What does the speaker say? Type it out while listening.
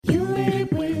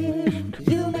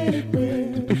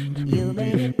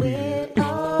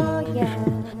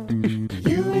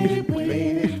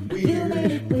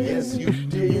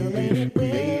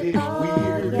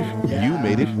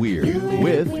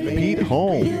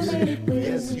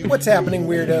What's happening,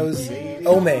 weirdos?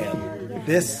 Oh man,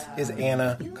 this is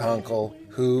Anna Konkle,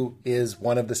 who is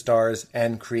one of the stars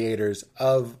and creators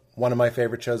of one of my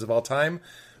favorite shows of all time,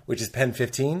 which is Pen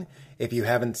 15. If you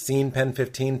haven't seen Pen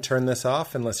 15, turn this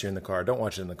off unless you're in the car. Don't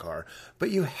watch it in the car.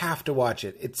 But you have to watch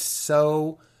it. It's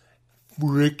so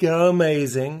freaking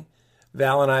amazing.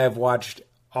 Val and I have watched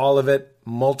all of it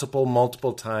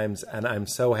multiple times, and I'm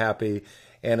so happy.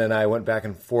 Anna and I went back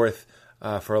and forth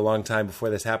for a long time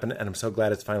before this happened, and I'm so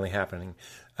glad it's finally happening.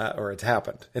 Or it's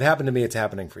happened. It happened to me, it's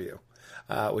happening for you,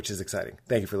 which is exciting.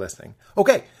 Thank you for listening.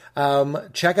 Okay,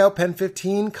 check out Pen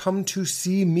 15. Come to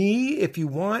see me if you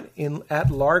want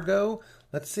at Largo.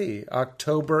 Let's see,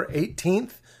 October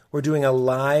 18th. We're doing a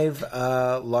live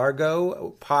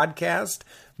Largo podcast.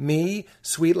 Me,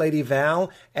 Sweet Lady Val,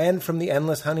 and from the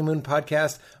Endless Honeymoon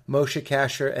podcast, Moshe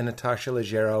Kasher and Natasha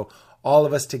Leggero. All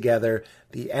of us together.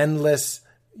 The Endless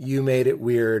You Made It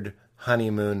Weird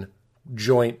Honeymoon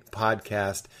joint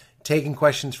podcast. Taking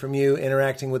questions from you,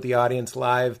 interacting with the audience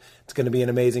live. It's going to be an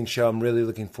amazing show. I'm really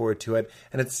looking forward to it.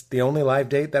 And it's the only live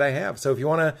date that I have. So if you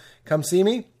want to come see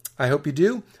me, I hope you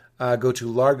do. Go to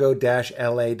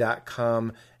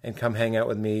largo-la.com and come hang out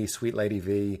with me, Sweet Lady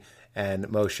V, and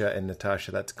Moshe and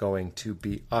Natasha. That's going to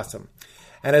be awesome.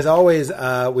 And as always,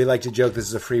 we like to joke this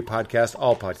is a free podcast.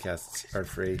 All podcasts are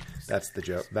free. That's the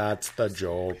joke. That's the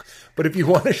joke. But if you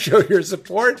want to show your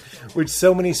support, which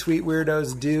so many sweet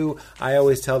weirdos do, I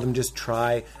always tell them just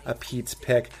try a Pete's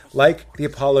Pick, like the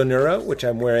Apollo Neuro, which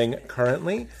I'm wearing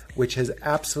currently, which has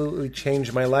absolutely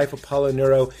changed my life. Apollo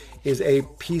Neuro is a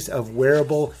piece of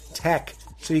wearable tech.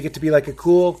 So you get to be like a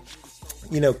cool,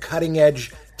 cutting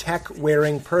edge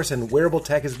tech-wearing person. Wearable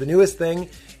tech is the newest thing,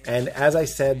 and as I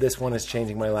said, this one is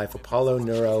changing my life. Apollo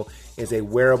Neuro is a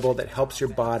wearable that helps your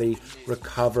body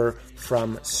recover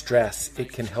from stress.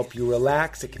 It can help you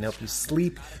relax, it can help you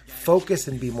sleep, focus,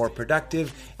 and be more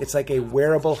productive. It's like a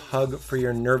wearable hug for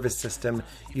your nervous system,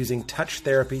 using touch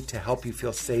therapy to help you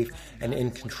feel safe and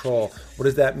in control. What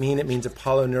does that mean? It means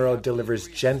Apollo Neuro delivers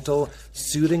gentle,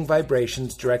 soothing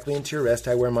vibrations directly into your wrist.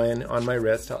 I wear mine on my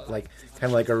wrist, kind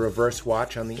of like a reverse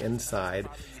watch on the inside.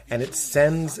 And it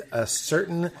sends a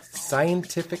certain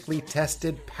scientifically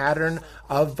tested pattern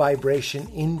of vibration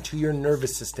into your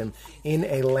nervous system in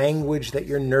a language that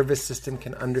your nervous system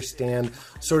can understand,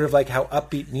 sort of like how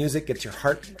upbeat music gets your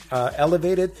heart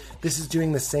elevated. This is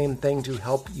doing the same thing to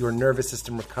help your nervous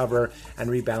system recover and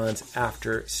rebalance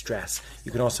after stress.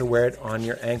 You can also wear it on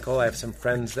your ankle. I have some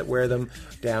friends that wear them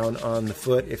down on the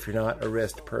foot if you're not a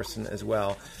wrist person as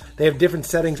well. They have different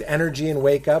settings, energy and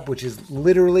wake up, which is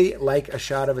literally like a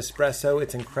shot of espresso.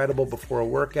 It's incredible before a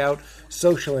workout.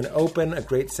 Social and open, a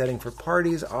great setting for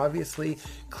parties, obviously.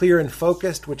 Clear and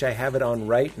focused, which I have it on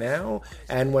right now.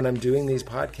 And when I'm doing these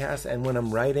podcasts and when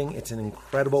I'm writing, it's an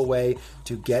incredible way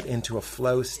to get into a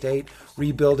flow state.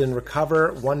 Rebuild and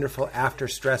recover, wonderful after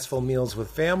stressful meals with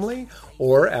family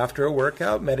or after a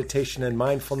workout. Meditation and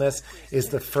mindfulness is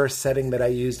the first setting that I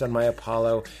used on my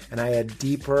Apollo, and I had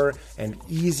deeper and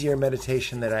easier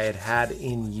meditation that I had had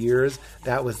in years.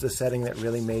 That was the setting that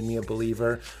really made me a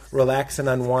believer. Relax and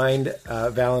unwind.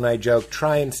 Val and I joke,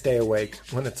 try and stay awake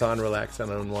when it's on Relax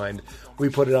and Unwind. We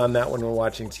put it on that when we're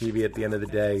watching TV at the end of the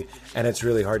day, and it's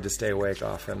really hard to stay awake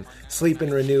often. Sleep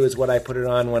and Renew is what I put it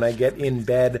on when I get in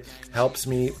bed. Helps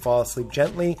me fall asleep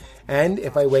gently. And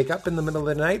if I wake up in the middle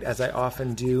of the night, as I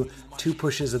often do, 2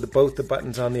 pushes of both the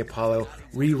buttons on the Apollo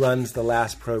reruns the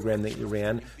last program that you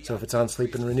ran. So if it's on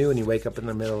Sleep and Renew and you wake up in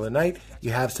the middle of the night, you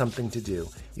have something to do.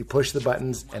 You push the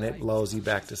buttons and it lulls you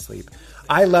back to sleep.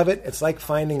 I love it. It's like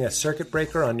finding a circuit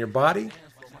breaker on your body.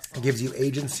 It gives you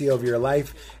agency over your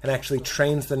life and actually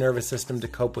trains the nervous system to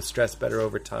cope with stress better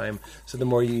over time. So the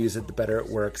more you use it, the better it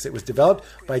works. It was developed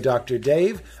by Dr.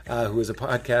 Dave, who was a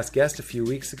podcast guest a few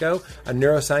weeks ago, a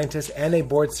neuroscientist and a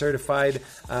board-certified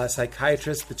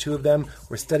psychiatrist. The two of them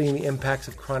were studying the impacts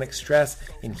of chronic stress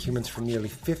in humans for nearly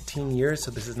 15 years.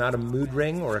 So this is not a mood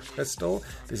ring or a crystal.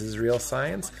 This is real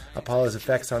science. Apollo's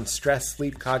effects on stress,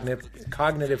 sleep,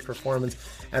 cognitive performance,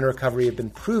 and recovery have been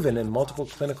proven in multiple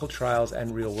clinical trials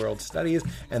and real-world studies,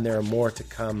 and there are more to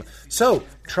come. So,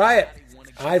 try it.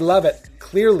 I love it.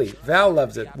 Clearly, Val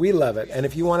loves it. We love it. And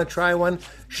if you want to try one,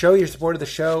 show your support of the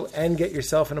show and get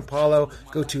yourself an Apollo.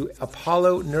 Go to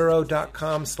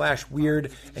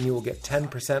apolloneuro.com/weird and you will get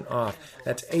 10% off.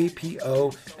 That's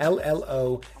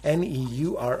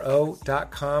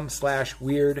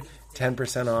APOLLONEURO.com/weird.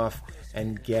 10% off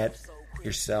and get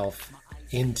yourself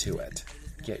into it.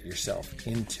 Get yourself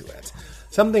into it.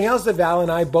 Something else that Val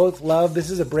and I both love.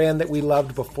 This is a brand that we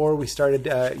loved before we started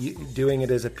doing it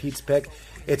as a Pete's Pick.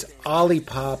 It's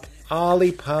Olipop.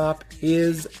 Olipop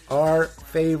is our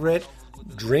favorite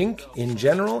drink in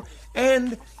general,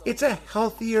 and it's a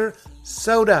healthier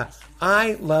soda.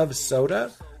 I love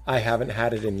soda. I haven't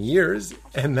had it in years,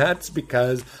 and that's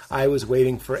because I was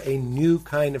waiting for a new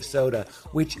kind of soda,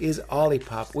 which is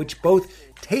Olipop, which both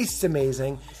tastes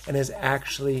amazing and is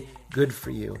actually good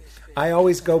for you. I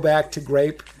always go back to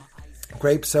grape.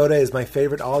 Grape soda is my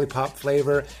favorite Olipop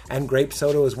flavor, and grape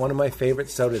soda is one of my favorite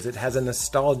sodas. It has a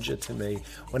nostalgia to me.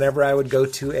 Whenever I would go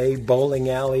to a bowling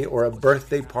alley or a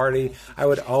birthday party, I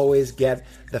would always get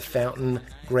the fountain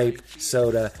grape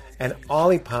soda. And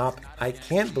Olipop, I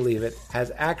can't believe it,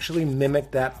 has actually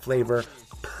mimicked that flavor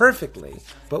perfectly,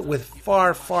 but with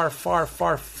far, far, far,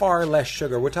 far, far less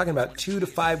sugar. We're talking about 2 to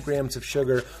 5 grams of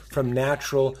sugar from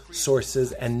natural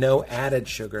sources and no added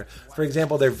sugar. For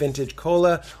example, their vintage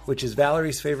cola, which is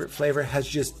Valerie's favorite flavor, has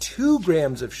just 2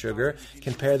 grams of sugar.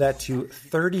 Compare that to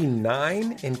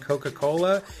 39 in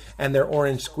Coca-Cola. And their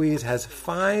orange squeeze has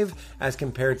 5 as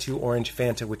compared to orange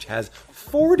Fanta, which has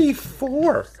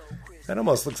 44. That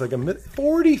almost looks like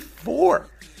 44.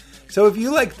 So if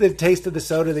you like the taste of the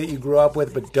soda that you grew up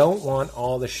with but don't want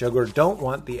all the sugar, don't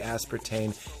want the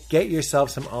aspartame, get yourself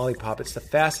some Olipop. It's the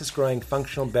fastest growing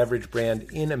functional beverage brand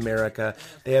in America.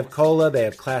 They have cola, they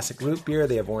have classic root beer,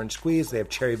 they have orange squeeze, they have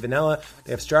cherry vanilla,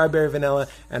 they have strawberry vanilla,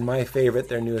 and my favorite,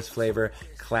 their newest flavor,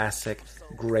 classic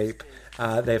grape.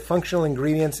 The functional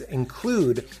ingredients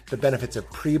include the benefits of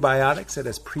prebiotics. It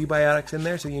has prebiotics in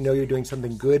there, so you know you're doing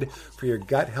something good for your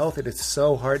gut health. It is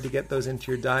so hard to get those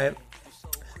into your diet.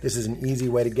 This is an easy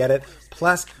way to get it.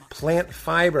 Plus, plant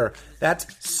fiber. That's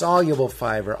soluble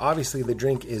fiber. Obviously, the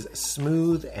drink is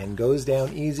smooth and goes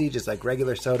down easy, just like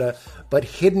regular soda. But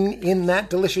hidden in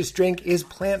that delicious drink is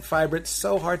plant fiber. It's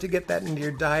so hard to get that into your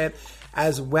diet,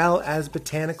 as well as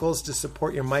botanicals to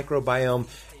support your microbiome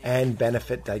and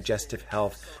benefit digestive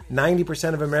health.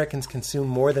 90% of Americans consume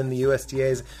more than the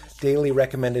USDA's daily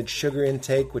recommended sugar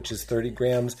intake, which is 30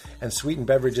 grams, and sweetened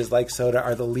beverages like soda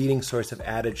are the leading source of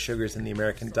added sugars in the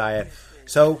American diet.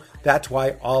 So that's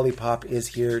why Olipop is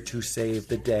here to save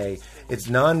the day. It's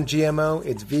non-GMO,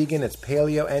 it's vegan, it's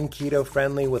paleo and keto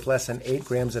friendly with less than 8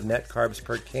 grams of net carbs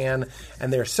per can.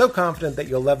 And they're so confident that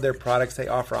you'll love their products, they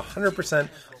offer a 100%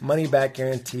 money-back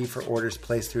guarantee for orders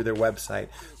placed through their website.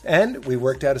 And we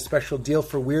worked out a special deal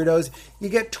for weirdos. You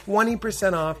get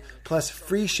 20% off plus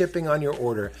free shipping on your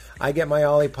order. I get my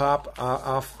Olipop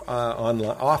off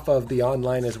of the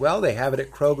online as well. They have it at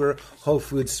Kroger, Whole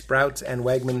Foods, Sprouts, and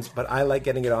Wegmans, but I like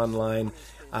getting it online.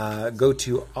 Go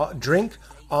to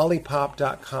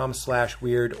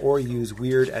drinkolipop.com/weird or use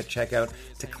weird at checkout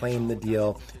to claim the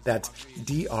deal. That's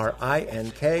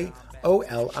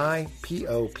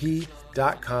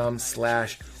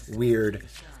drinkolipop.com/weird.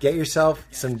 Get yourself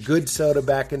some good soda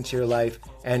back into your life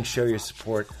and show your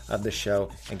support of the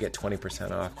show and get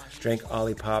 20% off.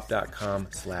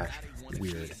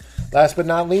 drinkolipop.com/weird. Last but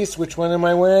not least, which one am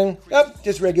I wearing? Oh,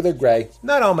 just regular gray.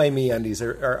 Not all my MeUndies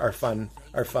are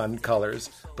fun colors,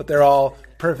 but they're all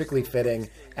perfectly fitting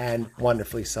and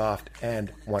wonderfully soft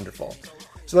and wonderful.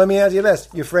 So let me ask you this: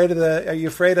 Are you afraid of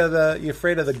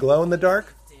the glow in the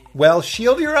dark? Well,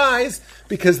 shield your eyes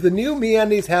because the new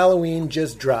MeUndies Halloween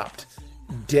just dropped.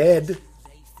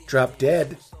 Drop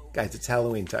dead. Guys, it's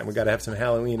Halloween time. We got to have some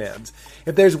Halloween ads.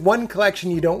 If there's one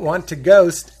collection you don't want to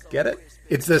ghost, get it?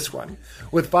 It's this one.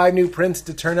 With 5 new prints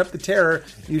to turn up the terror,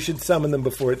 you should summon them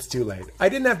before it's too late. I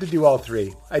didn't have to do all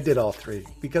 3. I did all 3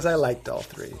 because I liked all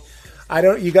 3.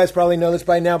 You guys probably know this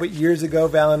by now, but years ago,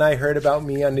 Val and I heard about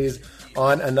MeUndies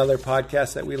on another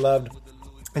podcast that we loved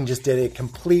and just did a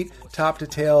complete top to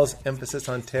tails, emphasis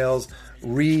on tails,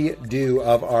 redo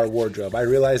of our wardrobe. I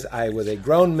realized I was a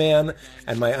grown man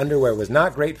and my underwear was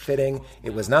not great fitting.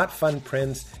 It was not fun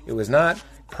prints. It was not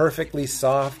perfectly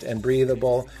soft and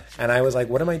breathable. And I was like,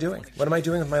 what am I doing? What am I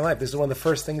doing with my life? This is one of the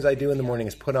first things I do in the morning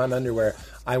is put on underwear.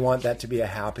 I want that to be a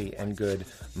happy and good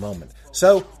moment.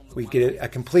 So we get a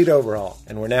complete overhaul,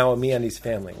 and we're now a MeUndies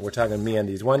family. We're talking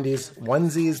MeUndies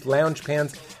onesies, lounge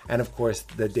pants, and of course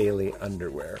the daily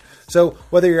underwear. So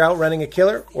whether you're out running a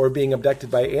killer or being abducted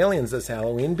by aliens this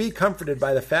Halloween, be comforted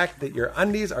by the fact that your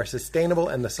undies are sustainable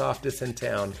and the softest in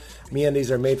town.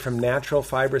 MeUndies are made from natural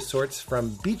fiber sorts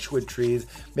from beechwood trees,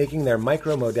 making their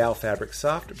micromodal fabric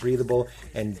soft, breathable,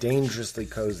 and dangerously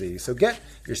cozy. So get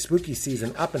your spooky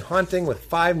season up and haunting with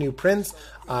 5 new prints: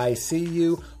 I See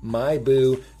You, My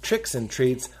Boo, Tricks and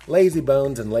Treats, Lazy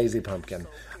Bones, and Lazy Pumpkin.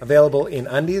 Available in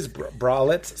undies,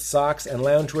 bralettes, socks, and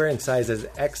loungewear in sizes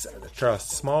extra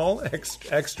small.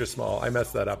 I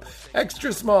messed that up.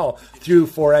 Extra small through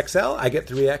 4XL. I get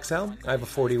 3XL. I have a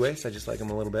 40 waist. I just like them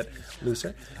a little bit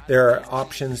looser. There are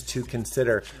options to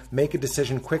consider. Make a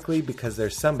decision quickly because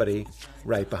there's somebody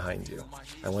right behind you.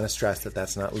 I want to stress that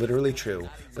that's not literally true,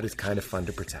 but it's kind of fun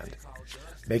to pretend.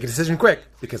 Make a decision quick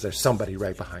because there's somebody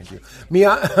right behind you.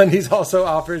 MeUndies also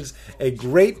offers a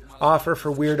great offer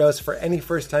for weirdos. For any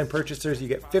first-time purchasers, you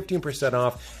get 15%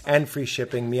 off and free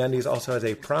shipping. MeUndies also has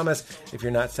a promise. If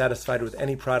you're not satisfied with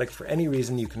any product for any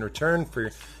reason, you can return for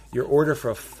your order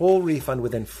for a full refund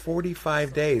within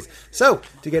 45 days. So,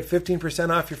 to get 15%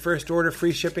 off your first order,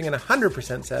 free shipping, and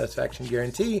 100% satisfaction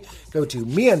guarantee, go to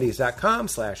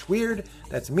MeUndies.com/weird.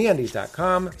 That's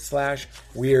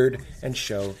MeUndies.com/weird and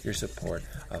show your support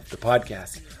of the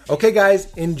podcast. Okay, guys,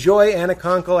 enjoy Anna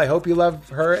Konkle. I hope you love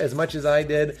her as much as I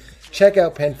did. Check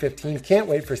out Pen 15. Can't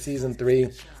wait for season 3.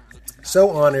 So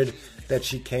honored that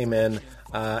she came in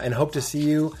and hope to see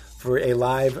you for a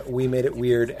live We Made It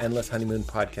Weird Endless Honeymoon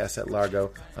podcast at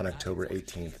Largo on October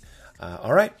 18th.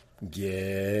 All right,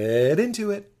 get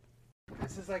into it.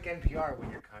 This is like NPR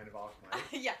when you're kind of off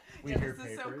mic. Yeah, we this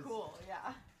is so cool.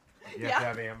 Yeah. You have to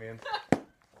have ambience.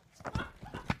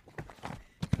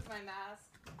 This is my mask.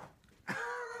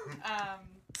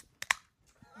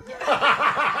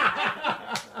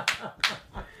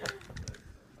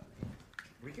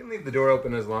 We can leave the door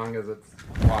open as long as it's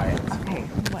quiet. Okay,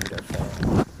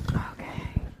 wonderful. Okay.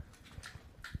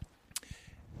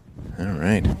 All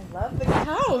right. I love the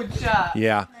couch.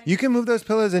 Yeah. You can move those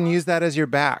pillows and use that as your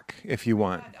back if you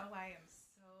want. God, I am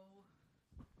so...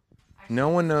 No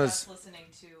one knows... I was listening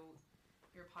to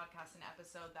your podcast, an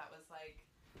episode that was like...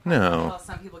 No. How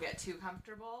some people get too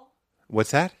comfortable.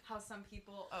 What's that? How some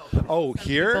people... Oh,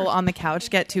 here? People on the couch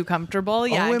get too comfortable.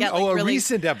 Yeah. A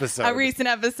recent episode. A recent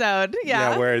episode.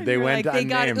 Yeah. Yeah, where they went like, they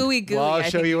got unnamed. ooey gooey. Well, I'll I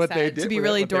show think you what they said, did. To be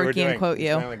really dorky and quote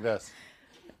you. Like this.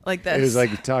 Like this. It was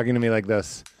like talking to me like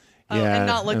this. Oh, and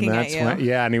not looking at that's you.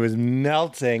 Yeah, and he was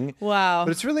melting. Wow.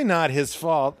 But it's really not his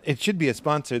fault. It should be a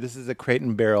sponsor. This is a Crate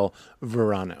and Barrel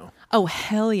Verano. Oh,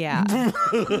 hell yeah.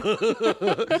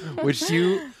 Which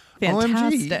you...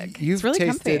 Fantastic. OMG, you've it's really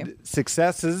tasted comfy.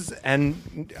 successes,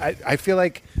 and I feel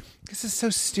like this is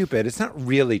so stupid. It's not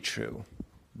really true,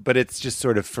 but it's just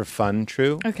sort of for fun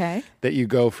true. Okay. That you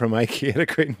go from IKEA to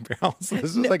Crate and Barrel. So this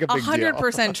is like a big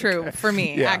 100% true for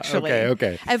me, Yeah, actually.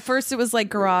 okay. At first, it was like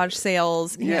garage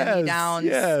sales, hand-me-downs,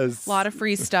 yes. a lot of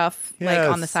free stuff like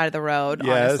on the side of the road,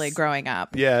 Yes. honestly, growing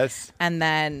up. Yes. And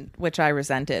then, which I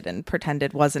resented and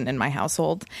pretended wasn't in my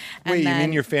household. And Wait, then, you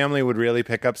mean your family would really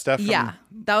pick up stuff from... Yeah.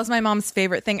 That was my mom's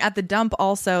favorite thing. At the dump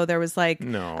also, there was like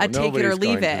No, a take it or nobody's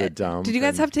leave going to the it. dump Did you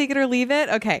guys and- have take it or leave it?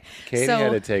 Okay. Katie so,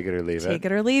 had to take it or leave it. Take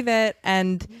it or leave it.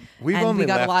 And, We've and only we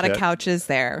got a left lot it. of couches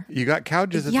there. You got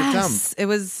couches at the dump. Yes. It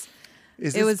was...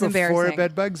 Is It this was before embarrassing.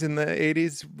 bedbugs in the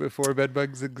 80s, before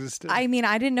bedbugs existed? I mean,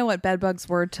 I didn't know what bed bugs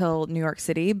were till New York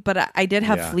City, but I did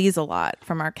have Yeah. fleas a lot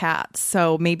from our cats.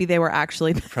 So maybe they were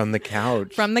actually From the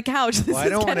couch. from the couch. This Well, I is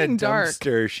don't want a getting dark.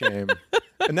 dumpster shame.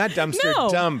 And not dumpster,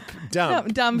 No. dump. No,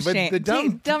 dump But shame. the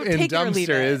dump, Dump, in take it or leave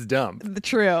dumpster it. is dump. The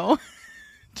true.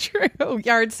 True.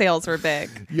 Yard sales were big.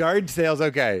 Yard sales,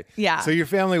 okay. Yeah. So your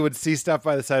family would see stuff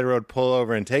by the side of the road, pull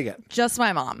over and take it. Just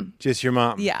my mom. Just your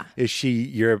mom. Yeah. Is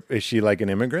she like an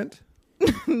immigrant?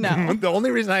 No. The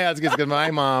only reason I ask is because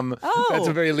my mom, that's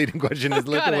a very leading question, is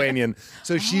Got it. Lithuanian.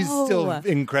 So she's still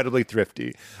incredibly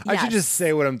thrifty. I should Yes. just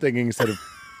say what I'm thinking instead of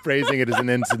phrasing it as an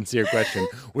insincere question.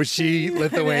 Was she An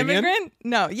Lithuanian? immigrant?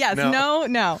 No. Yes. No.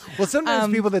 No. Well,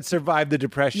 sometimes people that survived the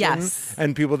Depression Yes.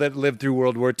 and people that lived through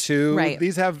World War II, Right.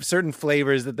 these have certain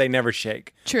flavors that they never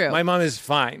shake. True. My mom is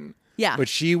fine. Yeah. But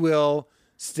she will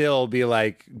still be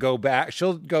like, go back.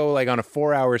 She'll go like on a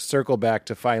 4-hour circle back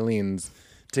to Filene's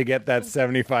to get that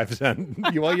 75 cent.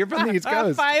 Well, you're from the East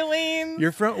Coast. Filene.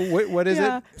 You're from, what is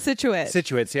it? Situate.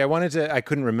 Situate. See, I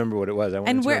couldn't remember what it was. I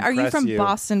wanted And to where are you impress from?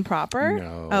 Boston proper?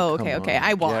 No, Oh, come okay, okay. on.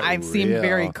 I Get seem real.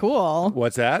 very cool.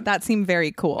 What's that? That seemed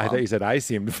very cool. I thought you said I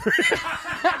seemed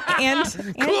and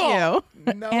Cool.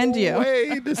 you. No And you.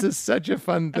 way. This is such a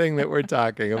fun thing that we're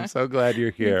talking. I'm so glad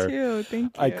you're here. Me too.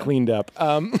 Thank you. I cleaned up.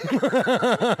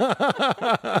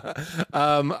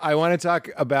 I want to talk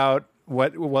about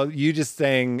you just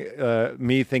saying,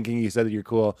 me thinking you said that you're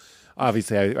cool.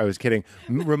 Obviously, I was kidding.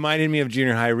 Reminded me of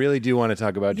junior high. I really do want to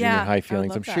talk about junior Yeah, high I feelings.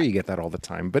 love I'm sure that. you get that all the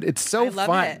time, but it's so I love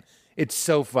fun. it. It's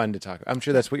so fun to talk. I'm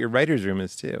sure that's what your writer's room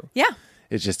is too. Yeah.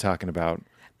 It's just talking about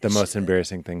the most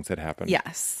embarrassing things that happen.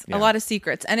 Yes. Yeah. A lot of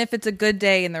secrets. And if it's a good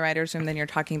day in the writer's room, then you're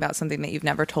talking about something that you've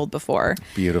never told before.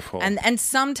 Beautiful. And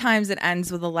sometimes it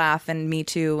ends with a laugh and me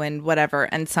too and whatever.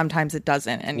 And sometimes it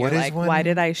doesn't. And What you're is like, one? why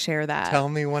did I share that? Tell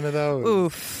me one of those.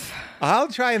 Oof. I'll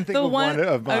try and think of one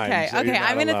of mine. Okay, so you're not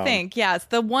I'm going to alone. think. Yes.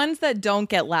 The ones that don't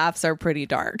get laughs are pretty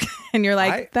dark. And you're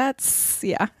like,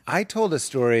 yeah. I told a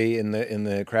story in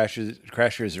the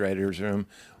Crashers writers room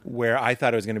where I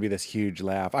thought it was going to be this huge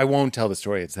laugh. I won't tell the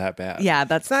story; it's that bad. Yeah,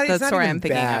 that's the it's not story even I'm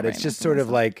thinking bad. of It's right just now. sort of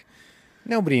like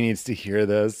nobody needs to hear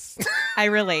this, I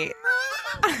relate.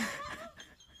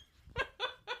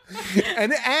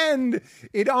 and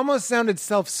it almost sounded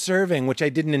self-serving, which I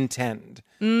didn't intend.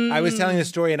 I was telling the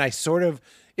story, and I sort of.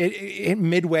 It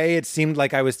midway, it seemed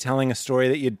like I was telling a story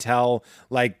that you'd tell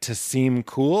like to seem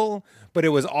cool, but it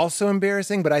was also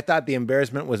embarrassing. But I thought the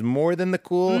embarrassment was more than the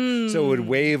cool, so it would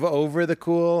wave over the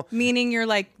cool. Meaning you're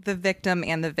like the victim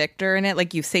and the victor in it.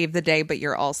 Like you saved the day, but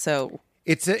you're also...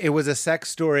 It was a sex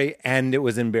story and it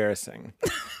was embarrassing.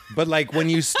 But like when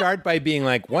you start by being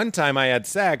like, one time I had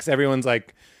sex, everyone's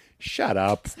like, shut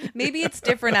up. Maybe it's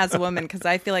different as a woman because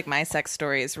I feel like my sex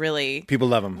story is really... People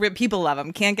love them. People love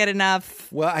them. Can't get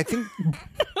enough. Well, I think...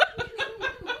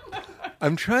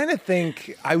 I'm trying to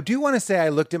think. I do want to say I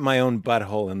looked at my own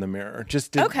butthole in the mirror.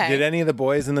 Okay. Did any of the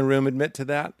boys in the room admit to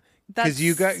that? Because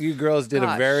you girls did a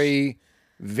gosh. very,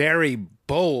 very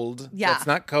bold. Yeah. That's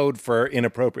not code for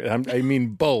inappropriate. I mean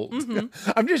bold.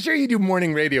 Mm-hmm. I'm just sure you do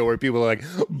morning radio where people are like,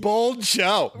 bold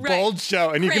show, Right. bold show.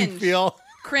 And you can Cringe. feel...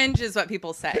 Cringe is what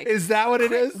people say. Is that what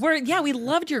it is? We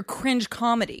loved your cringe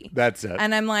comedy. That's it.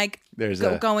 And I'm like, There's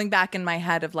going back in my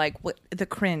head of like, what the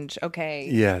cringe, okay.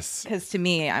 Yes. Because to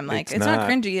me, I'm like, It's it's not not.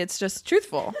 cringy, it's just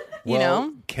truthful. You Well,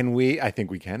 know? can we? I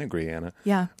think we can agree, Anna.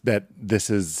 Yeah. That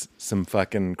this is some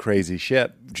fucking crazy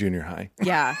shit, junior high.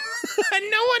 Yeah.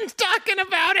 And no one's talking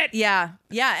about it. Yeah.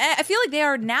 Yeah. I feel like they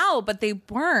are now, but they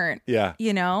weren't. Yeah.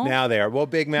 You know? Now they are. Well,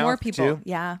 Big Mouth, More people. too.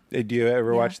 Yeah. Do you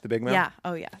ever watch the Big Mouth? Yeah.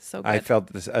 Oh, yeah. So good. I felt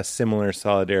a similar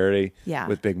solidarity Yeah.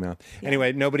 with Big Mouth.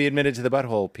 Anyway, nobody admitted to the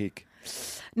butthole peak.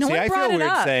 no See, one I brought feel it weird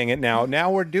up. saying it now.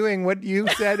 Now we're doing what you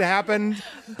said happened.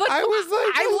 But I was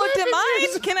like, I looked at 11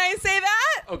 years- mine. Can I say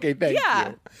that? Okay, thank Yeah.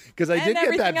 you. Because I And did get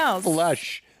everything that else.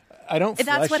 flush. I don't flush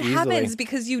That's what easily. happens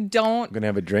because you don't I'm going to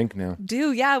have a drink now.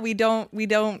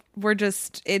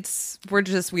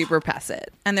 we repress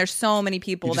it. And there's so many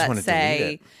people You just that wanna delete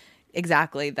say it.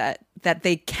 exactly that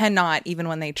they cannot, even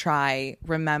when they try,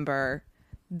 remember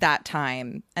that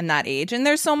time and that age. And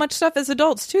there's so much stuff as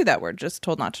adults too that we're just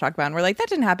told not to talk about. And we're like, that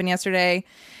didn't happen yesterday.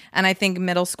 And I think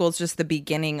middle school is just the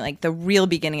beginning, like the real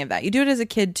beginning of that. You do it as a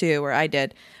kid too, or I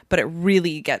did, but it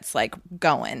really gets like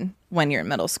going when you're in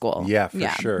middle school. Yeah, for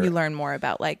sure. You learn more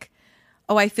about like,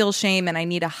 oh, I feel shame and I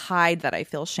need to hide that I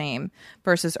feel shame,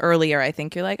 versus earlier, I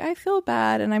think you're like, I feel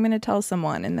bad and I'm going to tell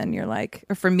someone. And then you're like,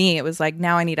 or for me, it was like,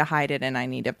 now I need to hide it and I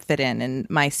need to fit in and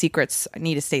my secrets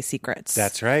need to stay secrets.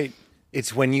 That's right.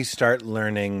 It's when you start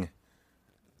learning,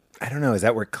 I don't know, is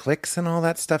that where cliques and all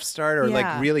that stuff start? Or Yeah.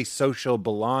 like really social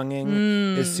belonging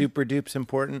is super dupes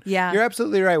important? Yeah. You're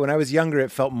absolutely right. When I was younger, it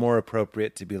felt more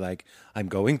appropriate to be like, I'm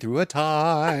going through a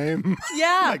time.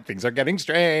 Yeah. Like things are getting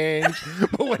strange.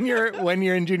 But when you're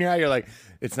in junior high, you're like,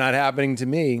 it's not happening to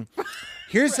me.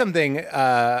 Here's something.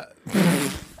 I'm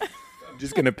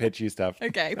just going to pitch you stuff.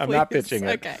 Okay, I'm not please. pitching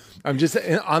it. Okay. I'm just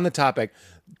on the topic.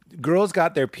 Girls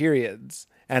got their periods,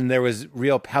 and there was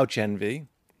real pouch envy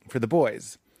for the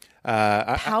boys.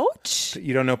 Pouch?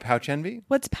 You don't know pouch envy?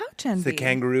 What's pouch envy? The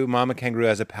kangaroo, mama kangaroo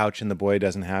has a pouch and the boy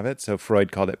doesn't have it. So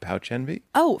Freud called it pouch envy.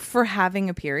 Oh, for having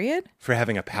a period? For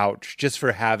having a pouch, just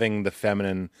for having the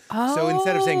feminine. So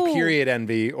instead of saying Oh. period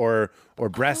envy or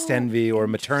breast envy or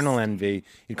maternal envy,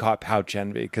 you'd call it pouch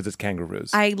envy because it's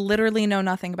kangaroos. I literally know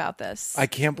nothing about this. I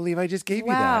can't believe I just gave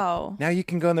Wow. you that. Now you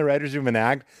can go in the writer's room and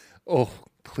act. Oh,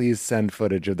 please send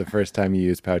footage of the first time you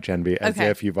used pouch envy as Okay.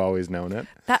 if you've always known it.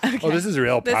 Okay. Oh, this is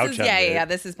real This pouch is, envy. yeah,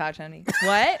 this is pouch envy.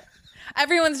 What?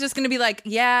 Everyone's just going to be like,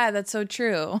 yeah, that's so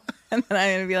true. And then I'm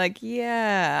going to be like,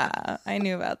 yeah, I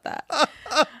knew about that.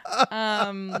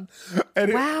 And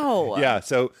it- Wow. Yeah,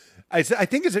 so I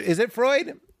think is it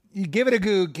Freud? You give it a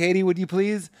Goog, Katie, would you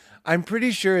please? I'm pretty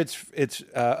sure it's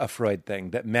a Freud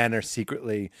thing that men are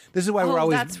secretly. This is why we're Oh,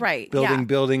 always that's right, building yeah.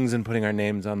 buildings and putting our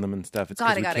names on them and stuff. It's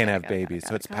because we can't have babies,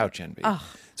 so it's pouch envy.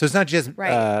 So it's not just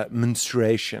Right.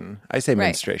 menstruation. I say Right.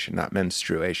 menstruation, not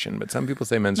menstruation, but some people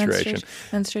say menstruation.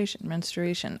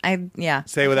 Menstruation.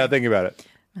 Say it without thinking about it.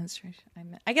 Menstruation.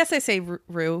 I guess I say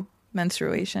rue.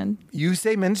 Menstruation. You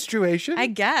say menstruation? I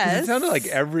 'Cause guess. It sounded like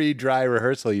every dry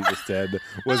rehearsal you just did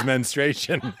was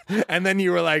menstruation. And then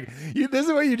you were like, this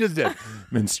is what you just did.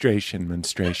 menstruation.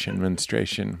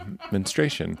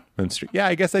 Yeah,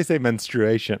 I guess I say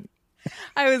menstruation.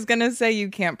 I was going to say you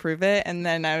can't prove it, and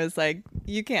then I was like,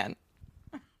 you can.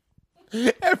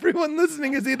 Everyone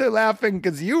listening is either laughing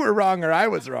because you were wrong or I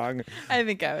was wrong. I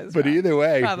think I was But wrong. either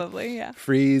way. Probably, yeah.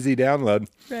 Free, easy download.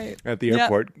 Right. At the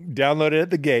airport. Yep. Download it at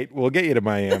the gate. We'll get you to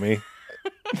Miami.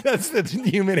 That's the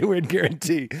You Made It Weird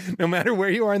guarantee. No matter where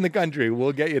you are in the country,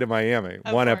 we'll get you to Miami.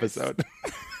 One episode.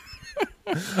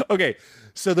 Okay,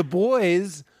 so the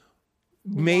boys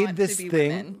made this thing.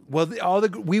 Women. Well,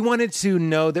 we wanted to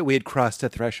know that we had crossed a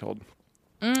threshold,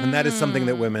 and that is something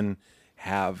that women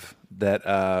have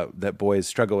that boys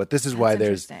struggle with. This is why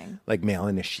there's like male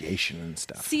initiation and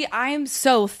stuff. See,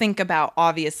 think about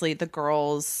obviously the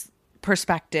girls'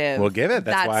 perspective. We'll give it.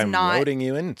 That's why I'm loading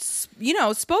you in.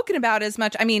 Spoken about as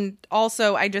much. I mean,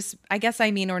 also,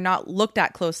 or not looked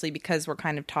at closely because we're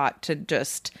kind of taught to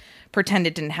just pretend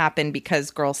it didn't happen because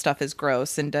girl stuff is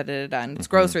gross and da-da-da-da. And it's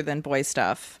grosser than boy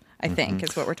stuff, I think,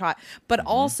 is what we're taught. But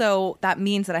also, that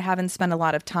means that I haven't spent a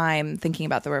lot of time thinking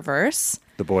about the reverse.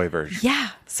 The boy version.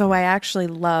 Yeah. So I actually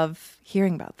love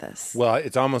hearing about this. Well,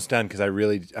 it's almost done because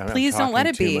Please don't let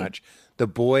it be. Much. The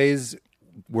boys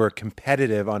were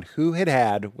competitive on who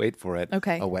had, wait for it,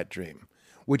 a wet dream,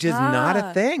 which is not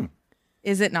a thing.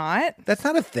 Is it not? That's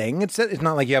not a thing. It's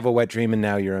not like you have a wet dream and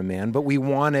now you're a man, but we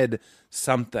wanted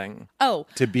something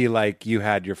to be like you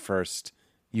had your first,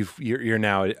 you're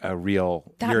now a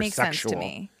real, that you're makes sexual. Sense to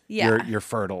me. Yeah. You're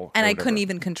fertile. And I couldn't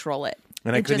even control it.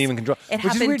 And I couldn't even control it. It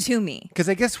happened to me. Because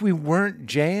I guess we weren't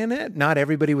Jay-ing it. Not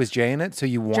everybody was Jay-ing it. So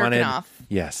you wanted... Jerking off.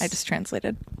 Yes. I just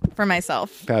translated for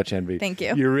myself. Pouch envy. Thank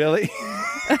you. You're really...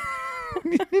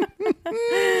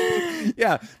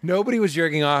 Yeah. Nobody was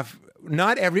jerking off.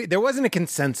 There wasn't a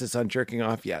consensus on jerking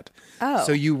off yet. Oh.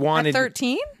 So you wanted... At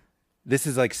 13? This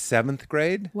is like 7th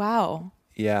grade. Wow.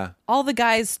 Yeah. All the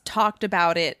guys talked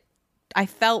about it. I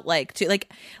felt like too. Like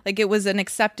it was an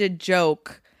accepted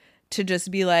joke to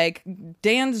just be like,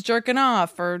 Dan's jerking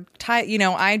off, or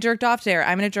I jerked off today, or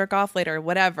I'm going to jerk off later, or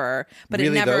whatever. But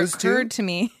really, it never occurred to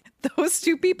me. Those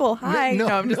two people. Hi. No,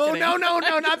 I'm just kidding. No,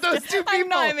 not those two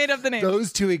people. I made up the name.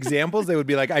 Those two examples, they would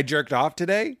be like, I jerked off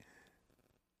today.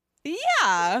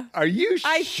 Yeah. Are you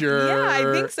sure? Yeah,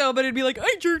 I think so. But it'd be like,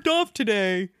 I jerked off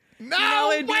today.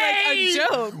 No, it'd be like a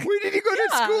joke. Where did you go to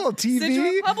school? TV?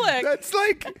 Central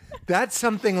Republic. That's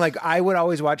something like I would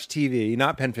always watch TV,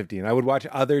 not Pen 15. I would watch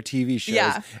other TV shows.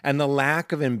 Yeah. And the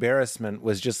lack of embarrassment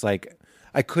was just like,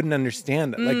 I couldn't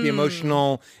understand it. Like the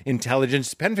emotional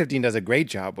intelligence. Pen 15 does a great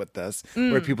job with this,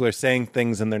 where people are saying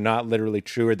things and they're not literally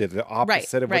true, or they're the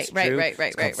opposite of what's true. Right.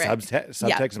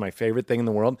 Subtext is my favorite thing in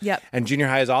the world. Yep. And junior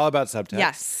high is all about subtext.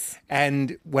 Yes.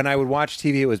 And when I would watch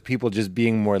TV, it was people just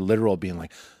being more literal, being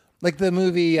like the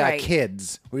movie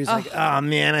Kids, where he's like, oh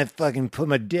man, I fucking put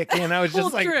my dick in. I was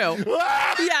just like, true.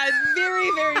 Yeah,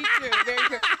 very, very true. Very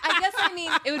true. I guess,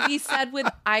 it would be said with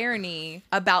irony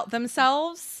about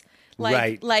themselves.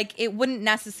 Like it wouldn't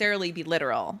necessarily be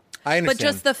literal. I understand. But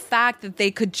just the fact that they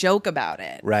could joke about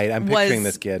it. Right, I'm picturing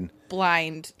this kid.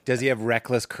 Blind. Does he have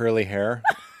reckless curly hair?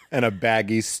 And a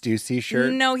baggy Stussy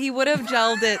shirt? No, he would have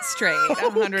gelled it straight,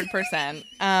 100%.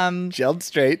 Gelled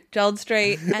straight? Gelled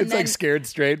straight. And it's like Scared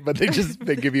Straight, but they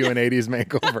give you an 80s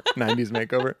makeover, 90s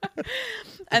makeover.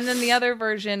 And then the other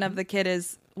version of the kid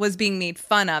was being made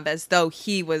fun of as though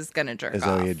he was going to jerk off. As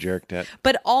though he had jerked it.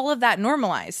 But all of that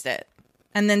normalized it.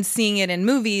 And then seeing it in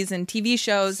movies and TV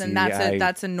shows, and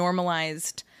that's a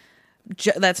normalized...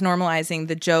 that's normalizing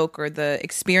the joke or the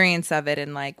experience of it.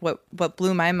 And like what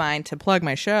blew my mind, to plug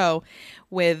my show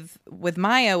with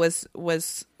Maya,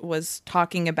 was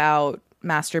talking about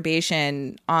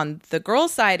masturbation on the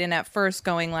girl's side, and at first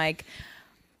going like,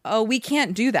 oh, we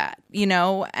can't do that,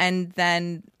 and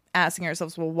then asking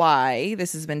ourselves, well, why?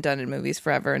 This has been done in movies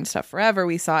forever and stuff forever.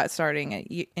 We saw it starting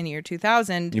in year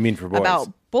 2000. You mean for boys?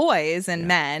 About boys and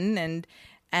men,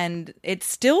 and it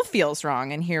still feels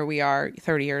wrong. And here we are,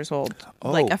 30 years old,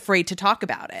 like afraid to talk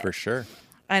about it. For sure.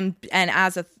 And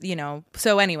as a,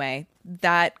 so anyway,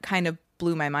 that kind of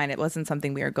blew my mind. It wasn't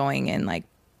something we were going in like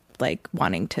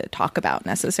wanting to talk about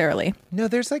necessarily. No,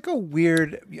 there's like a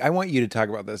weird, I want you to talk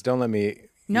about this. Don't let me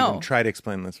even try to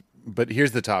explain this. But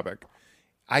here's the topic.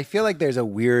 I feel like there's a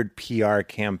weird PR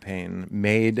campaign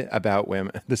made about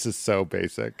women. This is so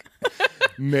basic.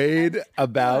 Made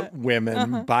about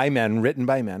women by men, written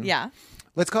by men. Yeah.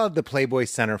 Let's call it the Playboy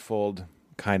centerfold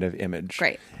kind of image.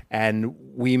 Great. And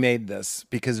we made this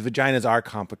because vaginas are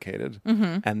complicated,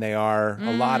 and they are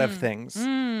a lot of things.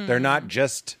 They're not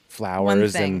just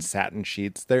flowers and satin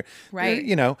sheets. They're,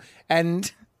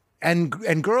 and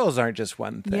and girls aren't just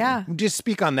one thing. Yeah. Just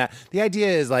speak on that. The idea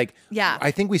is like, Yeah.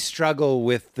 I think we struggle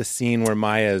with the scene where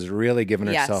Maya is really giving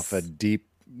herself a deeping.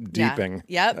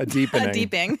 Yep. A deepening. A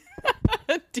deeping.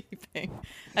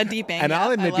 A deeping. And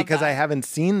I'll admit, because that. I haven't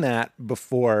seen that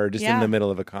before, just in the middle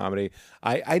of a comedy,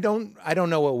 I don't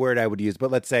know what word I would use,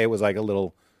 but let's say it was like a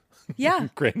little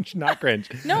cringe, not cringe.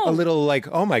 No. A little like,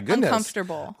 oh my goodness.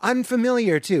 Uncomfortable.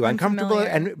 Unfamiliar too. Uncomfortable.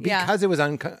 Unfamiliar. And because it was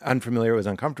unfamiliar, it was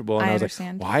uncomfortable. And I was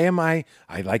understand. like, why am I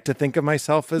like to think of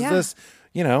myself as this.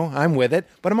 I'm with it,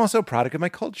 but I'm also a product of my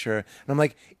culture. And I'm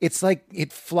like, it's like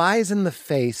it flies in the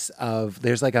face of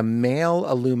there's like a male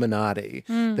Illuminati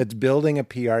that's building a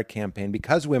PR campaign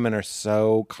because women are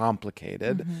so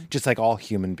complicated, just like all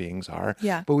human beings are.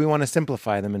 Yeah. But we want to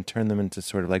simplify them and turn them into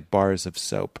sort of like bars of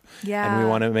soap. Yeah. And we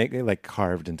want to make it like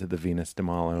carved into the Venus de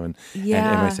Milo. And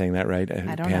Yeah. am I saying that right?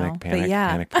 I don't panic, know, panic, but yeah.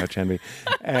 panic, pouch envy.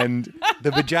 And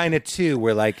the vagina too,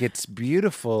 where like it's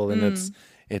beautiful and it's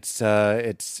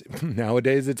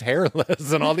nowadays it's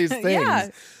hairless and all these things. Yeah.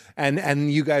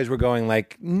 And you guys were going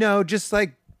like, no, just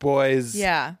like boys.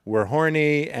 Yeah. We're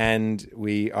horny and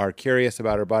we are curious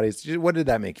about our bodies. What did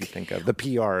that make you think of? The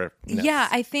PR. Yeah,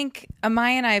 I think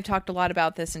Amaya and I have talked a lot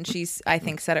about this, and she's, I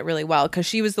think, said it really well, because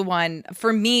she was the one,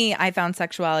 for me, I found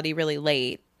sexuality really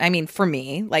late. I mean, for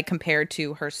me, like compared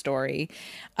to her story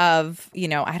of,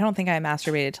 I don't think I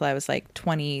masturbated till I was like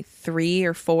 23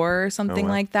 or 4 or something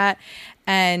like that.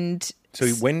 And so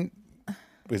when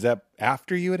was that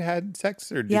after you had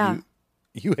sex, or did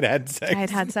you had sex? I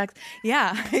had sex.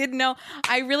 Yeah. And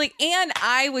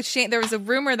I was shamed. There was a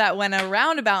rumor that went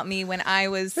around about me when I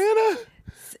was Anna,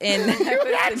 in.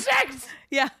 you had sex.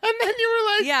 Yeah. And then you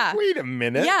were like, wait a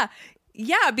minute. Yeah.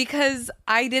 Yeah. Because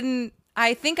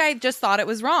I think I just thought it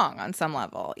was wrong on some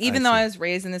level, even though I was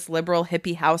raised in this liberal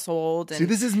hippie household. And see,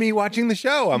 this is me watching the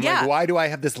show. I'm like, why do I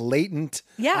have this latent,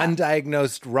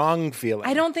 undiagnosed wrong feeling?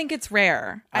 I don't think it's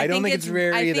rare. I don't think it's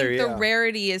rare either. I think the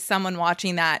rarity is someone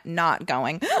watching that not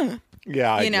going,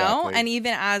 yeah, exactly. And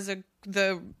even as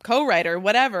the co-writer,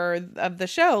 whatever, of the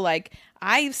show, like,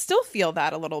 I still feel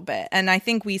that a little bit. And I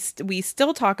think we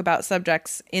still talk about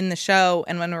subjects in the show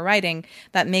and when we're writing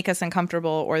that make us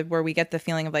uncomfortable, or where we get the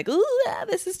feeling of like, ooh,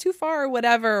 this is too far or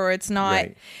whatever, or it's not.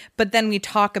 Right. But then we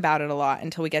talk about it a lot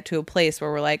until we get to a place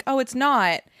where we're like, oh, it's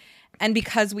not. And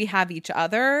because we have each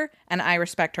other, and I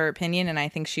respect her opinion, and I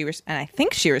think she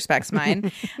respects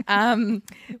mine,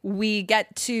 we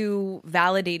get to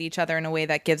validate each other in a way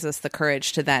that gives us the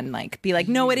courage to then like be like,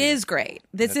 no, it is great.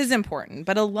 This is important.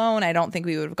 But alone, I don't think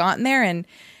we would have gotten there. And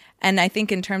I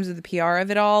think in terms of the PR of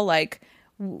it all, like,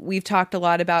 we've talked a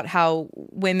lot about how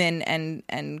women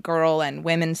and girl and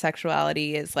women's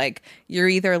sexuality is like, you're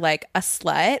either like a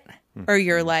slut or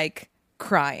you're like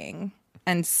crying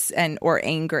and or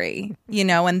angry,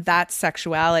 and that's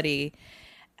sexuality.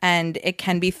 And it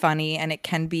can be funny, and it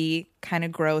can be kind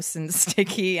of gross and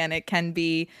sticky, and it can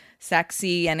be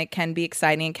sexy, and it can be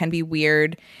exciting, it can be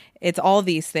weird. It's all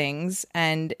these things,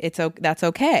 and that's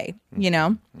okay,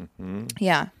 Mm-hmm.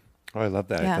 Yeah. Oh, I love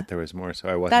that. Yeah. I thought there was more, so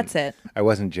I wasn't. That's it. I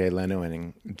wasn't Jay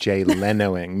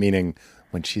Lenoing, meaning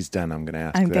when she's done, I'm going to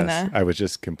ask this. I was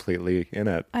just completely in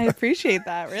it. I appreciate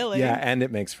that, really. Yeah, and it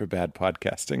makes for bad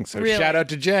podcasting. So Really? shout out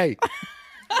to Jay.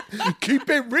 Keep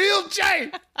it real,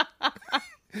 Jay.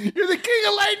 You're the king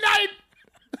of late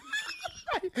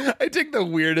night. I take the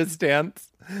weirdest stance,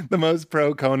 the most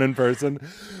pro Conan person.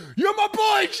 You're my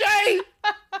boy, Jay.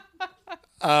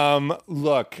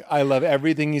 Look, I love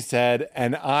everything you said,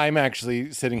 and I'm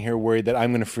actually sitting here worried that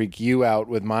I'm going to freak you out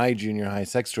with my junior high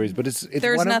sex stories. But it's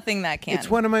There's nothing that can. It's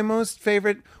one of my most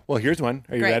favorite. Well, here's one.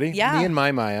 Are you Great. ready? Yeah. Me and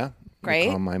my Maya. Great.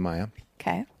 We'll call my Maya.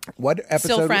 Okay. What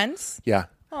episode? Still friends? Yeah.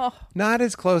 Oh, Not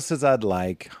as close as I'd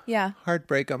like. yeah.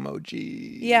 Heartbreak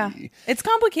emoji. Yeah. It's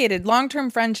complicated. Long-term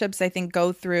friendships, I think,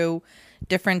 go through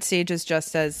different stages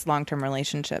just as long-term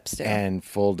relationships do. And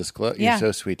full disclosure. Yeah. You're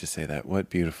so sweet to say that. What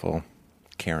beautiful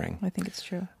caring. I think it's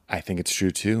true. I think it's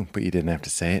true too, but you didn't have to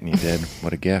say it, and you did.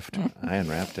 What a gift. I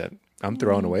unwrapped it. I'm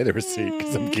throwing away the receipt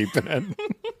because I'm keeping it.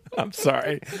 I'm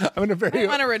sorry. I'm in a very... I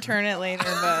want to return it later,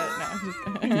 but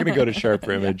no. I'm going to go to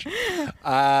Sharper Image.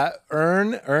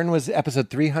 Earn was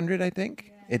episode 300, I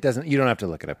think. It doesn't... You don't have to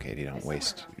look it up, Katie. Don't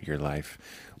waste your life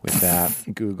with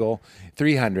that. Google.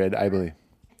 300, I believe.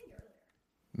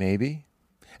 Maybe.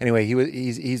 Anyway,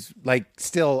 he's like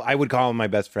still... I would call him my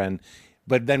best friend.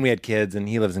 But then we had kids, and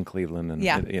he lives in Cleveland,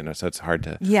 and so it's hard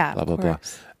to blah blah blah.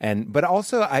 But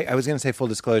also, I was going to say, full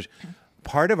disclosure,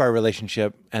 part of our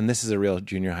relationship, and this is a real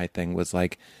junior high thing, was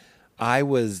like I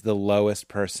was the lowest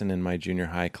person in my junior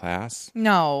high class.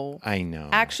 No. I know.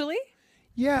 Actually?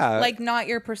 Yeah. Like, not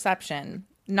your perception.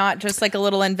 not just like a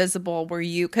little invisible. Were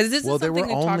you? Because this Well, is there something were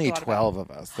we talked only a lot 12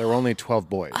 of us. There were only 12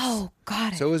 boys. Oh,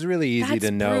 got it. So it was really easy That's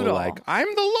to know, brutal. like, I'm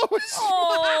the lowest.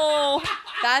 Oh,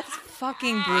 that's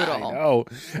fucking brutal. Oh,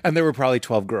 and there were probably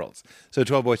 12 girls. So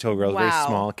 12 boys, 12 girls, very Wow.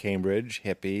 small, Cambridge,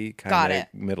 hippie, Got kind it.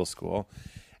 of middle school.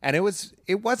 And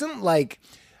it wasn't like,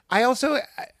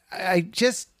 I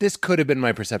just, this could have been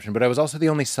my perception, but I was also the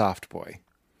only soft boy.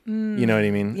 You know what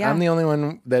I mean? Yeah. I'm the only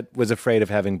one that was afraid of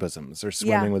having bosoms or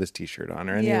swimming Yeah. with his t-shirt on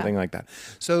or Yeah. anything like that.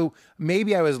 So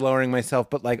maybe I was lowering myself,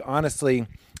 but like honestly,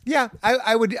 yeah,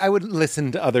 I would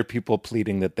listen to other people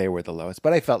pleading that they were the lowest,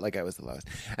 but I felt like I was the lowest.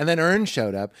 And then Ern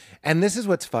showed up, and this is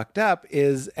what's fucked up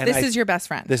is This is your best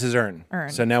friend. This is Ern. Ern.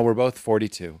 So now we're both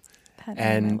 42. That name,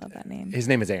 And I love that name. his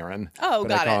name is Aaron. Oh, but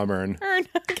got I call it. him Ern. Ern.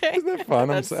 Okay. Isn't that fun?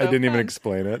 That's I so didn't even fun.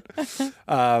 explain it.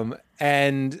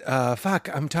 Fuck,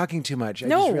 I'm talking too much. I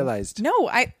No, just realized. No,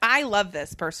 I love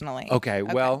this personally. Okay,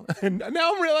 well,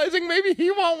 now I'm realizing maybe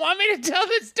he won't want me to tell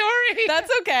this story.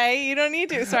 That's okay. You don't need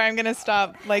to. Sorry, I'm gonna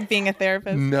stop like being a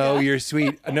therapist. No, you're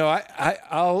sweet. No,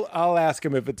 I'll ask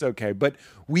him if it's okay. But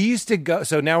we used to go.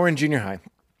 So now we're in junior high,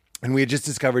 and we had just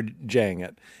discovered Jang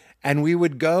it, and we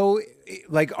would go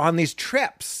like on these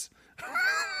trips,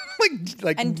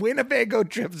 like Winnebago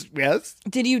trips. Yes,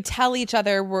 Did you tell each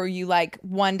other? Were you like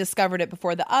one discovered it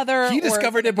before the other? he or-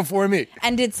 discovered it before me.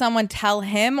 And did someone tell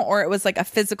him, or it was like a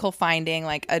physical finding,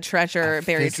 like a treasure,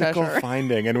 buried Physical treasure?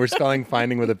 finding, and we're spelling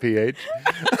finding with a PH.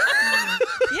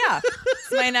 Yeah,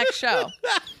 it's my next show.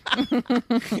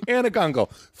 Anna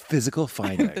Gongo, physical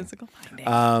finding. Physical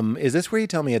finding. Is this where you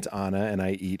tell me it's Anna and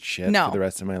I eat shit No, for the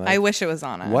rest of my life? I wish it was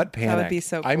Anna. What panic? That would be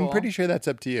so cool. I'm pretty sure that's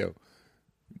up to you.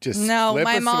 Just No, flip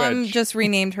my a mom switch. just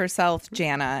renamed herself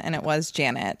Jana, and it was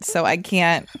Janet. So I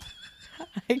can't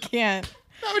No,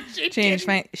 she change didn't.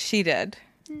 my. She did.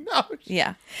 No,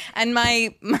 Yeah, and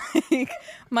my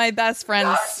best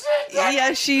friend.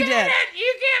 Yeah, she did.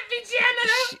 You can't be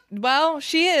Janet. Well,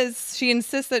 she is. She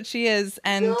insists that she is,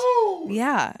 and No.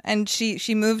 yeah, and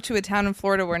she moved to a town in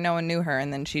Florida where no one knew her,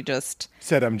 and then she just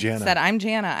Said I'm Jana. said, "I'm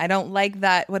Jana." I don't like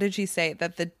that. What did she say?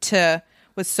 That the "t"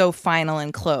 was so final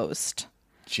and closed.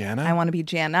 Jana? I want to be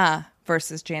Jana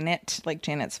versus Janet, like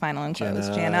Janet's final and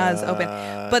closed. Jana. Jana is open.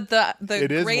 But the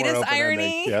It is more greatest open-ended,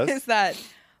 irony yes. is that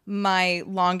my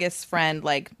longest friend,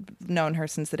 like known her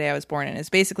since the day I was born, and is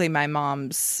basically my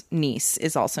mom's niece,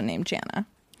 is also named Jana.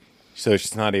 So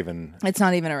she's not even... It's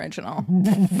not even original.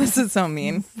 This is so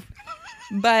mean.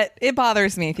 But it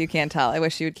bothers me if you can't tell. I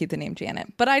wish you would keep the name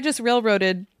Janet. But I just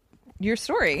railroaded your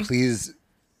story. Please,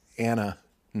 Anna,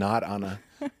 not Anna.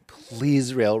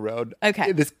 Please railroad.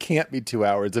 Okay. This can't be 2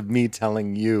 hours of me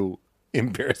telling you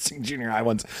embarrassing junior high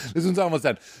ones. This one's almost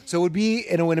done. So it would be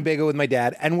in a Winnebago with my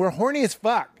dad, and we're horny as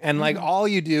fuck. And like all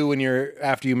you do when you're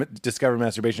after you discover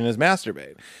masturbation is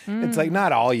masturbate. It's like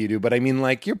not all you do, but I mean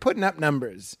like you're putting up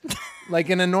numbers. Like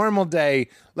in a normal day,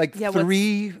 like Yeah,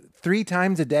 three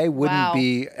times a day wouldn't Wow.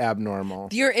 be abnormal.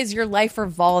 Is your life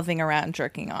revolving around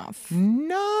jerking off?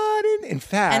 Not in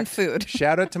fact. And food.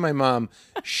 Shout out to my mom.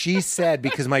 She said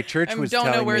because my church I was don't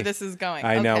know telling where me- this is going.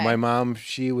 I know Okay. my mom.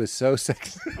 She was so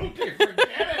sexy. Okay, forget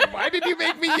it. Why did you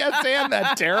make me yes and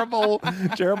that terrible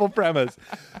premise?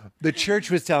 The church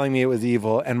was telling me it was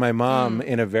evil, and my mom,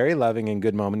 in a very loving and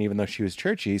good moment, even though she was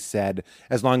churchy, said,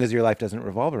 "As long as your life doesn't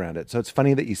revolve around it." So it's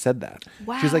funny that you said that.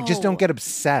 She was like, "Just don't Wow. get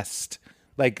obsessed."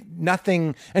 Like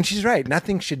nothing, and she's right.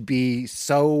 Nothing should be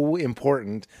so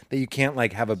important that you can't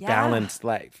like have a balanced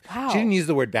life. Wow. She didn't use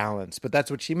the word balance, but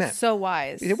that's what she meant. So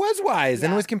wise. It was wise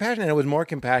and it was compassionate. It was more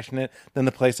compassionate than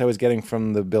the place I was getting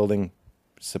from the building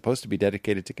supposed to be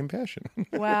dedicated to compassion.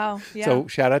 Wow. Yeah. So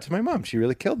shout out to my mom. She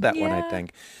really killed that one, I Yeah.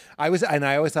 think. I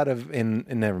always thought of in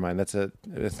never mind. That's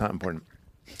not important.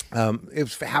 It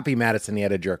was Happy Madison. He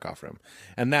had a jerk off room,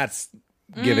 and that's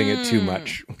giving it too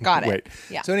much. Got it. Wait.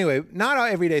 Yeah. So anyway, not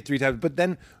every day 3 times, but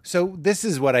then so this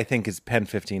is what I think is Pen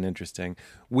 15 interesting.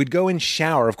 We'd go and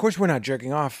shower. Of course, we're not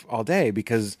jerking off all day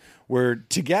because we're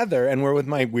together and we're with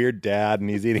my weird dad and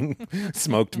he's eating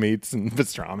smoked meats and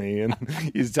pastrami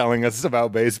and he's telling us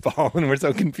about baseball and we're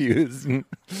so confused and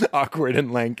awkward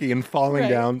and lanky and falling Right.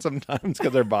 down sometimes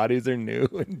because our bodies are new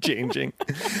and changing.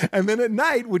 And then at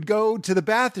night we'd go to the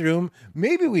bathroom.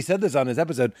 Maybe we said this on this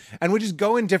episode and we'd just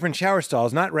go in different shower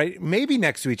stalls, not right, maybe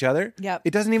next to each other. Yep.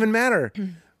 It doesn't even matter.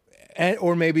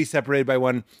 Or maybe separated by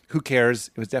one. Who cares?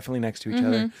 It was definitely next to each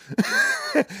other.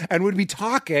 And would be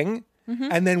talking,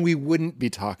 and then we wouldn't be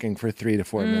talking for 3 to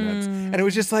 4 minutes. And it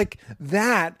was just like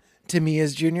that to me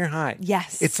is junior high.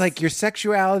 Yes. It's like your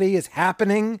sexuality is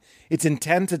happening. It's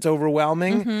intense. It's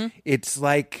overwhelming. It's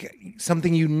like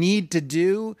something you need to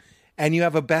do. and you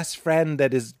have a best friend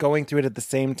that is going through it at the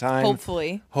same time.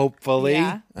 Hopefully.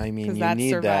 I mean, because you that's need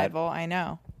survival. I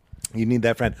know. that. You need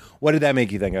that friend. What did that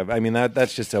make you think of? I mean,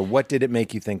 that's just a what did it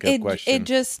make you think of question.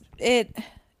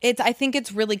 I think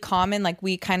it's really common. Like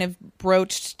we kind of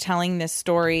broached telling this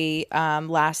story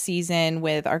last season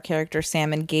with our characters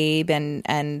Sam and Gabe,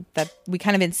 and that we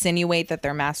kind of insinuate that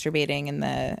they're masturbating in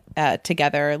the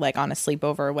together, like on a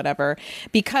sleepover or whatever.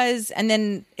 Because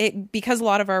a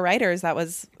lot of our writers, that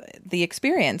was the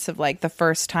experience of like the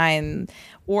first time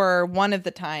or one of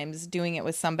the times doing it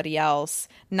with somebody else,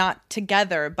 not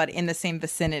together but in the same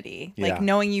vicinity, Yeah. like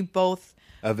knowing you both.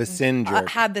 Of a sin jerk.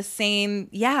 Had the same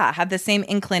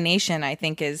inclination, I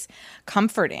think is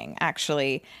comforting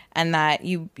actually. And that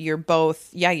you're both,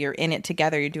 you're in it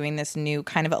together. You're doing this new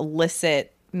kind of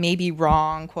illicit, maybe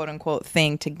wrong, quote unquote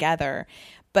thing together.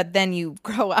 But then you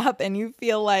grow up and you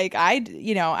feel like I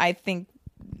think,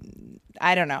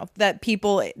 I don't know, that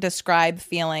people describe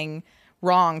feeling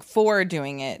wrong for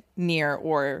doing it near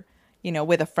or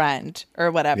with a friend or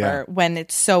whatever, when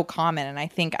it's so common. And I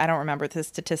think, I don't remember the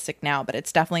statistic now, but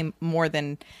it's definitely more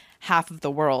than half of the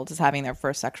world is having their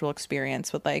first sexual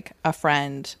experience with like a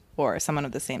friend or someone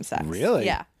of the same sex. Really?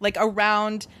 Yeah. Like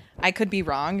around, I could be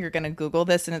wrong. You're going to Google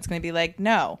this and it's going to be like,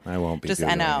 no. I won't be just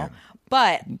Googling NO. it.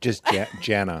 But Just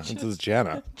Jana. This is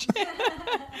Jana.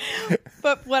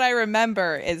 but what I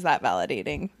remember is that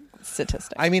validating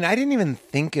statistic. I mean, I didn't even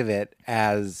think of it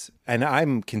as, and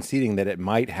I'm conceding that it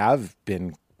might have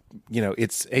been,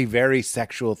 it's a very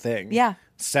sexual thing. Yeah.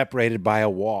 Separated by a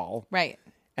wall. Right.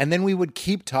 And then we would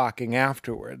keep talking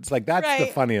afterwards. Like that's the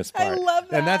Right. funniest I part. love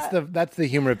And that's the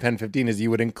humor of Pen 15 is you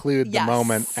would include the Yes.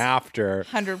 moment after.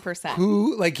 100%.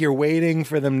 Who, like you're waiting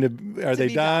for them to, are they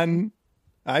be done?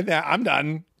 I'm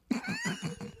done.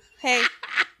 Hey.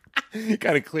 You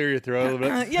kind of clear your throat a little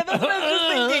bit. Yeah, that's what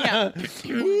I was just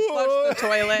thinking. Flush the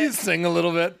toilet. You sing a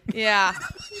little bit. Yeah.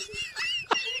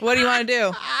 What do you want to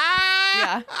do?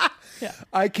 Yeah.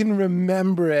 I can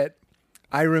remember it.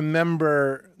 I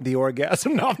remember the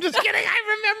orgasm. No, I'm just kidding.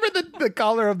 I remember the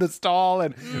color of the stall,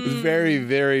 and it was very,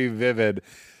 very vivid.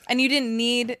 And you didn't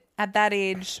need, at that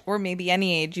age, or maybe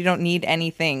any age, you don't need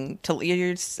anything to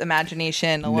your just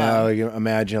imagination alone. No, you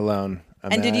imagine alone.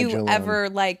 And did you Imagine alone. ever,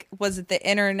 like, was it the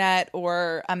internet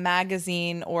or a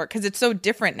magazine or, because it's so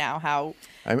different now how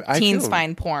I teens feel-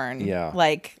 find porn. Yeah.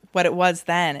 Like, what it was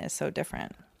then is so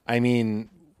different. I mean,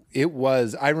 it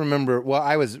was. I remember. Well,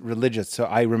 I was religious, so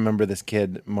I remember this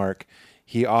kid, Mark.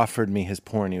 He offered me his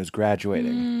porn. He was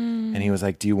graduating, and he was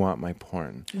like, "Do you want my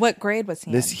porn?" What grade was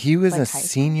he in? He was Like a high school?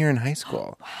 senior in high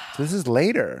school. So this is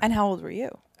later. And how old were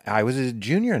you? I was a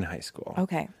junior in high school.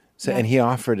 Okay. So, and he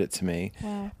offered it to me,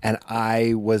 and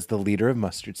I was the leader of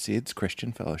Mustard Seeds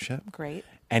Christian Fellowship. Great.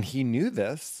 And he knew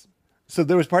this. So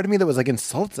there was part of me that was like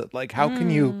insulted. Like, how can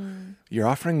you're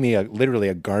offering me literally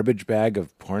a garbage bag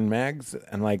of porn mags,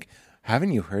 and like,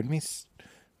 haven't you heard me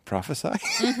prophesy?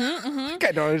 Like,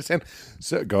 I don't understand.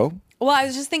 So go. Well, I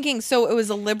was just thinking, so it was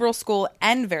a liberal school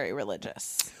and very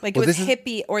religious. Like Well, it was this is-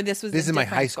 hippie, or this was This a is my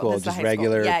different high school, This is the just high school.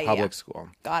 regular Yeah, public school.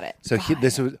 Got it. So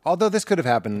this was, although this could have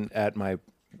happened at my,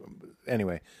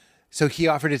 anyway. So he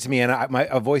offered it to me, and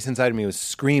a voice inside of me was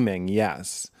screaming,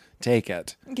 "Yes, take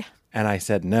it." Yeah. And I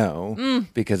said no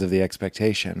because of the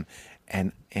expectation.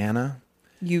 And Anna,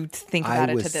 You think about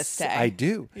it to this day. I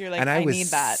do. You're like, and I was need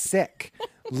that. sick.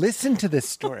 Listen to this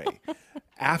story.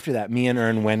 After that, me and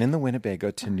Ern went in the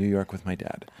Winnebago to New York with my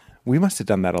dad. We must have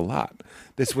done that a lot.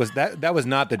 This was that was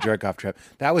not the jerk off trip.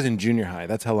 That was in junior high.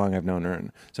 That's how long I've known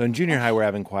Ern. So in junior high, we're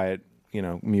having quiet,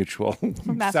 mutual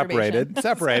Masturbation.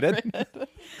 separated.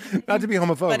 Not to be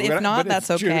homophobic, But if not, it's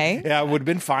that's true. okay. Yeah, it would have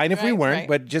been fine if we Right, weren't. right.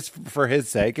 But just for his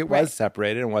sake, it Right. was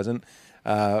separated and wasn't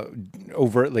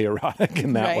overtly erotic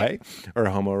in that Right. way, or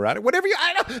homoerotic, whatever you.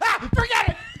 I don't. Forget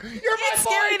it. You're my It's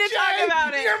boy, scary to talk Jay.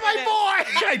 about it. You're my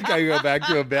boy. I gotta go back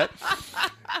to a bit.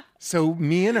 So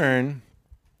me and Ern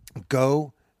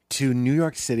go to New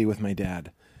York City with my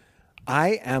dad.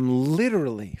 I am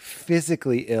literally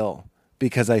physically ill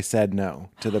because I said no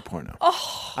to the porno.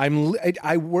 Oh. I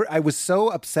was so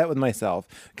upset with myself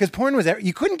because porn was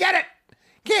you couldn't get it.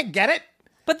 Can't get it.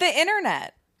 But the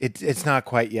internet. It's not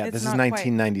quite yet. It's This is not quite.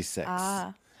 1996.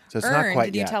 So it's Ern, not quite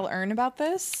did you yet. tell Ern about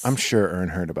this? I'm sure Ern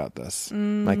heard about this.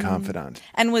 My confidant.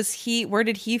 And where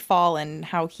did he fall and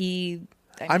how he...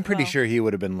 I'm pretty well, sure he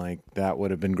would have been like, that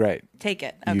would have been great. Take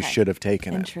it. You Okay. should have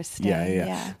taken Interesting, it. Yeah.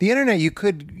 yeah. The internet, you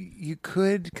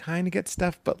could kind of get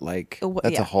stuff, but like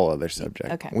that's yeah. a whole other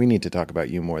subject. Okay. We need to talk about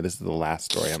you more. This is the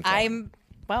last story I'm telling.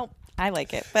 I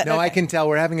like it. But No, I okay. can tell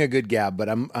we're having a good gab, but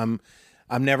I'm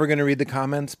never going to read the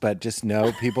comments. But just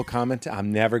know, people comment.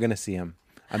 I'm never going to see them.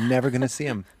 I'm never going to see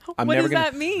them. I'm What never does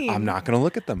gonna, that mean? I'm not going to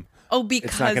look at them. Oh, It's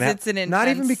because not gonna it's hap- an intense... Not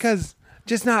even because...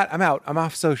 Just not. I'm out. I'm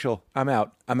off social. I'm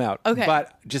out. Okay.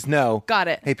 But just know. Got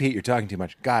it. Hey, Pete, you're talking too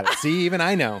much. Got it. See, even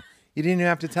I know. You didn't even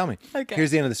have to tell me. Okay. Here's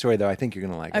the end of the story, though. I think you're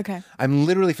going to like it. Okay. I'm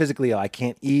literally physically ill. I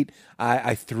can't eat.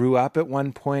 I threw up at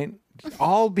one point.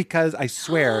 All because, I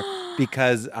swear,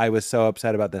 because I was so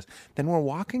upset about this. Then we're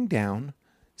walking down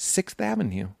 6th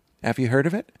Avenue. Have you heard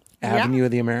of it? Yeah. Avenue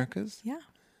of the Americas? Yeah.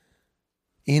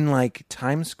 In like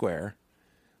Times Square.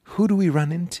 Who do we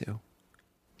run into?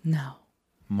 No.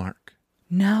 Mark.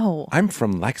 No. I'm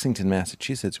from Lexington,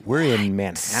 Massachusetts. We're in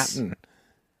Manhattan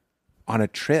on a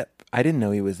trip. I didn't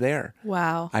know he was there.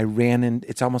 Wow. I ran in.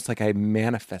 It's almost like I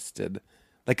manifested.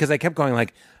 Like, because I kept going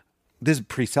like, this is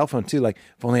pre-cell phone too. Like,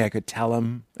 if only I could tell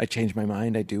him I changed my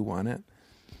mind. I do want it.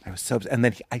 I was so upset. And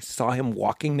then I saw him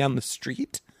walking down the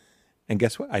street. And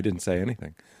guess what? I didn't say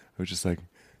anything. I was just like,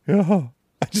 yeah.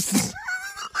 I just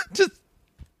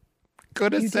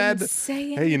could have You said, didn't say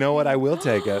hey, you know what? I will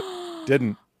take it.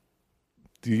 Didn't.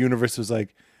 The universe was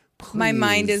like, please. My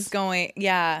mind is going,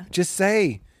 yeah. Just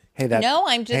say, hey, that. No,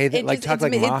 I'm just- Hey, that, it like just- talk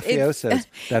like it- mafiosos.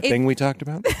 That thing we talked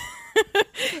about.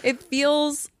 It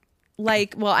feels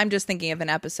like, well, I'm just thinking of an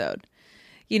episode.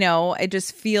 You know, it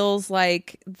just feels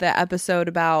like the episode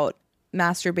about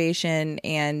masturbation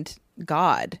and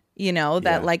God, you know,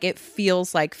 that Yeah. like it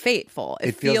feels like fateful.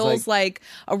 It feels feels like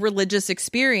a religious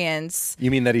experience.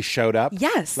 You mean that he showed up?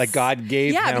 Yes. Like God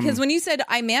gave him. Yeah, because when you said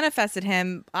I manifested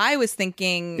him, I was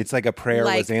thinking It's like a prayer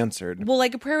like- was answered. Well,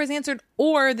 like a prayer was answered,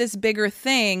 or this bigger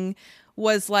thing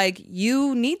was like,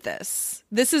 you need this.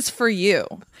 This is for you.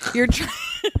 You're trying.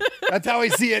 That's how I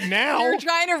see it now. You're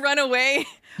trying to run away.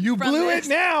 You from blew this. it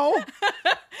now.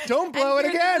 Don't blow it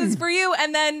This again. is for you,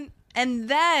 and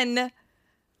then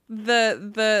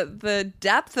the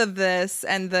depth of this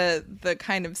and the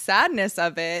kind of sadness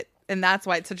of it, and that's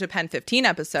why it's such a Pen 15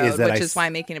 episode, Is that which I is why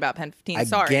I'm making it about Pen 15.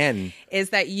 Sorry, Again. is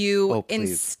that you Oh,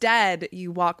 please. instead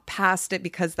you walk past it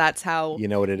because that's how You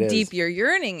know what it is. deep your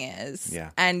yearning is, Yeah.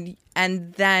 and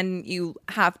then you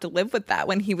have to live with that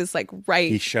when he was like right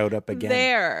He showed up again.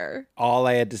 there. All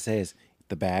I had to say is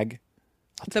the bag.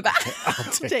 The back.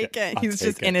 Take it. I'll He's take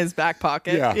just it. in his back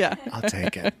pocket. Yeah. I'll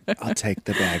take it. I'll take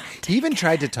the bag. He even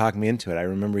tried to talk me into it. I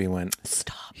remember he went,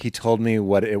 Stop. he told me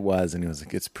what it was, and he was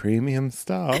like, it's premium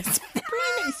stuff.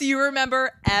 So you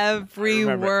remember every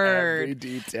remember word. every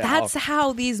detail. That's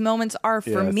how these moments are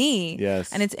for Yes, me.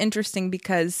 yes. And it's interesting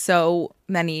because so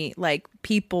many like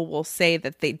people will say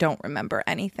that they don't remember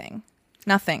anything.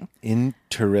 Nothing.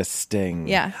 Interesting.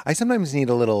 Yeah. I sometimes need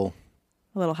a little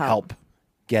A little help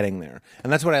getting there.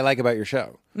 And that's what I like about your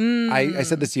show. I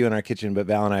said this to you in our kitchen, but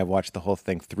Val and I have watched the whole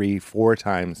thing 3-4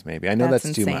 times maybe. I know That's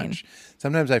that's too insane. much.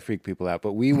 Sometimes I freak people out,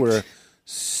 but we were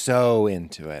so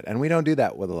into it. And we don't do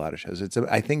that with a lot of shows.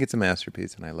 I think it's a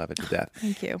masterpiece and I love it to death.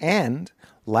 Thank you. And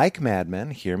like Mad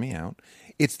Men, hear me out,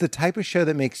 it's the type of show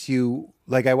that makes you,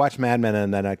 like I watch Mad Men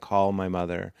and then I call my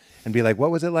mother and be like,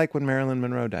 what was it like when Marilyn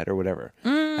Monroe died or whatever?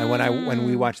 And when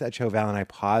we watch that show, Val and I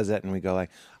pause it and we go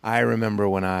like, I remember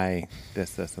when I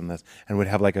this, and this, and would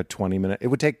have like a 20-minute, it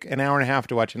would take an hour and a half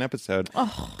to watch an episode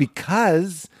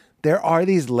because there are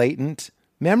these latent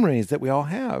memories that we all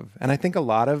have. And I think a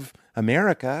lot of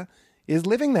America is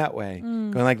living that way.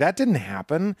 Going like, that didn't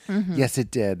happen. Yes,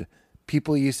 it did.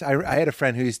 People used I had a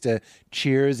friend who used to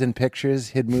cheers in pictures.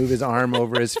 He'd move his arm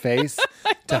over his face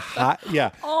to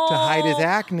hide his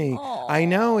acne. I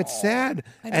know, it's sad.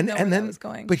 I didn't know where that was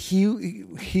going. But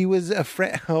he was a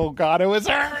friend. Oh God, it was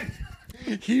her.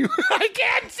 I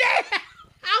can't say it.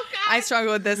 Oh God. I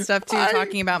struggle with this stuff too,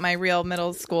 talking about my real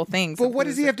middle school things. But what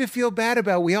does he have to feel bad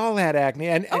about? We all had acne.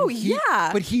 And yeah.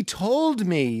 But he told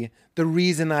me the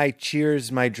reason I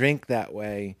cheers my drink that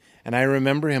way. And I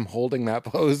remember him holding that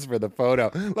pose for the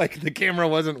photo. Like the camera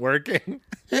wasn't working.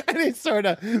 And he's sort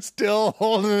of still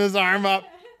holding his arm up.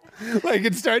 Like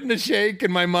it's starting to shake.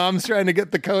 And my mom's trying to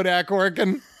get the Kodak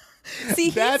working. See,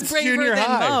 That's he's braver junior than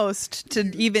high. most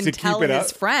to even To tell keep it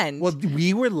his up. friend. Well,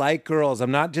 we were like girls.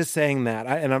 I'm not just saying that.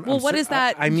 What is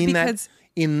that? I mean Because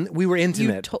that we were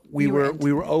intimate. We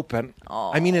were open.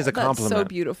 I mean, as a that's compliment. so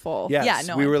beautiful. Yes, Yeah,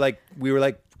 no, we were like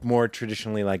more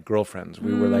traditionally like girlfriends.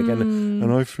 We were like,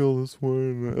 and I feel this way,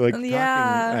 like talking.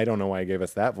 Yeah. I don't know why I gave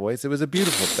us that voice. It was a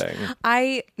beautiful thing.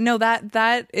 I know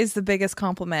that is the biggest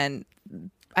compliment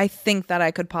I think that I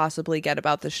could possibly get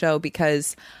about the show,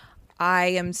 because I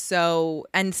am so,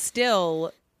 and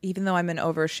still, even though I'm an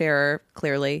oversharer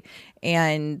clearly,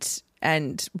 and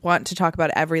want to talk about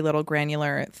every little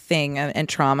granular thing and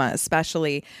trauma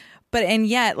especially, and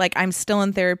yet like I'm still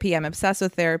in therapy. I'm obsessed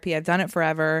with therapy. I've done it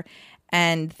forever.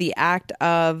 And the act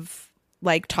of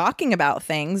like talking about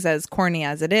things, as corny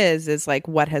as it is like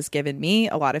what has given me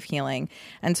a lot of healing.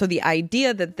 And so the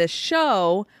idea that this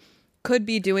show could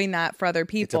be doing that for other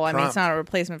people. I mean, it's not a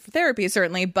replacement for therapy,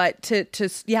 certainly, but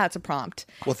it's a prompt.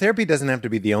 Well, therapy doesn't have to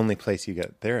be the only place you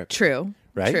get therapy. True.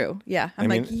 Right? True. Yeah.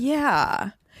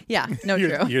 Yeah. No,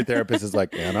 true. Your therapist is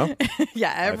like, Anna.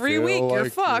 Yeah. Every feel week you're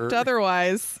like fucked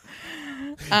otherwise.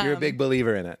 You're a big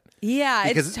believer in it. Yeah.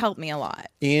 Because it's helped me a lot.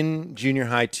 In junior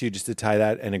high, too, just to tie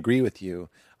that and agree with you,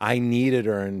 I needed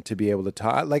Ern to be able to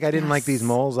talk. Like, I didn't like these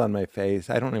moles on my face.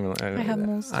 I don't even. I have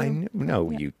moles, too. No,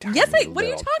 you. Tiny Yes, what are you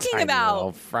little, talking tiny about?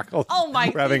 little freckles. Oh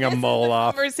my! We're having a this mole is the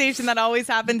off. Conversation that always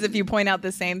happens if you point out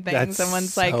the same thing. That's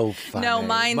Someone's so like, funny. "No,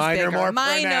 mine's Mine are bigger. more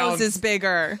My nose is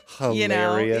bigger."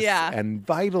 Hilarious, Yeah, and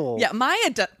vital. yeah.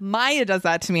 Maya does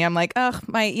that to me. I'm like, ugh,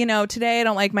 today I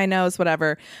don't like my nose.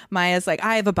 Whatever. Maya's like,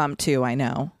 I have a bump too. I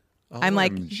know. I'm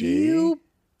like, OMG.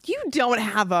 You don't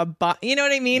have a bump. You know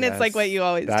what I mean? Yes. It's like what you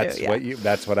always That's do. Yeah.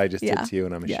 That's what I just did to you,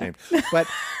 and I'm ashamed. But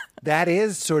that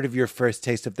is sort of your first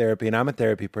taste of therapy, and I'm a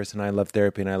therapy person. I love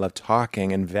therapy, and I love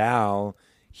talking. And Val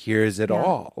hears it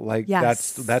all. Like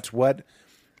that's what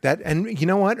that. And you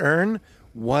know what, Ern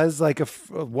was like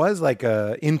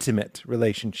a intimate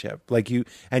relationship. Like you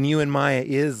and Maya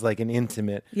is like an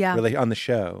intimate on the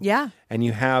show. Yeah, and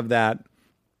you have that.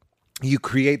 You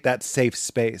create that safe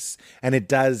space, and it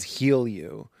does heal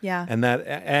you. Yeah. And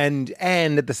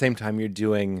at the same time, you're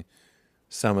doing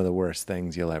some of the worst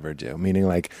things you'll ever do, meaning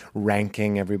like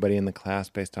ranking everybody in the class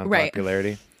based on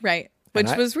popularity. Right. Which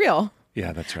was real.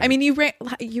 Yeah, that's right. I mean,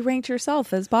 you ranked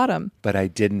yourself as bottom. But I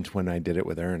didn't when I did it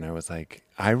with Ern. I was like,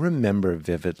 I remember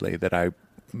vividly that I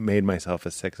made myself a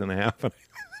 6.5.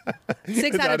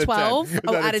 6 out of 12?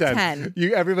 Oh, out of 10.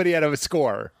 Everybody had a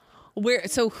score. Where?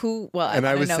 So who? Well, and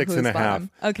I was 6.5.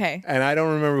 Okay. And I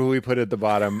don't remember who we put at the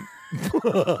bottom.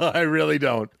 I really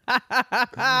don't.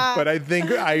 But I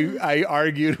think I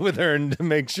argued with her to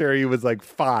make sure he was like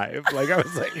 5. Like I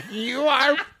was like, you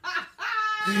are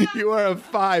a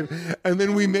 5. And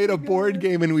then we made a board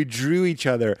game and we drew each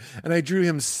other. And I drew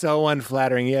him so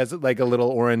unflattering. He has like a little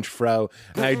orange fro.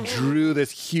 And I drew this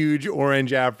huge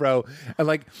orange afro and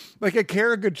like a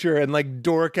caricature and like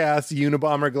dork ass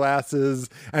Unabomber glasses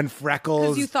and freckles.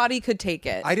 Because you thought he could take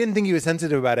it. I didn't think he was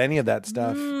sensitive about any of that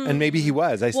stuff. And maybe he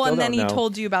was. I still don't know. Well, and then he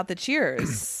told you about the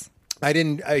cheers. I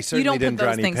certainly didn't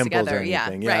draw any pimples together. or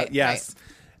anything. Yeah, right. Yes.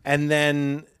 Right. And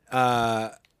then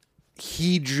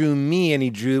he drew me and he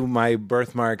drew my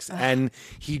birthmarks and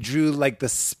he drew like the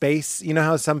space. You know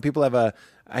how some people have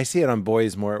I see it on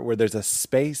boys more, where there's a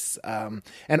space, an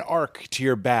arc to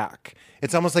your back.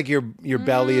 It's almost like your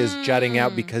belly is jutting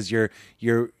out because your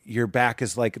back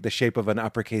is like the shape of an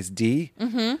uppercase D.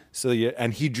 Mm-hmm. So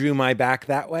and he drew my back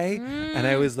that way, and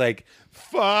I was like,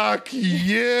 "Fuck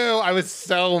you!" I was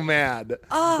so mad.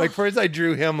 Oh. Like first I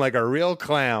drew him like a real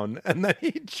clown, and then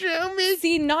he drew me.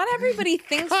 See, not everybody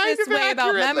thinks this way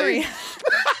about memory.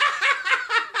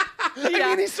 I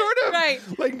mean, he's sort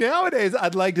of like nowadays.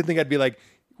 I'd like to think I'd be like,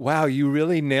 wow, you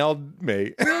really nailed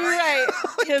me. Right.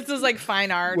 This is like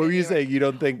fine art. What were you saying? You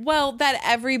don't think? Well, that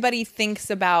everybody thinks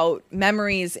about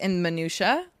memories in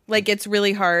minutia. Like it's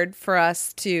really hard for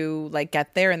us to like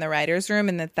get there in the writer's room,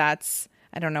 and that's,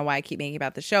 I don't know why I keep making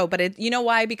about the show, but you know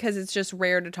why? Because it's just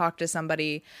rare to talk to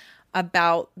somebody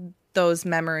about those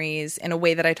memories in a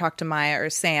way that I talk to Maya or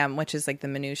Sam, which is like the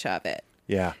minutia of it.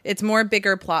 Yeah. It's more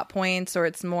bigger plot points, or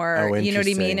it's more, you know what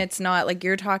I mean? It's not like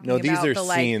you're talking about these are the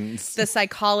scenes. the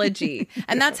psychology.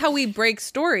 And that's how we break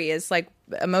story, is like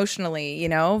emotionally,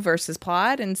 versus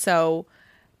plot. And so,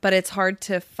 but it's hard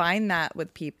to find that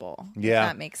with people. Yeah.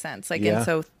 If that makes sense. Like, and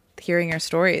so hearing your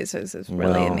stories is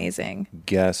really amazing.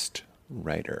 Guest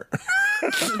writer.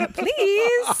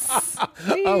 Please.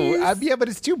 Oh, yeah, but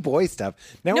it's too boy stuff.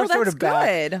 Now we're sort of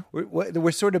good. back.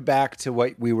 We're sort of back to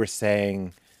what we were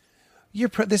saying.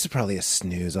 This is probably a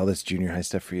snooze, all this junior high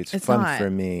stuff for you. It's fun not. for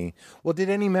me. Well, did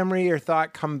any memory or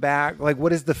thought come back? Like,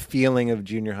 what is the feeling of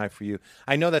junior high for you?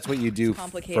 I know that's what you do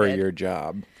for your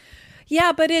job.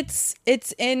 Yeah, but it's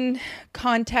in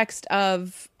context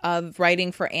of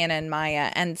writing for Anna and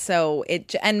Maya, and so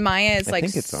and Maya is like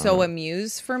so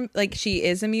amused she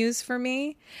is amused for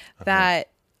me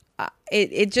that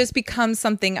it just becomes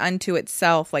something unto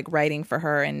itself, like writing for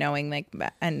her and knowing like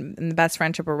and the best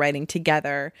friendship we're writing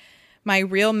together. My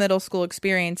real middle school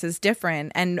experience is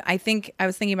different. And I think I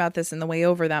was thinking about this in the way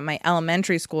over, that my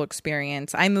elementary school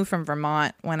experience, I moved from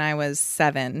Vermont when I was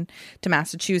 7 to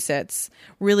Massachusetts,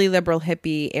 really liberal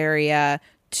hippie area,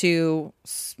 to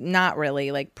not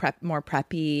really like more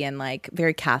preppy and like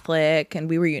very Catholic, and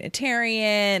we were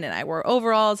Unitarian, and I wore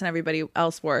overalls and everybody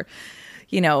else wore,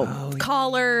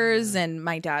 collars, and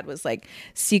my dad was like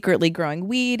secretly growing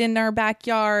weed in our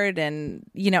backyard, and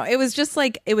it was just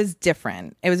like, it was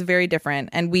different. It was very different,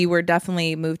 and we were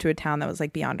definitely moved to a town that was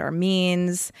like beyond our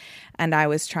means, and I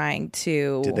was trying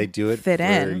to Did they do it fit for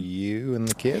in. you and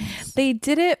the kids? They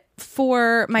did it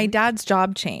for my dad's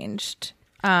job changed.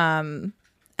 My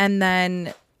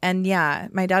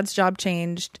dad's job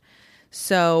changed.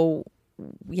 So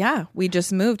yeah, we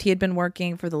just moved. He had been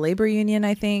working for the labor union,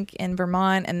 I think, in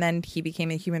Vermont. And then he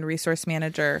became a human resource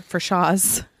manager for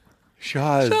Shaw's.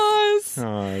 Shaw's.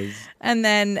 And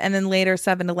then later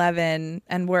 7-Eleven,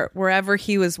 and wherever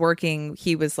he was working,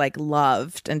 he was like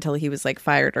loved until he was like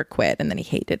fired or quit, and then he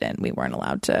hated it, and we weren't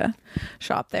allowed to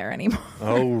shop there anymore.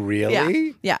 Oh,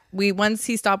 really? Yeah. Once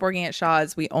he stopped working at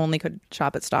Shaw's, we only could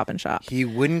shop at Stop and Shop. He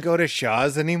wouldn't go to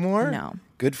Shaw's anymore? No.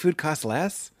 Good food costs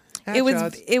less?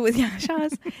 Shaw's.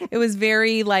 Shaw's. It was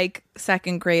very like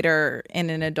second grader in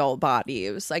an adult body.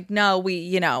 It was like, no,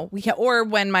 we can't. Or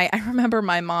when I remember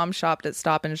my mom shopped at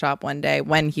Stop and Shop one day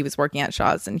when he was working at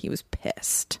Shaw's, and he was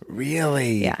pissed.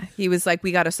 Really? Yeah. He was like,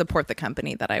 we got to support the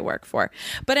company that I work for.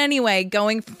 But anyway,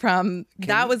 going from Can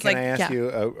I ask you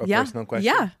a personal question?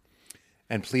 Yeah.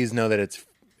 And please know that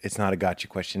it's not a gotcha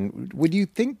question. Would you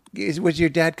think, was your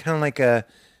dad kind of like a,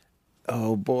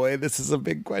 oh boy, this is a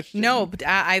big question. No, but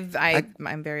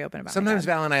I'm very open about it. Sometimes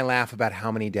Val and I laugh about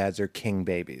how many dads are king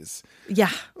babies.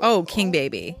 Yeah. Oh, king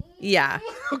baby. Yeah.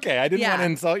 Okay, I didn't want to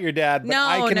insult your dad, but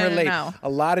I can relate. No. A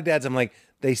lot of dads, I'm like,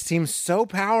 they seem so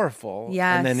powerful.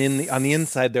 Yes. And then on the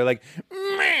inside, they're like,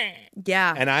 meh.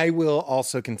 Yeah. And I will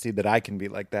also concede that I can be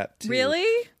like that too.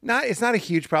 Really? It's not a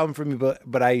huge problem for me,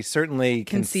 but I certainly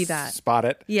can see that. spot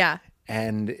it. Yeah.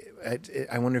 And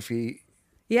I wonder if he...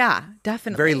 Yeah,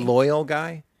 definitely. Very loyal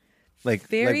guy? Like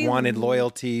wanted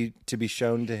loyalty to be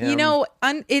shown to him?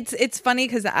 It's funny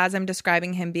because as I'm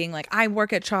describing him being like, I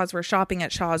work at Shaw's, we're shopping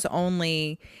at Shaw's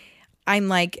only, I'm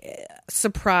like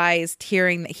surprised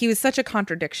hearing that he was such a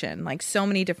contradiction, like so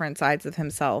many different sides of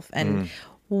himself. And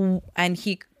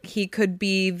he could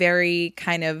be very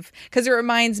kind of, because it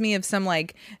reminds me of some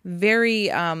like very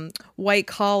white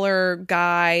collar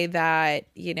guy that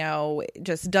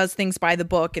just does things by the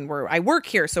book, and I work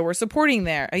here, so we're supporting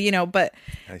there, but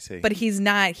I see. But he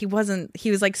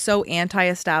was like so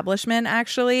anti-establishment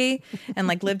actually, and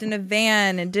like lived in a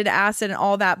van and did acid and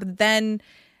all that. But then,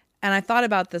 and I thought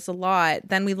about this a lot.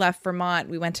 Then we left Vermont,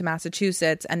 we went to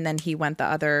Massachusetts, and then he went the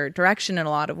other direction in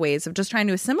a lot of ways of just trying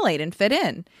to assimilate and fit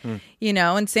in,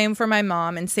 and same for my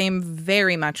mom, and same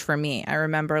very much for me. I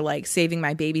remember like saving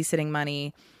my babysitting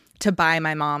money to buy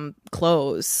my mom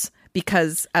clothes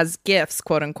because as gifts,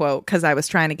 quote unquote, because I was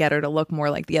trying to get her to look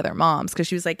more like the other moms, because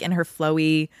she was like in her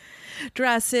flowy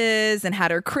dresses and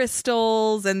had her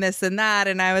crystals and this and that.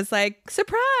 And I was like,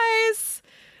 surprise.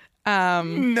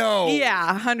 No.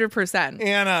 Yeah, 100%.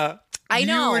 Anna, I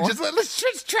know. You were just let's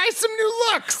just try some new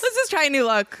looks. Let's just try a new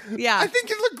look. Yeah. I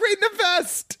think you look great in a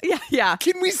vest. Yeah.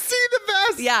 Can we see the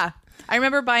vest? Yeah. I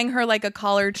remember buying her like a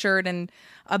collared shirt and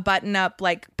a button-up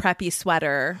like preppy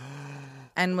sweater,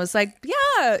 and was like,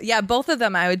 yeah, both of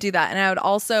them I would do that. And I would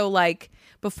also like,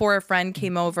 before a friend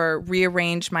came over,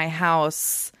 rearrange my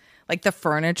house, like the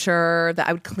furniture, that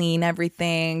I would clean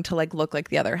everything to like look like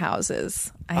the other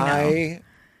houses. I know. I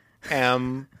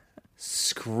am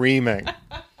screaming.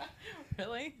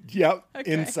 Really? Yep.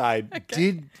 Okay. Inside.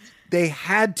 Okay. They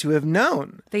had to have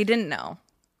known. They didn't know.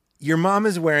 Your mom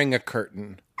is wearing a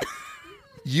curtain.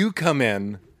 You come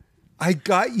in. I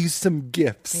got you some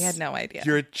gifts. They had no idea.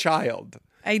 You're a child.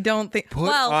 I don't think.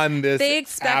 Put on this they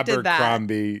expected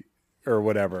Abercrombie or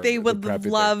whatever. They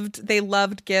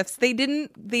loved gifts. They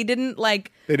didn't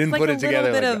like. They didn't put it together.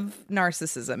 A little bit of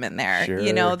narcissism in there. Sure.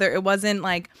 It wasn't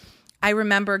like. I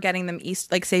remember getting them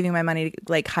saving my money to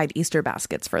like hide Easter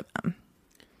baskets for them.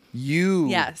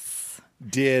 Yes.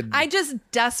 Did. I just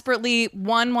desperately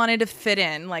wanted to fit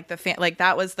in, like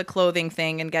that was the clothing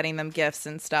thing and getting them gifts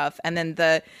and stuff, and then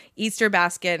the Easter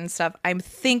basket and stuff. I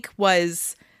think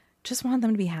was just wanted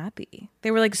them to be happy. They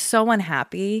were like so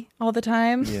unhappy all the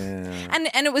time. Yeah.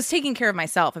 And it was taking care of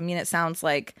myself. I mean, it sounds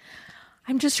like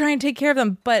I'm just trying to take care of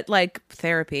them, but like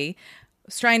therapy, I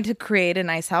was trying to create a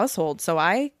nice household so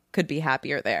I could be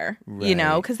happier there,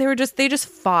 because they just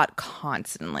fought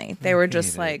constantly. They were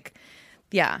just like,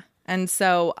 yeah. And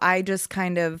so I just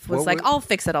kind of was I'll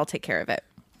fix it. I'll take care of it.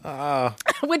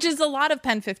 Which is a lot of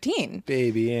Pen 15.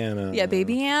 Baby Anna. Yeah,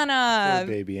 Baby Anna. Poor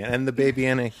Baby Anna. And the Baby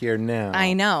Anna here now.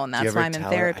 I know, and that's why I'm in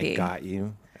therapy. I got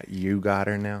you. you got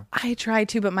her now? I tried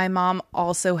to, but my mom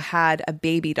also had a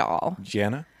baby doll,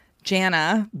 Jana?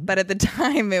 Jana, but at the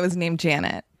time it was named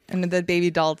Janet, and the baby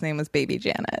doll's name was Baby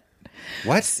Janet.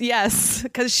 What? Yes,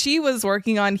 because she was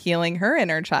working on healing her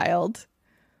inner child.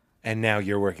 And now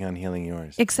you're working on healing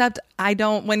yours. Except I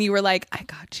don't, when you were like, I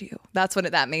got you. That's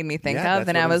what that made me think Yeah, of. that's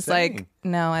And what I I'm was like, saying.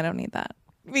 no, I don't need that.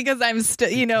 Because I'm still,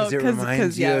 you know, Because it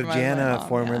reminds you of reminds my Jana, mom,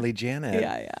 formerly yeah. Janet.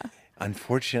 Yeah.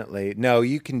 Unfortunately, no,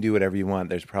 you can do whatever you want.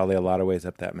 There's probably a lot of ways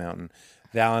up that mountain.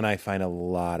 Val and I find a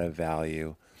lot of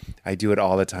value. I do it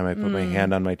all the time. I put my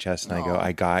hand on my chest and I go,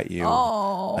 I got you.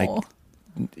 Oh, Like,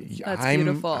 that's I'm,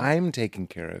 beautiful. I'm taking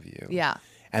care of you. Yeah.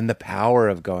 And the power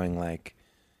of going like,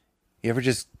 you ever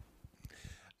just,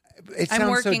 it I'm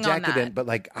sounds so working on decadent, that. but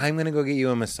like, I'm going to go get you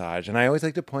a massage. And I always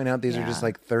like to point out these are Yeah. just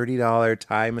like $30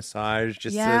 Thai massage.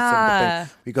 Just a Yeah. simple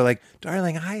thing. We go like,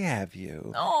 darling, I have you.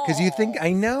 Because you think,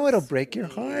 I know it'll break your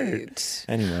heart.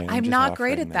 Anyway, I'm just not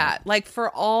great offering at that. Like for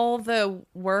all the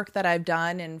work that I've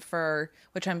done and for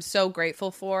which I'm so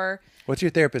grateful for, What's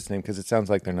your therapist's name? Because it sounds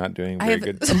like they're not doing very have-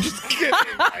 good. I'm just kidding.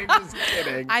 I'm just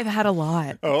kidding. I've had a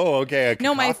lot. Oh, okay. a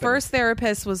No, my cacophony. first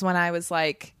therapist was when I was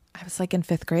like in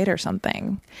 5th grade or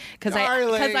something. Because I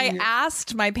Darling.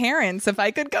 asked my parents if I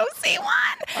could go see one.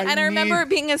 I And I remember need- it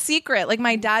being a secret. Like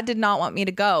my dad did not want me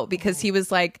to go because he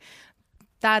was like,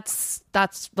 that's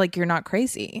like, you're not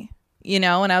crazy. You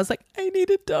know, and I was like, I need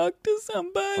to talk to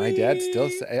somebody. My dad still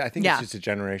say, I think Yeah. it's just a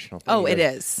generational thing. Oh, He it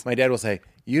goes- is. My dad will say,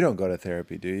 you don't go to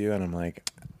therapy, do you? And I'm like,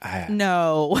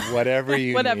 No. whatever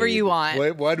you Whatever need. you want.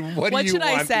 What do What you should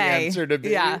I want the say? answer to be?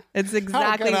 Yeah, it's exactly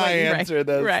How can what I you answer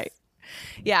this? Right.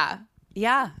 Yeah.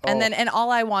 Yeah. Oh. And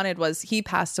all I wanted was he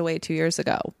passed away 2 years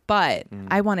ago, but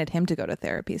I wanted him to go to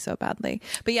therapy so badly.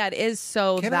 But yeah, it is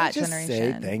so Can that I just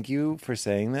generation. say thank you for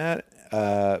saying that?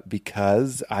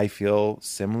 Because I feel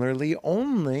similarly.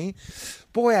 Only,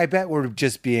 boy, I bet we're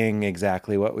just being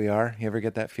exactly what we are. You ever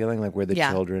get that feeling like we're the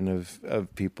Yeah. children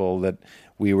of people that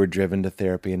we were driven to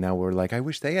therapy, and now we're like, I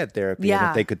wish they had therapy. And Yeah.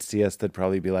 if they could see us, they'd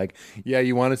probably be like, yeah,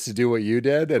 you want us to do what you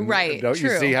did, and Right, don't you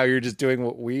true. see how you're just doing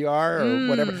what we are, or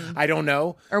whatever? I don't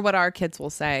know. Or what our kids will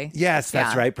say. Yes,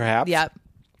 that's Yeah. right. Perhaps. Yep.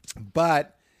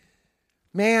 But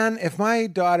man, if my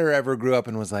daughter ever grew up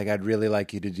and was like, I'd really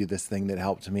like you to do this thing that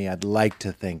helped me, I'd like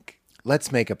to think,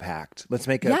 let's make a pact. Let's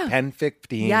make a Yeah. Pen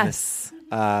 15. Yes.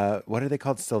 What are they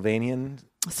called? Sylvanian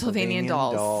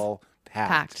dolls. doll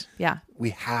pact. Yeah. We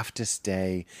have to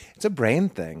stay. It's a brain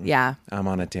thing. Yeah. I'm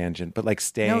on a tangent, but like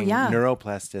staying yeah.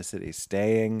 neuroplasticity,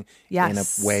 staying Yes.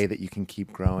 in a way that you can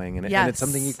keep growing. And it's Yes.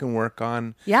 something you can work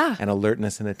on. Yeah. And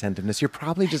alertness and attentiveness. You're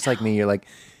probably just like me. You're like,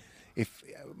 if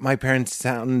my parents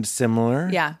sound similar.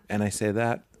 Yeah. And I say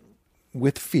that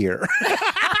with fear.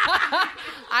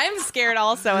 I'm scared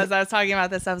also as I was talking about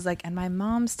this. I was like, and my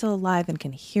mom's still alive and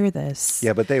can hear this.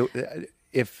 Yeah, but they,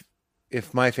 if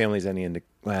my family's any into,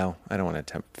 well, I don't want to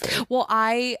attempt fate. Well,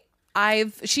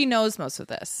 she knows most of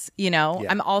this, you know.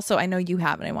 Yeah. I'm also, I know you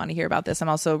have, and I want to hear about this. I'm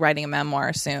also writing a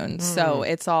memoir soon, so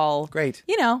it's all Great.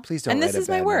 you know. Please don't And this write a is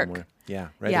my bad work. memoir. Yeah,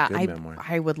 write Yeah, a good memoir.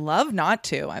 I would love not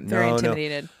to. I'm very No.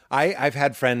 intimidated. I've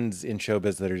had friends in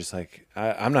showbiz that are just like,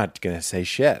 I'm not going to say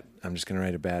shit. I'm just going to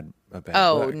write a bad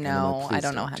Oh book. And I'm no, like, I "Please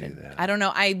don't know how do to. that." I don't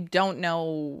know. I don't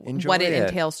know Enjoy what it it.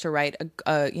 entails to write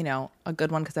a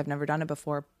good one because I've never done it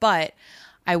before. But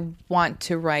I want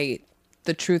to write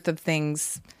the truth of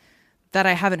things that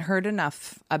I haven't heard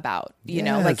enough about. You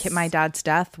know, like Yes. my dad's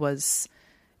death was.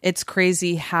 It's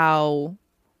crazy how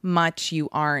much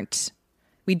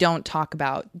we don't talk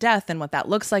about death and what that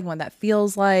looks like, and what that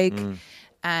feels like,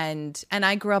 and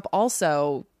I grew up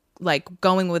also like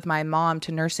going with my mom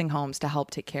to nursing homes to help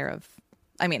take care of.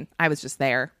 I mean, I was just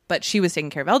there, but she was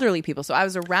taking care of elderly people, so I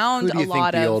was around Who do you a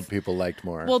lot think the of old people liked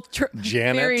more? well,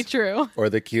 Janet, very true. or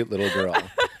the cute little girl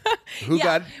who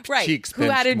got right. cheeks Who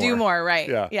had to pinched do more? Right?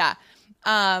 Yeah.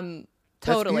 Totally.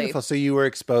 That's beautiful. So you were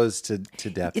exposed to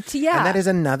death. Yeah. And that is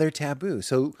another taboo.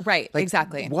 So Right,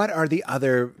 exactly. What are the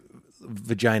other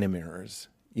vagina mirrors?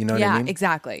 You know what Yeah, I mean?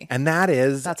 exactly. And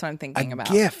that's That's what I'm thinking a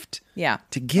about. gift. Yeah.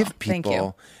 To give Oh, thank people.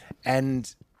 you.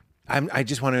 And I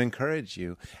just want to encourage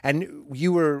you. And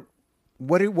you were.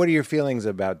 What are your feelings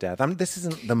about death? This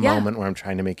isn't the moment where I'm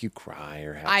trying to make you cry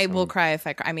or have. I some- will cry if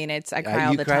I cry. I mean, I cry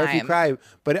all you the cry time. if you cry,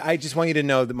 but I just want you to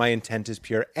know that my intent is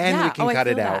pure, and we can I cut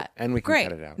it feel out, that. and we can Great.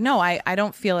 cut it out. No, I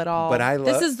don't feel at all. But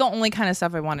this is the only kind of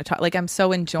stuff I want to talk. Like I'm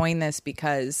so enjoying this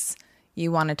because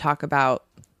you want to talk about.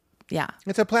 Yeah.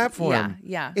 It's a platform.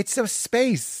 Yeah. It's a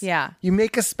space. Yeah. You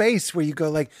make a space where you go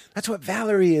like, that's what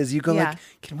Valerie is. You go Yeah. like,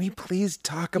 can we please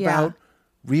talk Yeah. about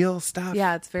real stuff?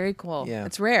 Yeah, it's very cool. Yeah.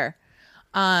 It's rare.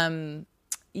 What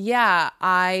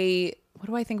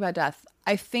do I think about death?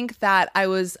 I think that I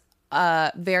was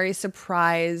very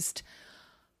surprised.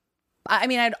 I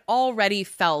mean, I'd already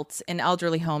felt in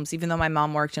elderly homes, even though my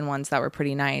mom worked in ones that were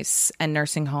pretty nice, and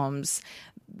nursing homes,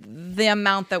 the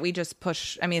amount that we just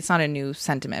push. I mean, it's not a new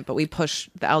sentiment, but we push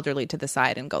the elderly to the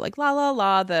side and go like, la, la,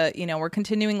 la, we're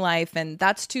continuing life. And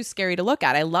that's too scary to look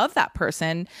at. I love that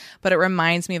person, but it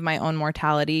reminds me of my own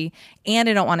mortality. And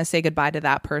I don't want to say goodbye to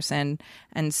that person.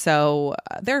 And so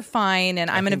they're fine.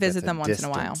 And I'm going to visit them once in a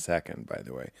while. Second, by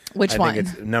the way. Which one? I think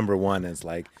it's number one is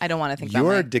like, I don't want to think about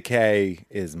your decay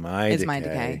is my decay. my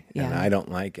decay. Yeah. And I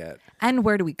don't like it. And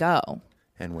where do we go?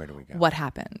 And where do we go? What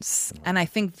happens? And I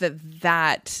think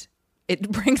that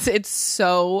it's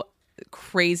so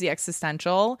crazy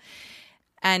existential,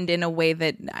 and in a way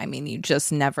that, I mean, you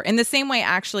just never, in the same way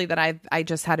actually that I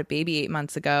just had a baby 8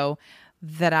 months ago,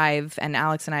 that and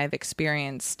Alex and I have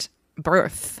experienced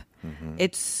birth. Mm-hmm.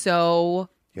 It's so,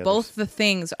 both the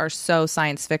things are so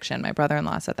science fiction. My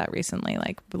brother-in-law said that recently,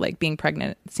 like being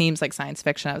pregnant seems like science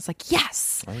fiction. I was like,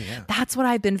 yes, that's what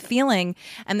I've been feeling.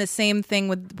 And the same thing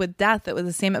with death. It was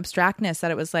the same abstractness,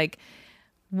 that it was like,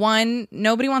 one,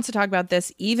 nobody wants to talk about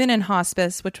this, even in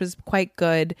hospice, which was quite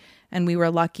good. And we were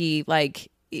lucky. Like,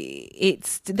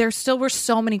 there still were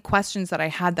so many questions that I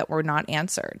had that were not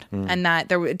answered, and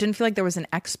that it didn't feel like there was an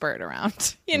expert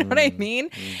around. You know what I mean?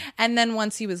 And then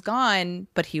once he was gone,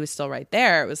 but he was still right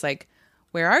there, it was like,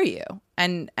 where are you?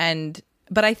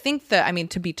 But I think that, I mean,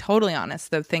 to be totally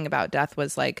honest, the thing about death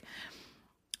was like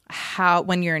how,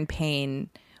 when you're in pain,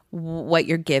 what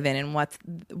you're given and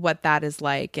what that is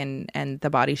like, and the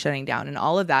body shutting down, and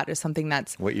all of that is something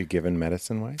that's what you're given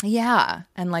medicine wise. Yeah.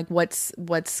 And like what's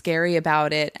scary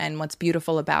about it, and what's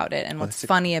beautiful about it, and what's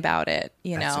funny about it,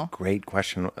 That's a great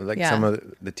question. Like some of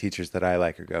the teachers that I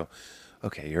like go,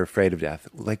 okay, you're afraid of death.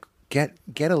 Like get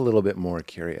a little bit more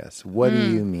curious. What do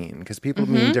you mean? Because people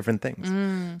mean different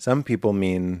things. Some people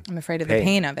mean, I'm afraid of the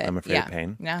pain of it. I'm afraid of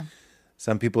pain. Yeah.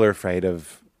 Some people are afraid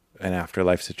of an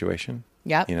afterlife situation.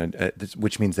 Yeah.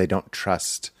 Which means they don't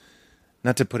trust,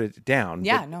 not to put it down.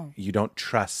 Yeah, but no. You don't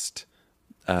trust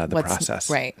the process.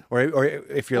 Right. Or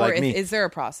if you're like me. Is there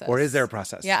a process? Or is there a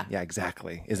process? Yeah. Yeah,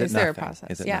 exactly. Is there a process?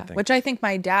 Is it nothing? Which I think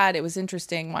my dad, it was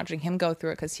interesting watching him go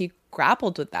through it, because he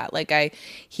grappled with that. Like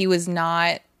he was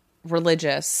not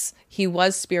religious. He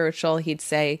was spiritual. He'd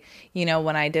say,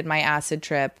 when I did my acid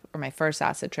trip, or my first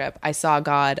acid trip, I saw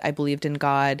God. I believed in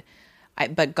God.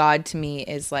 But God to me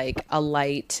is like a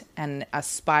light and a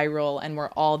spiral, and we're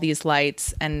all these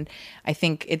lights. And I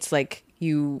think it's like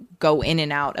you go in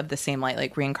and out of the same light,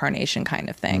 like reincarnation kind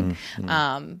of thing.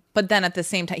 Mm-hmm. But then at the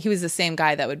same time, he was the same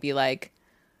guy that would be like,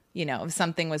 if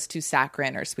something was too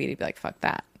saccharine or sweet, he'd be like, fuck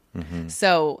that. Mm-hmm.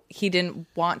 So he didn't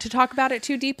want to talk about it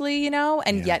too deeply,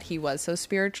 and yet he was so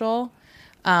spiritual.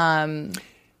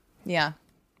 Yeah.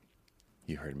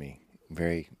 You heard me.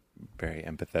 Very, very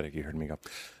empathetic. You heard me go.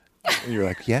 You're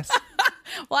like, yes.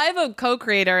 Well, I have a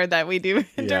co-creator that we do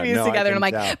interviews together, and I'm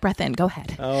like, tell. breath in, go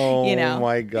ahead. Oh,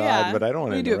 my God. Yeah. But I don't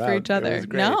want to We do it for each other.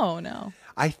 No.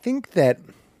 I think that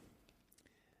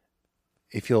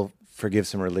if you'll forgive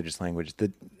some religious language,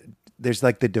 there's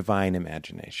like the divine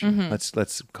imagination. Mm-hmm.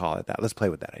 Let's call it that. Let's play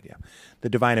with that idea. The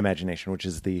divine imagination, which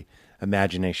is the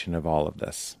imagination of all of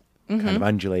this, kind of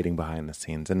undulating behind the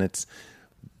scenes. And it's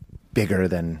bigger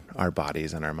than our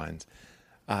bodies and our minds.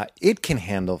 It can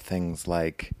handle things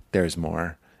like there's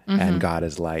more, and God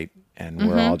is light, and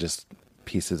we're all just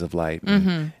pieces of light,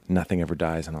 and nothing ever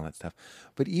dies, and all that stuff.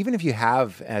 But even if you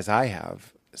have, as I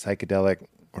have, psychedelic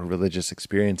or religious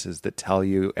experiences that tell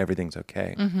you everything's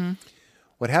okay,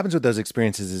 what happens with those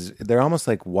experiences is they're almost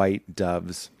like white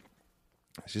doves.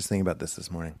 I was just thinking about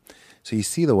this morning. So you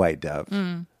see the white dove,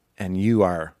 and you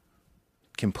are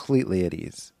completely at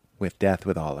ease. With death,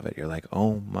 with all of it. You're like,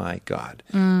 oh my God,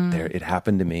 there, it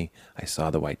happened to me. I saw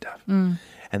the white dove.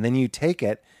 And then you take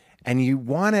it and you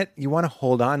want to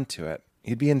hold on to it.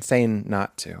 You'd be insane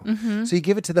not to. So you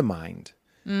give it to the mind.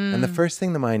 And the first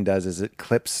thing the mind does is it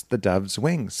clips the dove's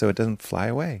wings so it doesn't fly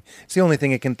away. It's the only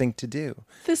thing it can think to do.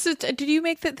 Did you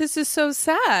make that? This is so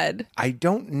sad. I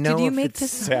don't know if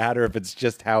it's sad or if it's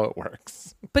just how it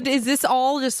works. But is this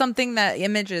all just something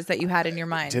images that you had in your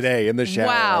mind? Today in the shower.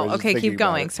 Wow. Okay, keep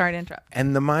going. Sorry to interrupt.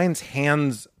 And the mind's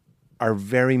hands are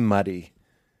very muddy.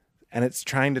 And it's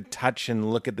trying to touch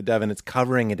and look at the dove, and it's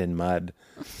covering it in mud.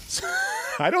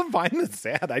 I don't find this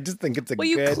sad. I just think it's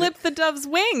you clip the dove's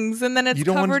wings, and then it's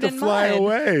covered in mud. You don't want it to fly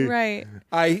away.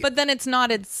 Right. But then it's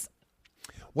not.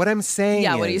 What I'm saying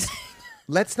is, what are you saying?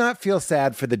 Let's not feel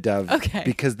sad for the dove. Okay.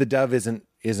 Because the dove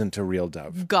isn't a real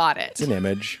dove. Got it. It's an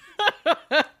image.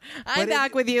 I'm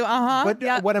back with you.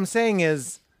 But what I'm saying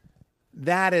is,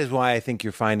 that is why I think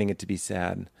you're finding it to be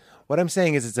sad. What I'm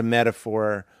saying is it's a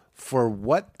metaphor for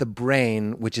what the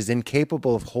brain, which is